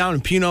putting it down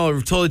and peeing all over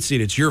the toilet seat,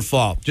 it's your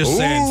fault. Just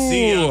saying.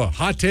 See ya.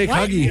 Hot take,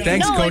 What? Huggy.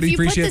 Thanks, No, Cody. if you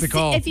put Appreciate the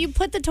call. If you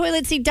put the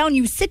toilet seat down,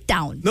 you sit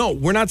down. No,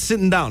 we're not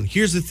sitting down.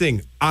 Here's the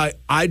thing.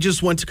 I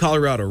just went to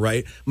Colorado,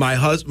 right? My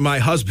husband,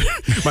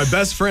 my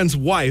best friend's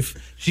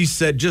wife, she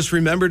said, just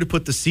remember to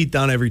put the seat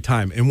down every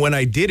time. And when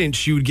I didn't,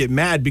 she would get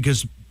mad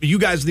because you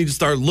guys need to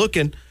start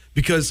looking,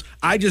 because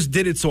I just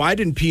did it so I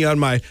didn't pee on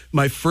my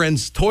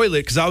friend's toilet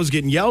because I was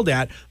getting yelled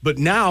at. But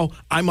now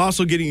I'm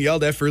also getting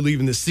yelled at for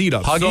leaving the seat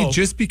up. Huggy,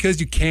 just because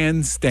you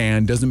can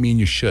stand doesn't mean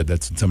you should.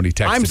 That's what somebody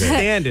texted. I'm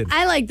standing.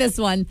 I like this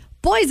one.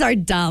 Boys are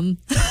dumb.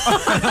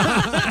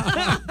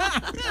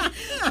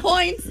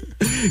 Points.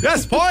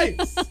 Yes,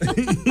 points.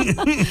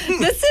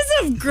 This is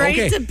a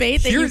great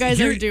debate that you guys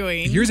are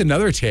doing. Here's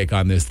another take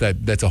on this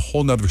that's a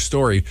whole nother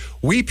story.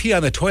 We pee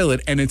on the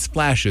toilet and it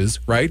splashes,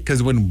 right?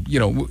 Because when,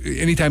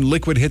 anytime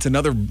liquid hits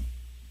another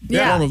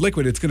form of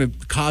liquid, it's going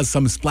to cause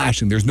some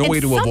splashing. There's no way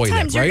to avoid that,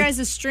 Sometimes your right?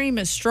 guys' stream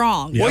is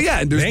strong. Well, yeah,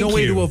 and there's no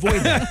way to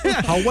avoid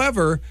that.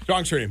 However,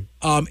 strong stream.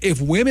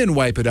 If women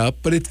wipe it up,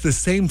 but it's the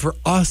same for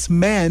us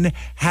men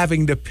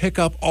having to pick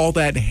up all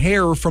that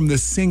hair from the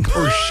sink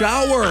or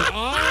shower.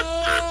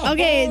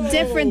 Okay,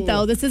 different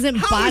though. This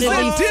isn't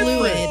bodily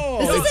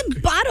fluid. This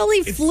isn't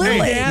bodily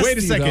fluid. Hey, wait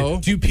a second. though.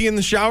 Do you pee in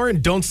the shower?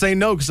 And don't say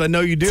no, because I know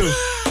you do.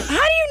 How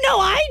do you know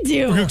I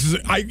do?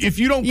 If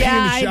you don't pee in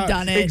the shower. I've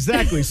done it.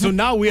 Exactly. So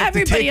now we have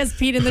Everybody to has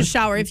peed in the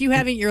shower. If you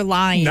haven't, you're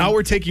lying. Now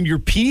we're taking your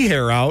pee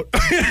hair out.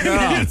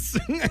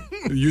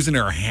 Using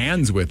our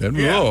hands with it.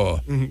 Yeah.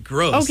 Oh.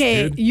 Gross.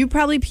 Okay, dude. you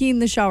probably pee in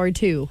the shower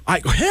too.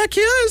 Heck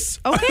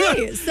yes.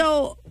 Okay,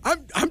 so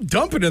I'm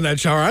dumping in that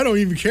shower. I don't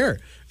even care.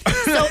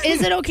 So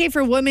is it okay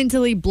for women to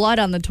leave blood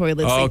on the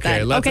toilet seat? Okay,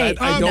 then? let's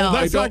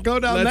not go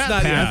down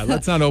that path. Yeah,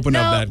 let's not open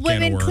up that can of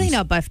women, worms. clean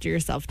up after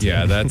yourself too.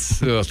 Yeah,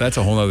 that's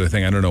a whole other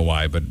thing. I don't know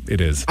why, but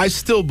it is. I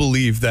still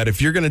believe that if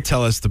you're going to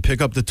tell us to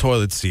pick up the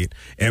toilet seat,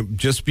 and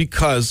just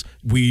because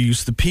we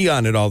used to pee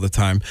on it all the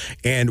time,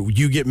 and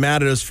you get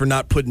mad at us for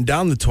not putting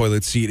down the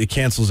toilet seat, it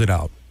cancels it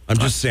out. I'm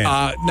just saying.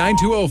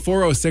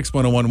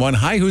 920-406-1011.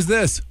 Hi, who's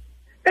this?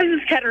 This is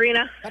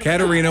Katerina.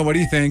 Katerina, what do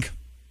you think?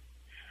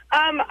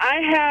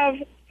 I have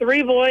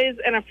 3 boys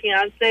and a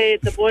fiance.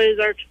 The boys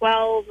are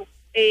 12,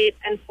 8,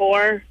 and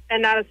 4,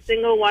 and not a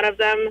single one of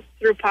them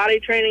through potty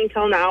training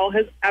till now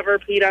has ever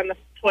peed on the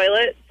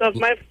toilet. So if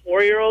my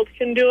 4-year-old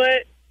can do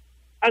it,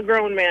 a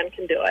grown man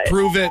can do it.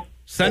 Prove it.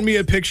 Send me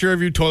a picture of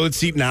your toilet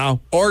seat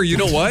now. Or you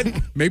know what?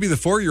 Maybe the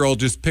 4-year-old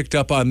just picked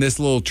up on this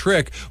little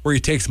trick where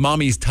he takes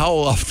mommy's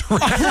towel off the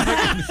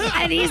rack.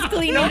 And he's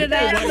cleaning it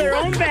up. Their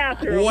own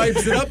bathroom.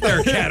 Wipes it up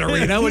there,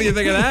 Katerina. What do you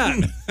think of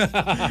that?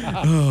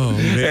 Oh,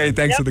 man. Hey,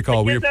 thanks for the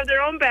call. The kids have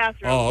their own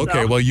bathroom. Oh,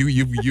 okay. So. Well,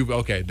 you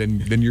okay?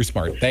 Then you're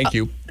smart. Thank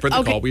you for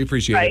the call. We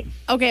appreciate it.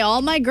 Okay,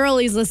 all my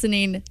girlies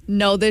listening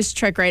know this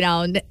trick right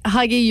now. And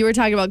Huggy, you were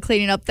talking about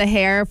cleaning up the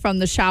hair from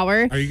the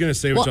shower. Are you going to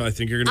say what I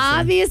think you're going to say?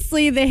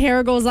 Obviously, the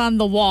hair goes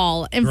on the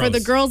wall. And for the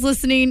girls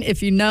listening,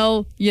 if you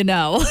know, you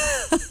know.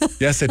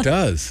 Yes, it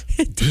does.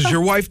 Does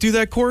your wife do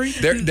that, Corey?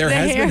 There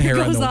has been hair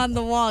goes on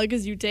the wall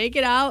because you take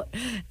it out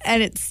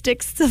and it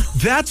sticks to the wall.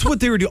 That's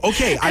what they were doing.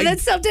 Okay. And then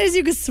sometimes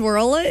you can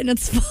swirl it and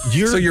it's fun.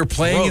 So you're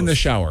playing in the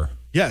shower?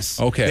 Yes.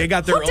 Okay. They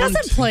got their Who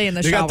doesn't play in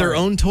the shower? They got their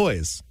own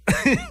toys.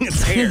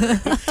 It's hair.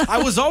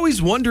 I was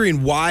always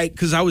wondering why,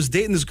 because I was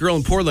dating this girl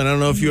in Portland. I don't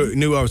know if you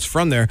knew I was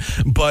from there,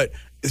 but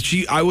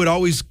I would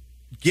always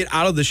get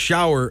out of the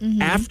shower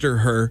after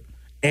her,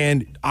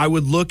 and I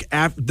would look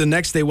after the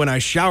next day when I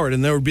showered,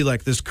 and there would be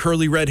like this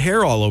curly red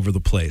hair all over the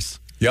place.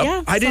 Yep.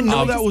 Yeah, I didn't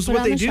know that was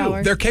what they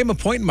do. There came a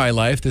point in my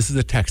life, this is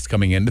a text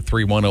coming in to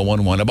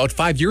 31011, about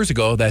 5 years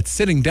ago, that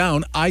sitting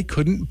down, I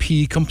couldn't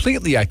pee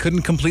completely. I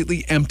couldn't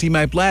completely empty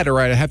my bladder.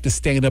 I'd have to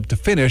stand up to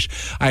finish.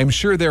 I'm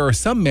sure there are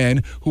some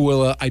men who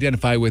will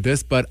identify with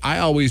this, but I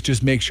always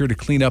just make sure to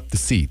clean up the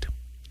seat.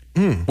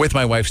 With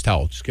my wife's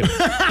towel. Just kidding. All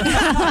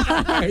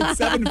right,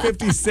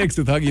 7:56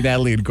 with Huggy,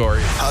 Natalie, and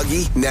Corey.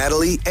 Huggy,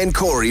 Natalie, and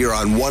Corey are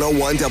on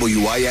 101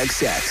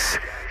 WIXX.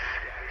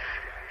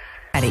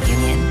 Credit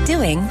Union,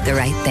 doing the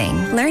right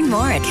thing. Learn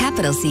more at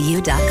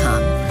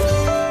capitalcu.com.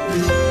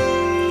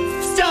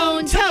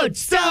 Stone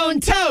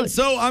Toad.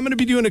 So I'm going to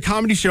be doing a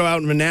comedy show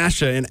out in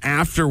Menasha, and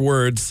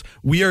afterwards,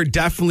 we are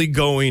definitely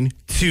going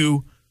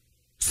to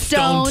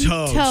Stone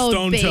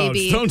Toad,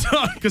 baby. Stone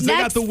Toad, because they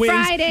got the wings.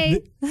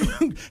 Friday.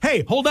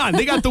 Hey, hold on.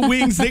 They got the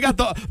wings, they got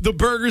the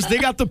burgers, they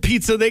got the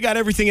pizza, they got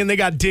everything, and they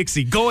got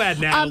Dixie. Go ahead,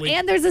 Natalie.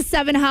 And there's a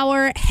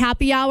 7-hour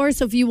happy hour,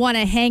 so if you want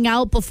to hang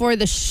out before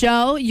the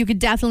show, you could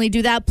definitely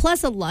do that.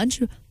 Plus a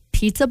lunch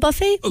pizza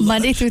buffet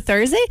Monday through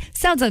Thursday.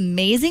 Sounds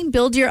amazing.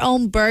 Build your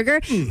own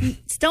burger.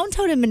 Stone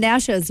Toad in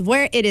Menasha is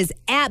where it is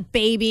at,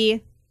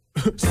 baby.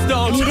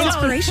 Stone Need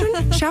inspiration?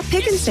 Shop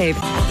Pick and Save.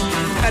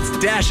 That's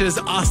Dash's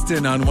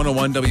Austin on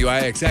 101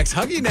 WIXX.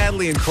 Huggy,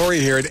 Natalie, and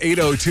Corey here at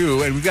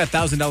 8:02, and we've got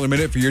 $1,000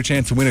 minute for your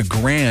chance to win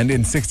 $1,000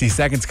 in 60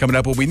 seconds coming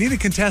up. But we need a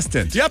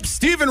contestant. Yep,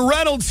 Stephen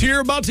Reynolds here,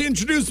 about to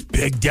introduce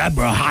Big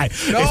Deborah. Hi.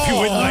 If you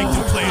would like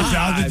to play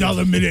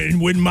 $1,000 minute and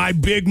win my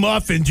big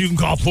muffins, you can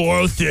call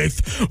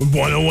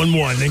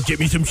 406-1011 and get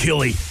me some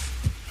chili.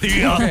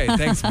 Yeah. Okay,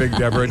 thanks, Big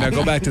Deborah. Now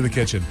go back to the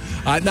kitchen.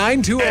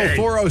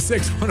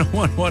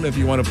 920-406-1011 if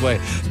you want to play.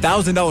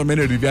 $1,000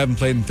 minute if you haven't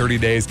played in 30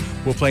 days.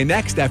 We'll play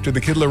next after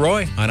the Kid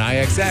Laroi on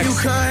IXX. You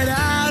cut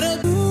out a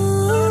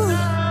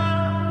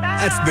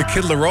That's the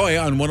Kid Leroy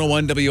on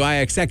 101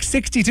 WIXX.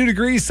 62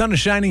 degrees, sun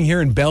is shining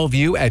here in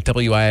Bellevue at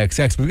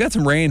WIXX. We've got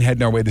some rain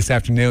heading our way this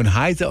afternoon.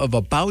 Highs of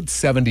about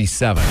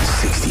 77.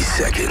 60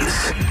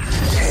 seconds,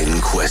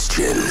 10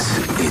 questions.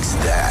 It's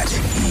that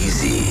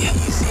easy.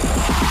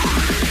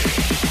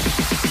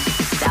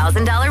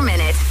 $1,000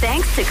 minute,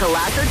 thanks to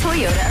Colosso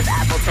Toyota of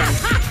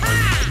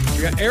Appleton.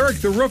 We got Eric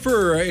the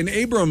roofer in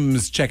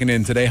Abrams checking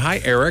in today. Hi,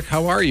 Eric.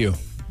 How are you?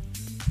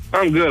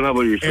 I'm good. How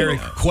about yourself?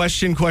 Eric,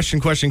 question,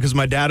 because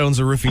my dad owns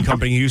a roofing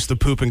company. He used to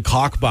poop in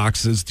caulk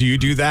boxes. Do you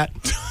do that?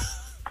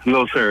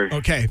 No, sir.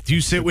 Okay. Do you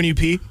sit when you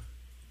pee?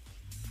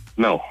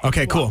 No.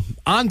 Okay, cool.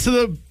 On to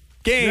the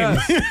game.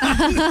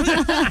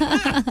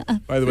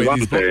 By the way,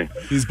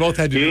 these both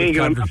had to You do ain't with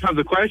going to have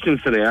the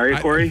questions today, are you,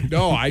 Corey?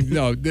 No.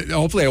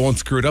 Hopefully I won't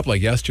screw it up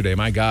like yesterday.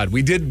 My God.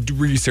 We did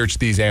research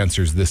these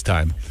answers this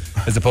time,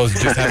 as opposed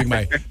to just having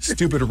my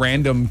stupid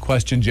random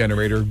question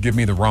generator give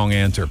me the wrong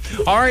answer.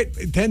 All right,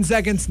 10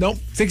 seconds. Nope,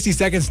 60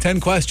 seconds,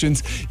 10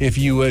 questions. If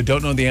you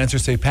don't know the answer,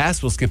 say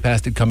pass. We'll skip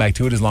past it, come back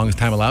to it as long as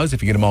time allows.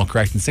 If you get them all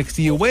correct in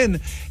 60, you win.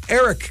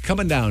 Eric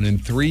coming down in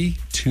 3,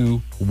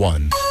 2,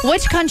 1.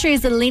 Which country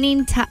is the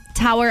Leaning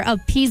Tower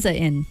of Pisa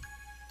in?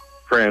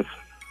 France.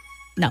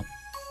 No.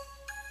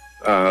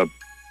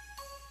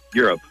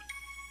 Europe.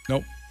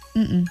 Nope.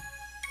 Mm-mm.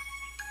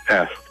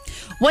 Pass.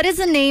 What is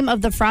the name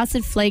of the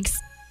Frosted Flakes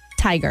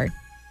tiger?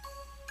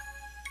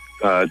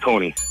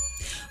 Tony.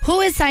 Who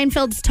is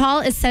Seinfeld's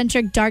tall,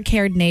 eccentric,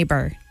 dark-haired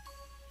neighbor?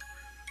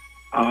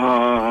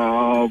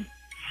 I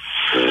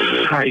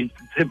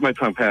hit my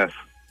tongue. Pass.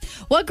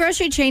 What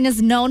grocery chain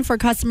is known for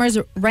customers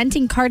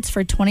renting carts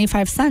for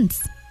 25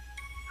 cents?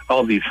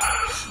 Aldi's.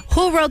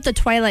 Who wrote the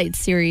Twilight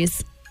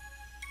series?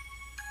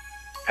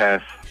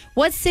 Pass.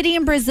 What city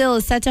in Brazil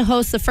is set to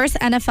host the first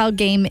NFL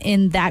game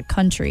in that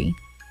country?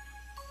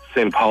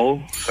 São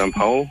Paulo.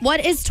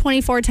 What is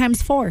 24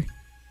 times 4?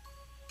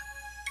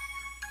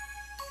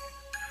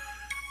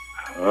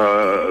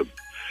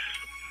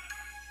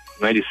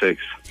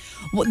 96.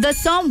 The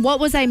song What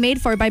Was I Made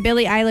For by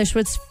Billie Eilish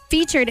was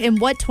featured in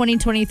what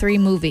 2023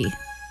 movie?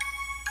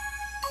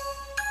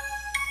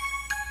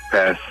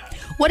 Pass.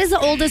 What is the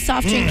oldest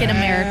soft drink in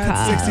America?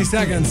 60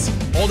 seconds.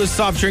 Oldest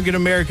soft drink in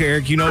America,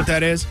 Eric. You know what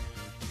that is?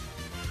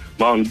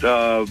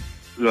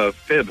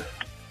 Fib.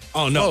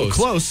 Oh, no.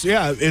 Close.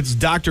 Yeah, it's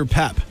Dr.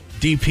 Pep.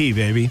 DP,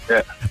 baby.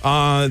 Yeah.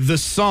 The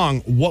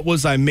song What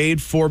Was I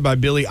Made For by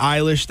Billie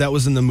Eilish, that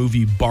was in the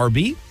movie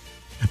Barbie.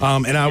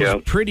 And I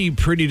was pretty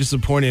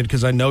disappointed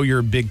because I know you're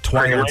a big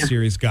Twilight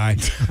series guy.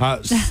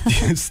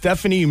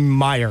 Stephanie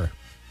Meyer.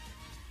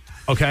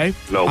 Okay?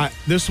 No.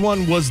 This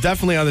one was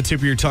definitely on the tip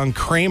of your tongue.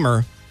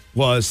 Kramer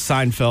was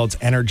Seinfeld's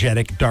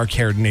energetic,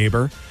 dark-haired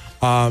neighbor.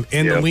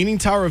 In the Leaning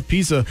Tower of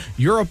Pisa,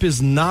 Europe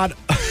is not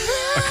a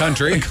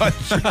country.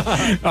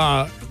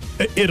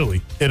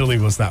 Italy. Italy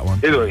was that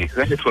one. Italy.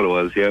 That's what it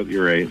was. Yeah,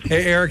 you're right.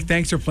 Hey, Eric,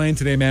 thanks for playing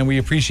today, man. We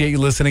appreciate you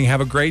listening.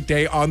 Have a great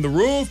day on the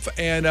roof.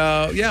 And,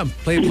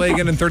 play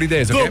again in 30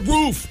 days, okay? The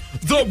roof.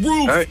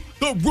 Right.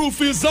 The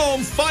roof is on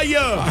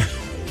fire.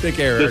 Take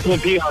care, Eric. Just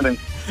won't pee on it.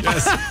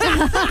 Yes.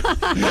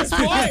 That's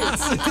right.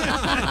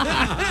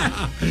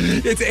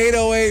 It's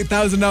 808,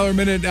 $1,000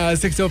 minute,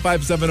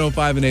 605,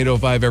 705, and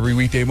 805 every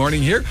weekday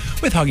morning here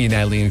with Huggy,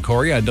 Natalie, and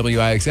Corey on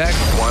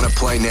WIXX. Want to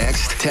play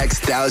next?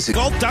 Text 1000.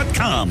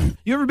 Golf.com.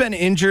 You ever been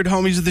injured,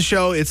 homies of the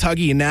show? It's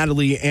Huggy and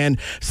Natalie, and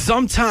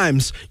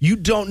sometimes you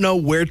don't know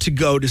where to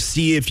go to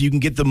see if you can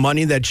get the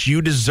money that you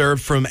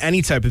deserve from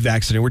any type of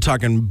accident. We're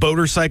talking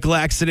motorcycle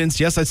accidents.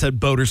 Yes, I said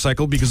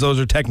motorcycle because those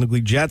are technically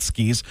jet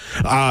skis.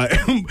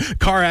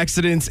 Car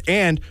accidents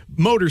and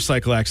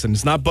motorcycle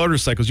accidents, not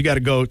motorcycles. You got to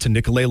go to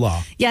Nicolay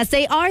Law. Yes,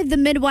 they are the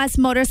Midwest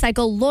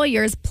motorcycle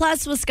lawyers,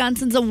 plus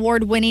Wisconsin's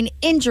award-winning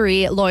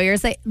injury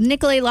lawyers.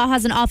 Nicolay Law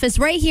has an office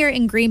right here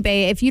in Green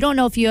Bay. If you don't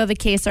know if you have a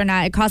case or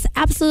not, it costs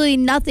absolutely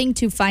nothing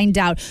to find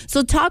out.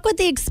 So talk with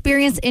the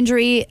experienced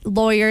injury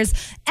lawyers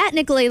at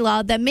Nicolay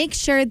Law that make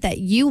sure that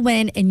you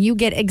win and you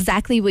get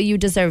exactly what you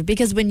deserve.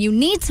 Because when you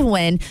need to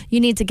win, you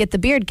need to get the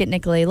beard. Get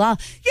Nicolay Law.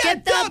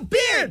 Get the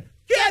beard!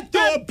 Get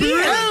the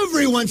beard!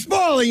 Everyone's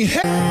falling.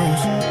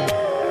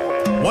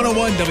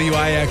 101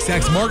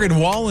 WIXX. Morgan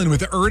Wallen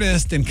with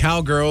Ernest and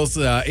Cowgirls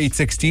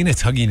 816.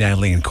 It's Huggy,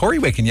 Natalie, and Corey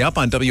waking you up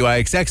on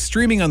WIXX,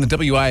 streaming on the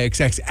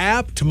WIXX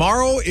app.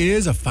 Tomorrow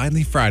is a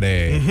Finally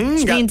Friday.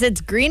 Which means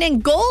it's Green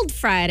and Gold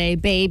Friday,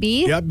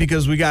 baby. Yep,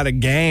 because we got a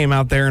game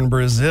out there in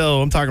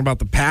Brazil. I'm talking about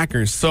the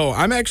Packers. So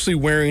I'm actually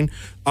wearing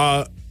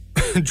a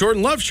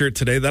Jordan Love shirt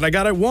today that I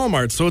got at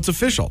Walmart, so it's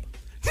official.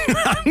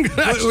 Are you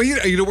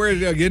going to wear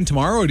it again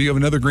tomorrow, or do you have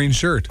another green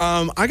shirt?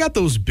 I got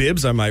those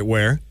bibs I might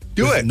wear.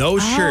 Do it. No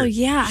shirt. Oh,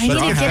 yeah. I need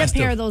to get a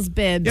pair of those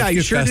bibs. Yeah,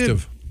 you sure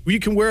festive. did. You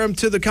can wear them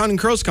to the Counting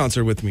Crows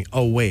concert with me.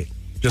 Oh, wait.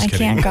 Just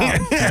kidding. I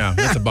can't go. Yeah,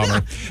 that's a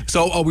bummer.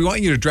 So we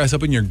want you to dress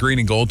up in your green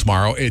and gold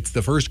tomorrow. It's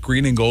the first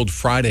Green and Gold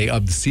Friday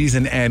of the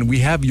season, and we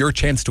have your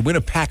chance to win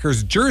a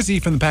Packers jersey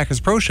from the Packers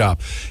Pro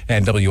Shop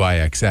and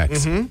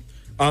WIXX.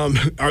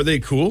 Are they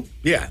cool?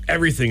 Yeah,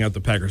 everything at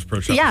the Packers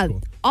Pro Shop Yeah, is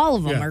cool. all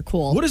of them are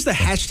cool. What is the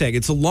hashtag?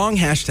 It's a long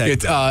hashtag.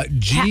 It's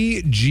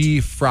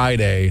GG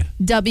Friday.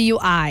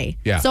 WI.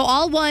 Yeah. So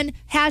all one,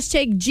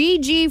 hashtag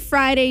GG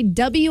Friday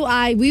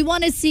WI. We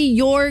want to see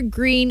your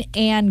green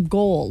and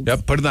gold.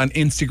 Yep, put it on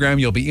Instagram.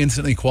 You'll be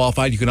instantly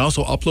qualified. You can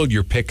also upload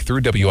your pic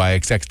through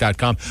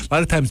WIXX.com. A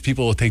lot of times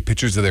people will take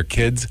pictures of their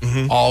kids,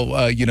 all,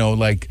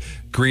 like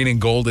green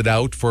and golded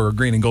out for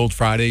Green and Gold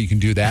Friday. You can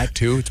do that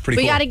too. It's pretty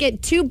We cool. got to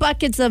get 2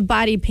 buckets of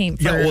body paint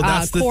for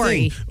that's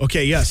Corey. the thing.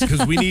 Okay, yes,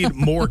 because we need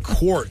more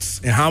quarts.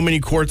 And how many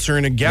quarts are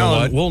in a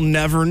gallon, we'll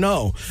never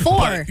know.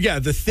 4.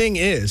 But, the thing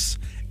is,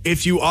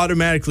 if you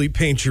automatically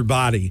paint your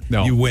body,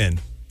 you win.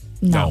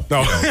 No.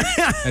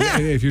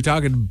 And if you're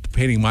talking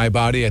painting my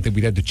body, I think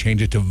we'd have to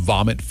change it to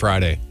Vomit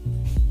Friday.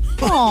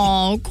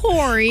 Oh,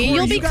 Corey,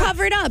 you'll be you got-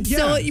 covered up,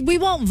 so we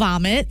won't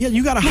vomit. Yeah,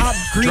 you got a hot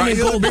green and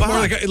gold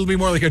body. It'll be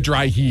more like a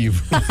dry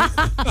heave. Green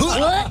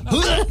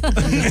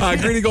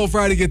and Gold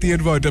Friday. Get the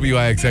info at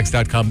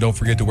WIXX.com. Don't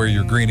forget to wear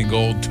your green and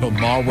gold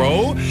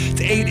tomorrow. It's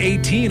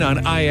 8:18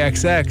 on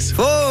IXX.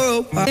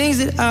 Things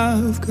that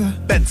I've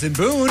got. Benson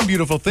Boone,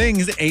 Beautiful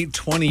Things,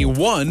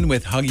 8:21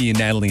 with Huggy and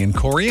Natalie and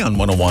Corey on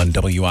 101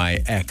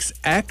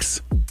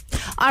 WIXX.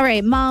 All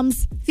right,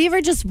 moms, if you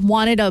ever just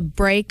wanted a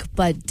break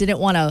but didn't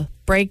want to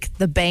break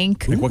the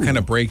bank. Like, what kind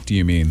of break do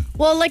you mean?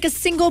 Well, like a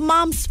single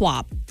mom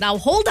swap. Now,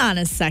 hold on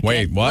a second.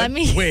 Wait, what? Let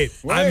me. Wait,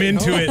 I'm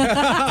into it.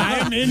 I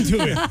am into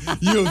it.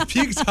 You have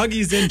piqued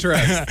Huggy's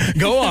interest.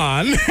 Go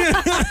on.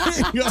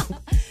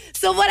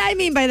 So what I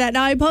mean by that,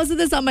 now I posted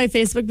this on my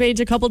Facebook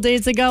page a couple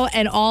days ago,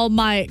 and all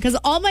my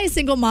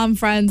single mom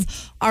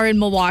friends are in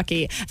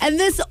Milwaukee. And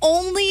this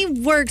only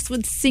works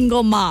with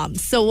single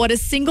moms. So what a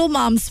single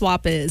mom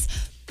swap is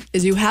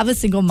you have a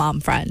single mom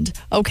friend,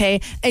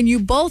 okay? And you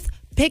both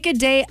pick a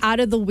day out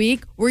of the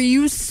week where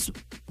you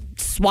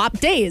swap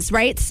days,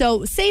 right?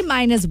 So say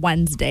mine is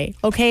Wednesday,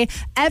 okay?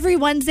 Every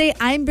Wednesday,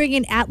 I'm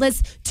bringing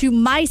Atlas to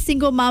my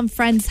single mom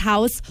friend's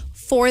house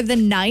for the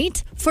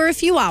night for a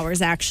few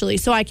hours, actually.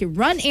 So I can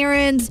run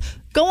errands,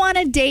 go on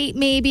a date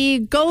maybe,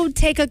 go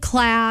take a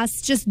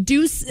class, just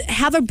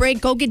have a break,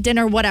 go get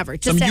dinner, whatever.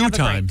 Just Some to have a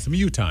time. break. Some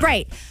you time.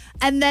 Right.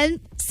 And then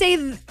say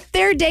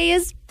their day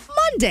is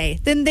Monday.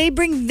 Then they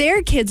bring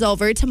their kids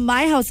over to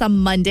my house on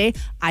Monday.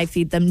 I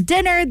feed them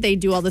dinner. They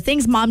do all the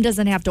things. Mom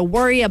doesn't have to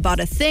worry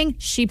about a thing.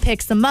 She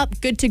picks them up.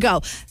 Good to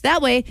go.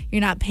 That way, you're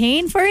not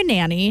paying for a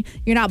nanny.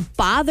 You're not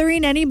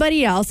bothering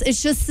anybody else.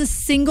 It's just the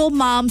single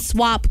mom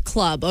swap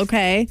club,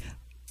 okay?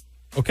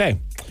 Okay.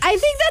 I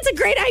think that's a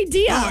great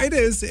idea. Oh, it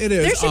is. It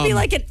is. There should be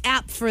like an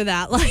app for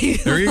that.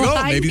 Like, there you go.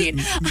 I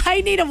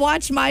need to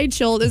watch my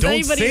children.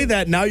 Don't say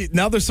that.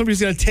 Now there's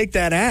somebody's going to take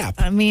that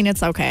app. I mean,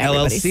 it's okay.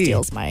 Everybody LLC.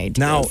 steals my ideas.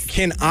 Now,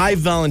 can I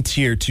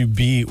volunteer to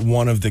be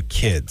one of the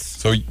kids?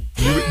 So you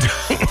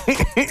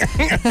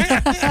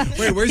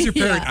wait, where's your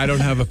parent? I don't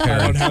have a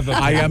parent.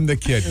 I am the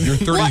kid. You're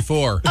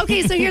 34.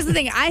 Okay, so here's the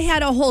thing. I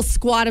had a whole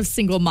squad of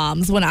single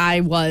moms when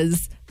I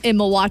was in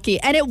Milwaukee,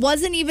 and it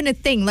wasn't even a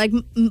thing. Like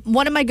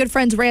one of my good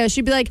friends, Rhea,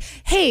 she'd be like,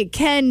 hey,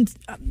 can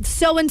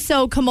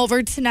so-and-so come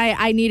over tonight?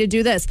 I need to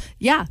do this.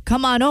 Yeah,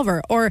 come on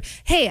over. Or,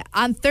 hey,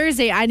 on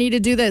Thursday, I need to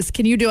do this.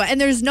 Can you do it? And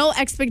there's no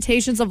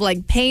expectations of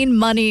like paying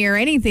money or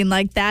anything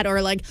like that,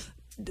 or like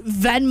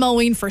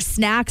Venmoing for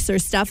snacks or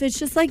stuff. It's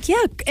just like,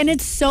 yeah, and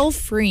it's so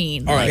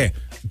freeing. All right. Okay.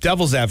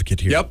 Devil's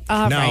advocate here. Yep.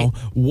 Now, right.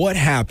 what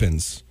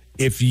happens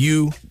if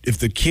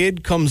the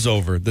kid comes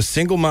over, the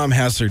single mom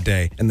has her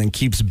day, and then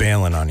keeps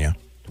bailing on you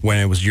when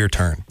it was your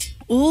turn?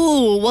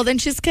 Ooh, well, then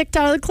she's kicked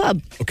out of the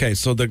club. Okay,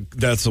 so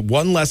that's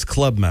one less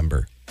club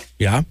member.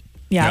 Yeah?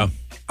 Yeah.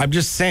 I'm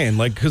just saying,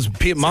 like, because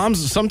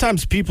moms,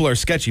 sometimes people are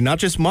sketchy, not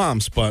just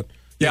moms, but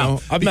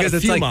I've met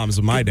a few moms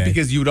in my day.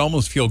 Because you would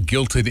almost feel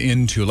guilted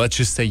into, let's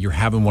just say you're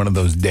having one of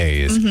those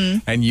days,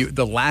 and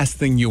the last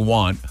thing you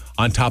want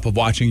on top of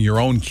watching your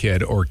own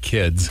kid or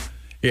kids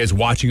is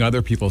watching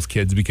other people's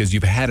kids because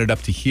you've had it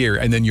up to here,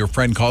 and then your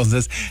friend calls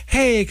and says,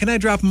 hey, can I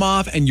drop them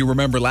off? And you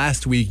remember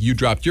last week you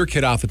dropped your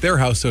kid off at their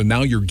house, so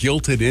now you're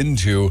guilted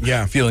into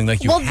feeling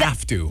like you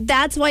have to.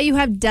 That's why you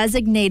have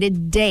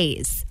designated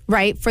days,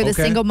 right, for the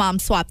single mom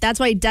swap. That's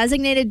why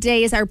designated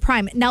days are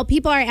prime. Now,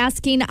 people are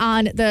asking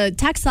on the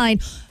text line,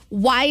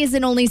 why is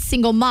it only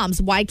single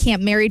moms? Why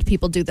can't married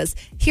people do this?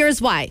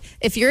 Here's why.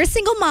 If you're a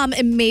single mom,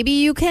 and maybe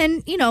you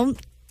can,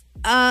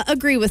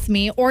 agree with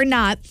me or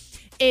not,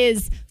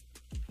 is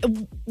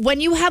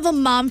when you have a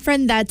mom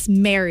friend that's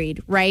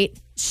married, right?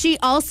 She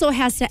also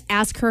has to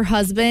ask her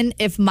husband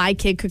if my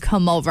kid could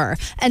come over.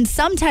 And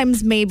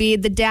sometimes maybe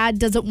the dad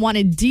doesn't want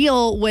to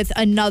deal with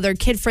another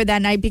kid for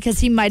that night because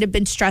he might have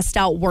been stressed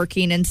out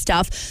working and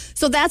stuff.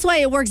 So that's why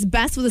it works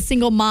best with a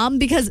single mom,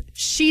 because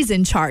she's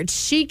in charge.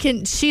 She's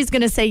going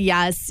to say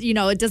yes.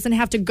 It doesn't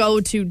have to go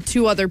to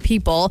two other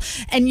people.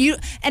 And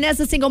as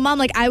a single mom,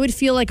 like, I would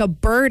feel like a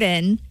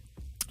burden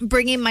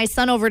bringing my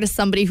son over to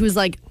somebody who's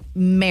like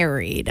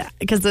married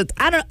because it's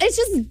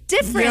just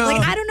different. Yeah.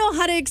 Like I don't know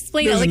how to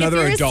explain There's it. Like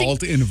another if you're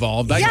adult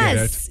involved. I get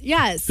it.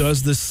 Yes.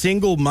 Does the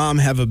single mom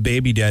have a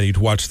baby daddy to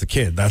watch the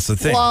kid? That's the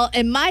thing. Well,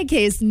 in my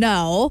case,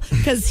 no,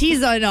 because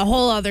he's in a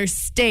whole other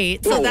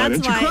state. So Well, why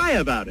that's don't you cry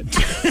about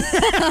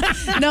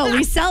it? No,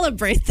 we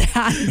celebrate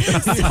that.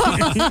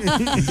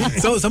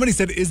 So somebody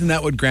said, "Isn't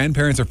that what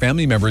grandparents or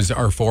family members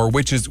are for?"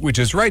 Which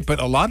is right. But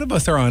a lot of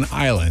us are on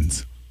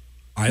islands.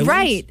 Islands?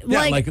 Right.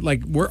 Yeah,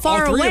 like we're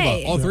far all three away. of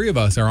us. All three of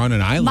us are on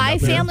an island. My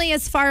up there. family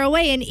is far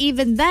away, and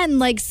even then,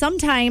 like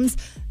sometimes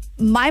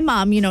my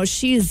mom,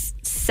 she's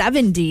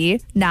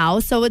 70 now,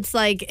 so it's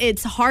like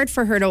it's hard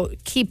for her to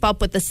keep up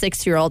with the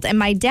 6-year-old. And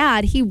my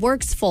dad, he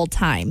works full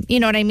time. You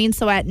know what I mean?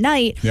 So at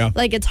night,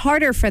 like it's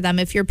harder for them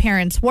if your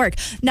parents work.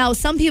 Now,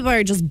 some people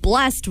are just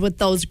blessed with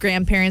those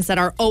grandparents that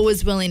are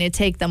always willing to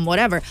take them,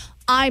 whatever.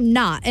 I'm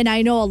not, and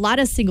I know a lot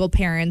of single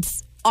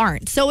parents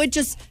aren't. So it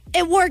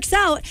works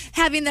out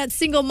having that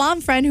single mom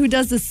friend who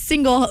does the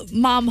single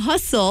mom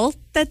hustle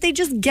that they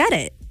just get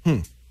it.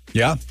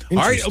 Yeah. All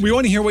right. We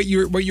want to hear what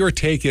your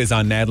take is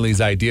on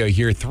Natalie's idea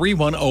here.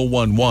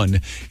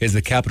 31011 is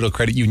the Capital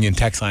Credit Union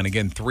text line.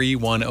 Again,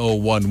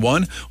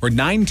 31011 or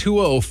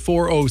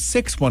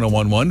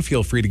 920-406-1011.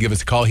 Feel free to give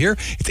us a call here.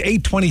 It's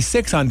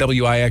 826 on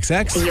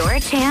WIXX. Your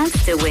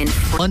chance to win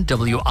on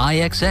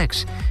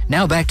WIXX.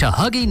 Now back to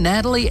Huggy,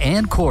 Natalie,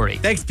 and Corey.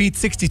 Thanks, Pete.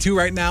 62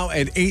 right now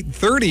at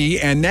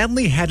 8:30. And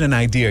Natalie had an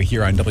idea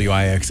here on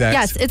WIXX.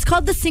 Yes, it's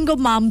called the single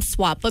mom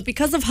swap. But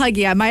because of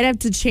Huggy, I might have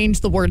to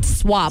change the word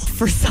swap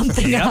for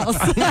something else.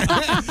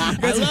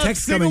 Got some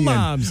texts coming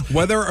in.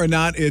 Whether or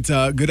not it's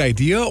a good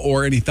idea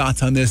or any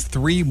thoughts on this,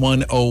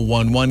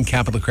 31011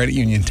 Capital Credit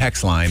Union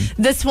text line.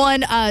 This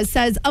one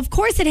says, of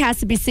course it has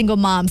to be single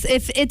moms.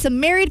 If it's a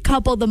married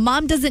couple, the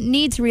mom doesn't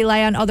need to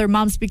rely on other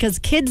moms because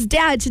kids'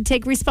 dad should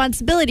take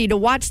responsibility to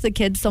watch the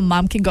kids so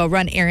mom can go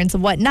run errands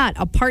and whatnot.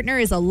 A partner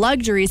is a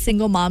luxury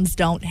single moms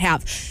don't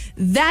have.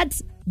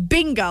 That's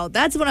bingo.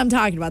 That's what I'm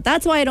talking about.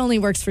 That's why it only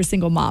works for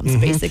single moms,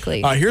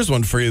 basically. Here's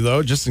one for you,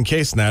 though, just in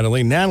case,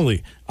 Natalie.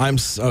 Natalie, I'm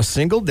a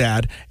single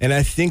dad, and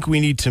I think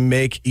we need to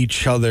make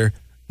each other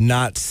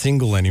not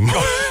single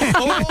anymore.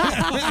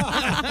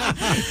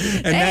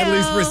 And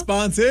Natalie's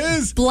response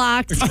is?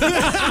 Blocked. Yes,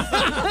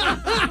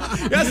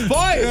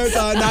 boy. It's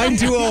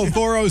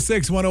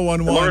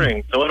 920-406-1011.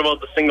 Morning. So what about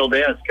the single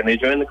dads? Can they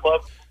join the club?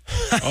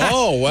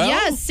 Oh, well.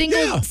 Yes,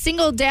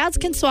 single dads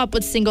can swap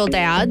with single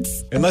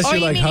dads. Unless or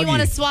you're like you mean you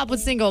want to Huggy. swap with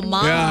single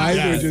moms? Yeah, I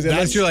do.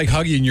 Unless you're like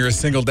Huggy and you're a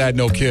single dad,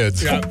 no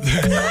kids. Yeah.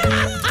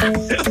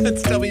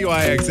 It's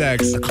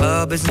WIXX. The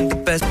club isn't the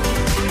best.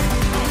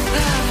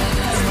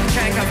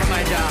 Trying to cover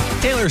my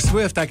job. Taylor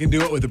Swift, I Can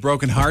Do It With a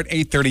Broken Heart,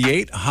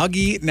 8:38.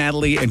 Huggy,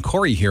 Natalie, and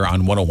Corey here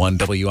on 101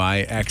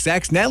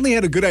 WIXX. Natalie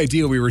had a good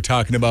idea we were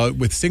talking about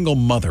with single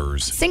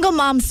mothers. Single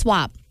mom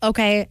swap,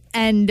 okay?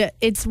 And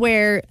it's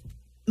where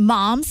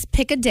moms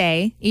pick a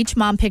day. Each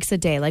mom picks a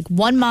day. Like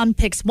one mom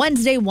picks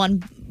Wednesday,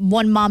 one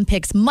mom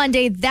picks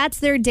Monday. That's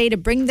their day to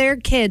bring their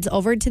kids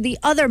over to the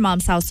other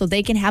mom's house so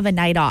they can have a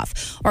night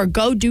off or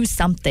go do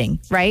something,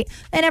 right?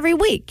 And every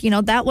week,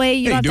 that way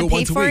you don't have to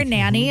pay for a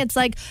nanny. It's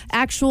like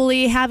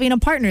actually having a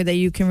partner that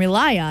you can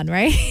rely on,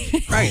 right?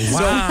 Right.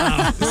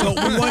 Wow. So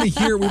we want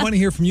to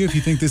hear from you if you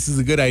think this is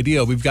a good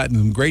idea. We've gotten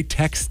some great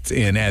texts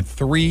in at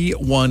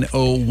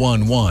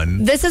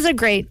 31011. This is a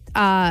great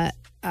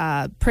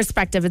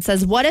perspective. It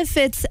says, what if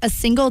it's a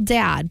single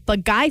dad,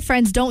 but guy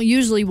friends don't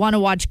usually want to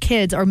watch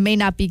kids or may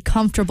not be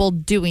comfortable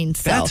doing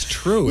so? That's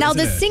true. Now,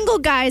 isn't the it? single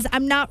guys,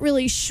 I'm not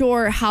really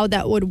sure how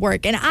that would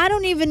work. And I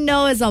don't even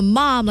know as a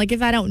mom, like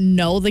if I don't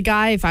know the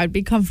guy, if I'd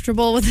be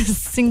comfortable with a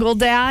single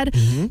dad.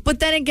 But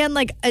then again,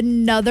 like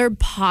another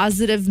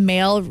positive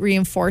male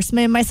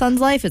reinforcement in my son's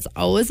life is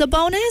always a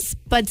bonus.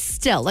 But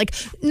still, like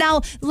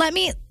now,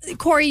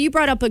 Corey, you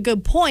brought up a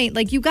good point.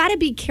 Like, you got to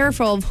be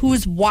careful of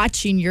who's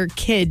watching your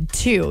kid,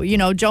 too.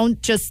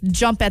 Don't just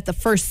jump at the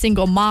first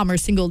single mom or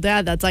single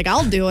dad that's like,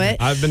 I'll do it.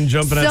 I've been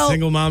jumping at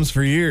single moms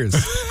for years.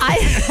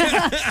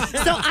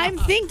 So I'm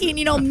thinking,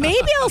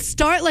 maybe I'll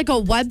start like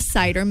a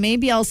website or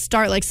maybe I'll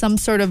start like some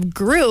sort of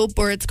group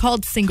where it's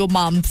called Single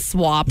Mom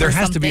Swap There or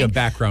has something. to be a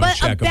background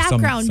check. A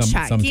background of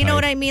check. some You know type.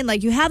 what I mean?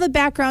 Like you have a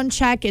background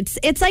check.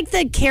 It's like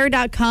the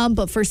care.com,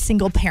 but for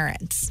single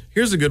parents.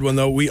 Here's a good one,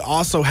 though. We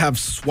also have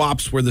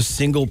swaps where the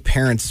single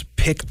parents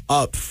pick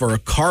up for a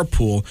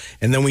carpool,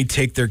 and then we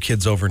take their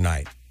kids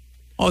overnight.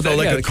 Oh, so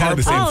like a kind of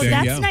the same thing.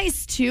 That's yeah.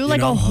 nice too.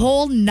 Like a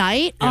whole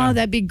night. Yeah. Oh,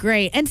 that'd be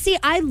great. And see,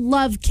 I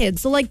love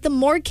kids. So like the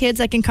more kids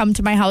that can come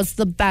to my house,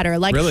 the better.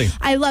 Like Really?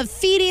 I love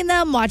feeding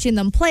them, watching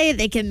them play.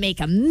 They can make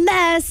a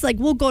mess. Like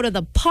we'll go to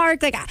the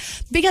park. Like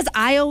because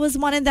I always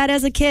wanted that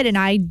as a kid and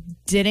I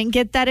didn't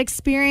get that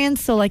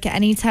experience. So like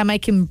anytime I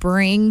can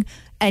bring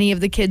any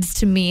of the kids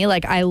to me,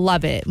 like I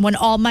love it. When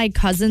all my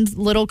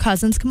little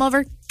cousins come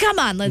over, come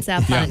on, let's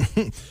have fun.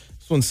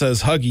 This one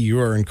says, Huggy, you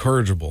are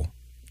incorrigible.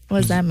 What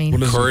does that mean?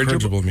 What does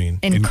incorrigible mean?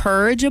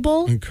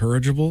 Incorrigible?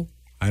 Incorrigible?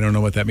 I don't know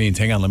what that means.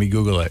 Hang on, let me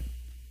Google it.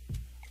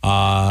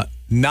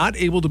 not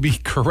able to be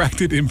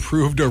corrected,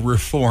 improved, or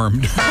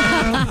reformed.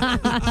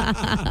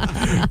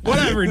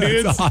 Whatever,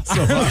 dude. That's awesome.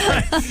 All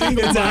right.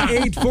 It's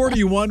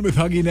 8:41 with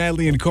Huggy,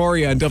 Natalie, and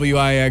Corey on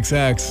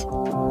WIXX.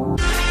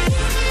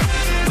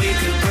 We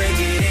could break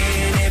it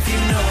in if you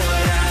know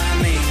what I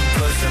mean.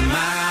 Put some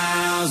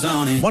miles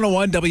on it.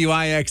 101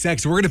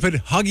 WIXX. We're going to put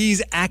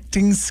Huggy's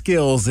acting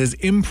skills, his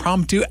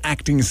impromptu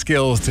acting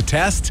skills to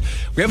test.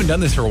 We haven't done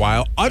this for a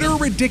while. Utter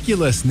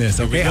ridiculousness.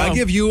 Okay, I'll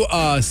give you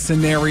a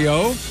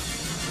scenario,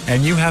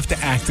 and you have to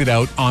act it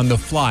out on the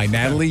fly.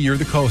 Natalie, you're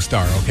the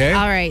co-star, okay?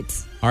 All right.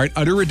 All right,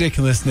 utter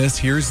ridiculousness.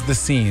 Here's the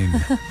scene.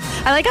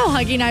 I like how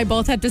Huggy and I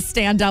both have to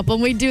stand up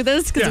when we do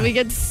this because we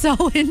get so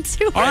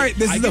into it. All right,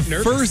 this is the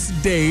first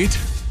date.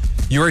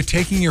 You are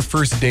taking your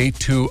first date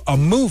to a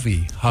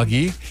movie,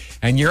 Huggy,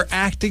 and you're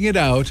acting it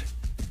out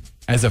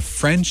as a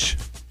French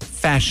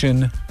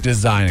fashion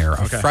designer.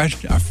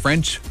 A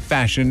French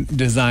fashion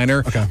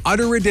designer. Okay.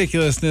 Utter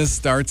ridiculousness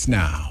starts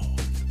now.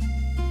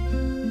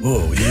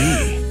 Oh,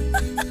 oui.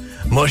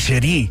 Mon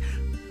chéri,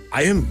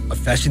 I am a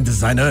fashion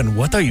designer, and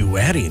what are you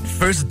wearing?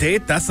 First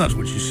date? That's not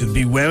what you should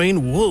be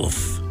wearing,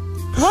 Wolf.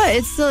 What?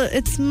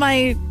 It's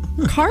my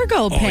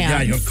cargo pants. Oh,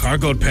 yeah, your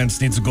cargo pants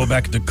need to go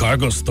back to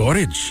cargo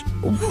storage.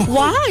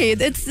 Why?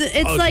 It's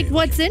like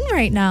what's in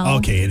right now.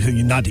 Okay,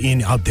 you're not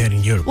in out there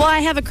in Europe. Well,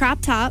 I have a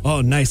crop top.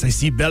 Oh, nice. I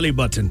see belly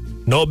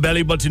button. No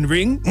belly button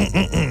ring?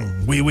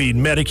 We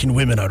American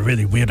women are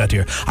really weird out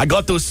here. I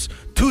got those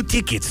 2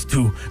 tickets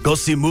to go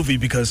see a movie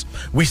because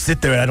we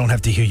sit there and I don't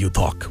have to hear you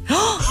talk.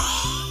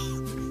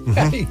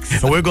 And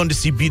we're going to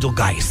see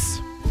Beetlejuice.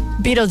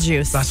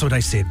 Beetlejuice. That's what I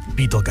said.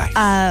 Beetlejuice.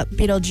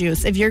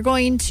 Beetlejuice. If you're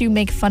going to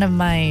make fun of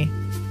my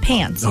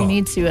pants, you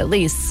need to at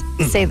least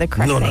say the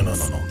correct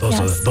things. No.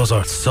 Those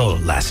are so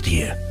last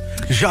year.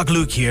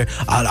 Jacques-Luc here.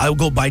 I'll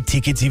go buy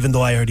tickets even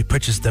though I already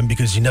purchased them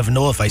because you never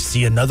know if I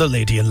see another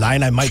lady in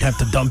line, I might have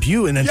to dump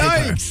you and then take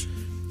her.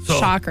 So,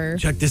 shocker.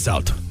 Check this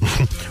out.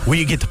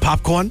 We get the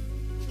popcorn.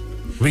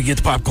 We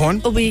get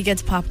popcorn. We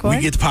get popcorn.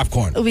 We get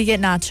popcorn. We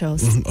get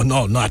nachos.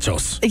 No,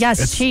 nachos.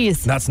 Yes,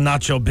 cheese. That's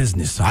nacho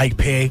business. I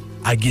pay,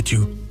 I get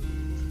you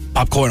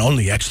popcorn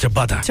only, extra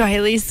butter. Do I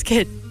at least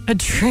get a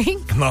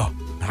drink? No,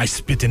 I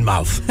spit in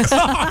mouth.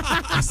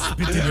 I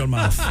spit in your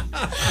mouth.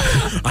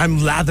 I'm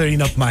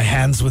lathering up my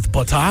hands with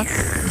butter.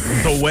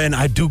 So when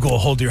I do go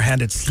hold your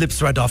hand, it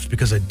slips right off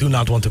because I do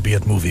not want to be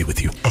at movie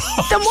with you.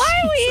 Then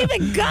why are we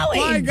even going?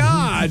 My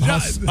God.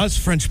 Us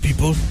French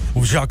people,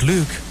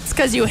 Jacques-Luc. It's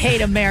because you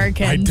hate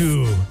Americans. I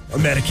do.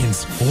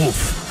 Americans.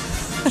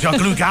 Wolf.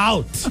 Jacques-Luc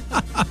out.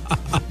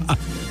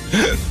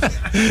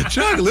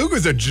 Jacques-Luc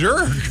was a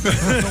jerk.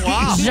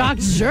 Wow. Jacques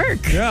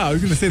jerk. Yeah, I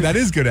was going to say that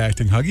is good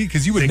acting, Huggy,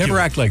 because you would never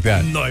act like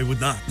that. No, I would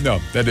not. No,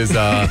 that is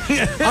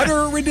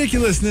utter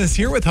ridiculousness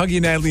here with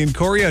Huggy, Natalie, and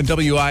Corey on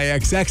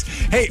WIXX.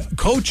 Hey,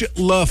 Coach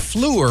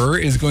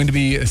LaFleur is going to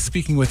be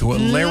speaking with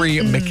Larry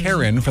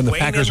McCarron from the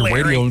Packers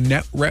Radio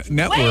Network.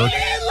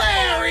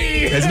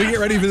 As we get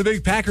ready for the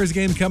big Packers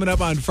game coming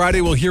up on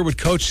Friday, we'll hear what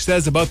Coach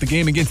says about the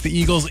game against the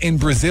Eagles in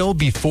Brazil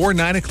before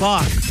 9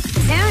 o'clock.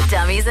 2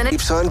 dummies and a...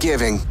 Keeps on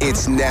giving.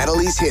 It's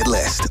Natalie's Hit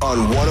List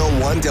on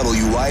 101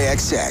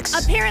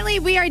 WIXX. Apparently,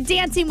 we are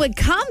dancing with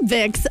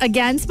convicts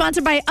again,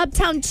 sponsored by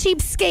Uptown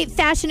Cheapskate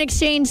Fashion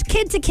Exchange,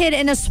 Kid to Kid,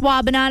 and a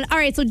Swabanon. All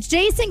right, so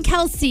Jason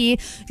Kelsey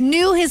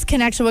knew his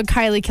connection with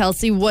Kylie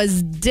Kelsey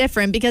was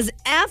different because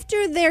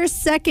after their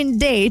second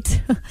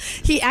date,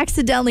 he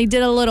accidentally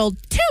did a little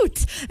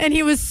toot, and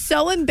he was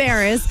so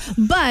embarrassed.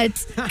 But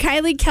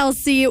Kylie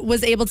Kelsey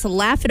was able to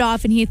laugh it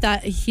off, and he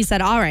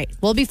said, "All right,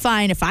 we'll be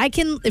fine.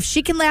 If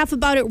she can laugh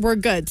about it, we're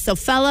good." So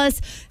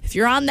fellas, if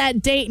you're on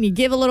that date and you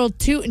give a little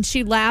toot and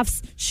she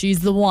laughs, she's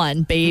the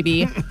one,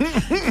 baby.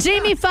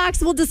 Jamie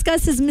Foxx will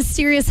discuss his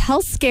mysterious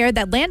health scare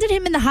that landed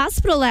him in the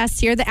hospital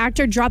last year. The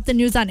actor dropped the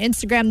news on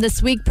Instagram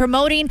this week,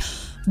 promoting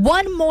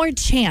One More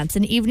Chance,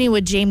 an evening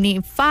with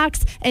Jamie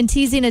Foxx, and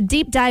teasing a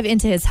deep dive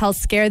into his health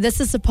scare. This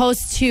is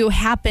supposed to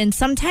happen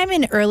sometime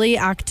in early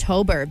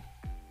October.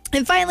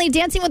 And finally,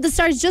 Dancing with the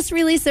Stars just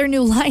released their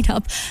new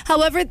lineup.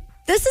 However,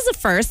 this is a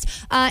first.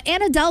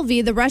 Anna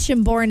Delvey, the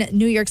Russian-born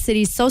New York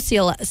City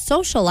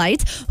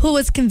socialite who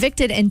was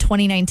convicted in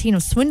 2019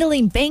 of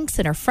swindling banks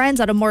and her friends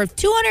out of more of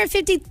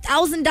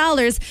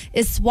 $250,000,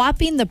 is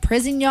swapping the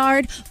prison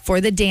yard for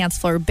the dance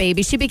floor,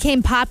 baby. She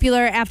became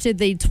popular after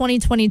the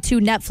 2022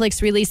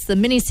 Netflix released the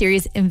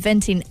miniseries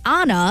Inventing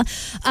Anna.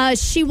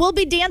 She will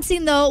be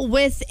dancing, though,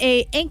 with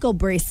a ankle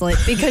bracelet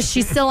because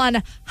she's still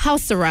on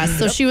house arrest.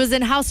 So she was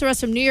in house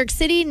arrest from New York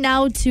City,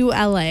 now to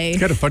L.A. It's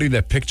kind of funny,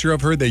 that picture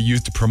of her they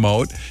used to promote.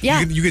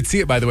 Yeah. You could see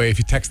it, by the way, if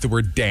you text the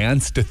word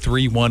dance to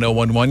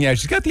 31011. Yeah,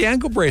 she's got the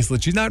ankle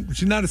bracelet. She's not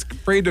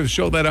afraid to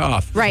show that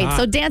off. Right.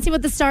 So Dancing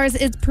with the Stars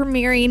is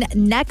premiering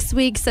next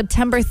week,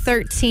 September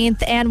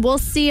 13th, and we'll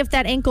see if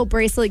that ankle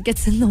bracelet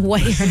gets in the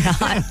way or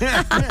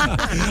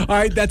not. All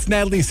right, that's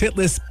Natalie's Hit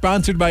List,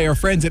 sponsored by our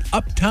friends at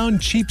Uptown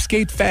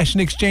Cheapskate Fashion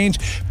Exchange,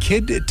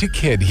 Kid to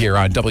Kid here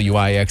on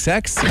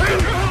WIXX.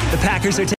 The Packers are